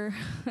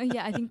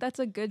I think that's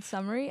a good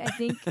summary. I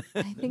think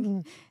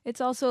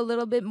it's also a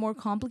little bit more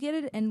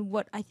complicated, and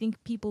what I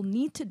think people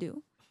need to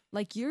do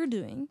like you're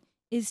doing,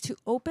 is to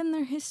open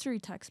their history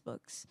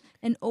textbooks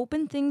and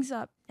open things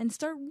up and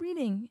start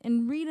reading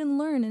and read and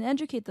learn and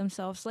educate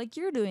themselves like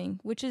you're doing,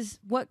 which is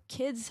what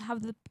kids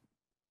have the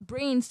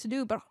brains to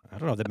do, but I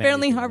don't know that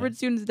apparently Manny's doing Harvard that.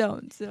 students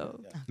don't.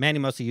 So Manny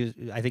mostly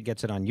I think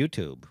gets it on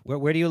YouTube.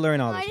 Where do you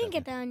learn all No, this I didn't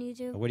stuff? get that on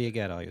YouTube. Where do you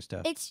get all your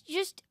stuff? It's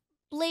just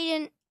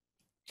blatant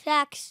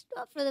facts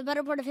for the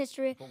better part of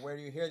history. But where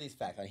do you hear these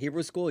facts? On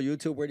Hebrew school,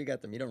 YouTube? Where do you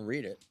get them? You don't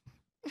read it.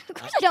 Of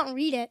course, I don't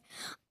read it.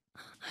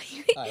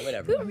 All right,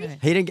 whatever. Okay.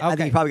 He didn't. I think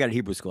Okay. he probably got a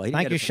Hebrew school. He didn't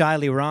Thank get you, it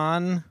Shai-Li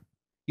Ron.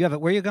 You have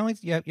where are you going?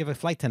 You have a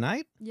flight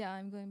tonight? yeah,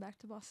 I'm going back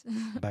to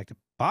Boston. Back to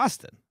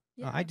Boston.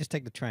 Yeah. Oh, I just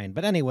take the train.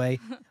 But anyway,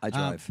 I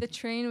drive. The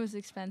train was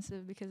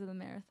expensive because of the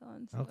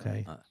marathon. So.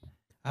 okay.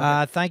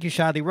 Uh, Thank you,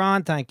 Shai-Li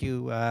Ron. Thank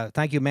you,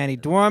 Manny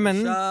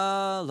Dworman.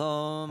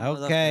 Shalom.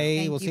 Okay,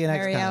 Thank we'll you, see you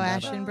next Periel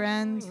time.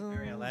 Aschenbrand.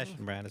 Periel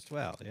Aschenbrand as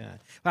well. Yeah.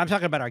 But I'm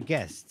talking about our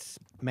guests,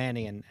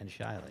 Manny and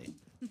Shai-Li.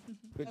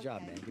 Good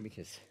job, man. Give me a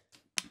kiss.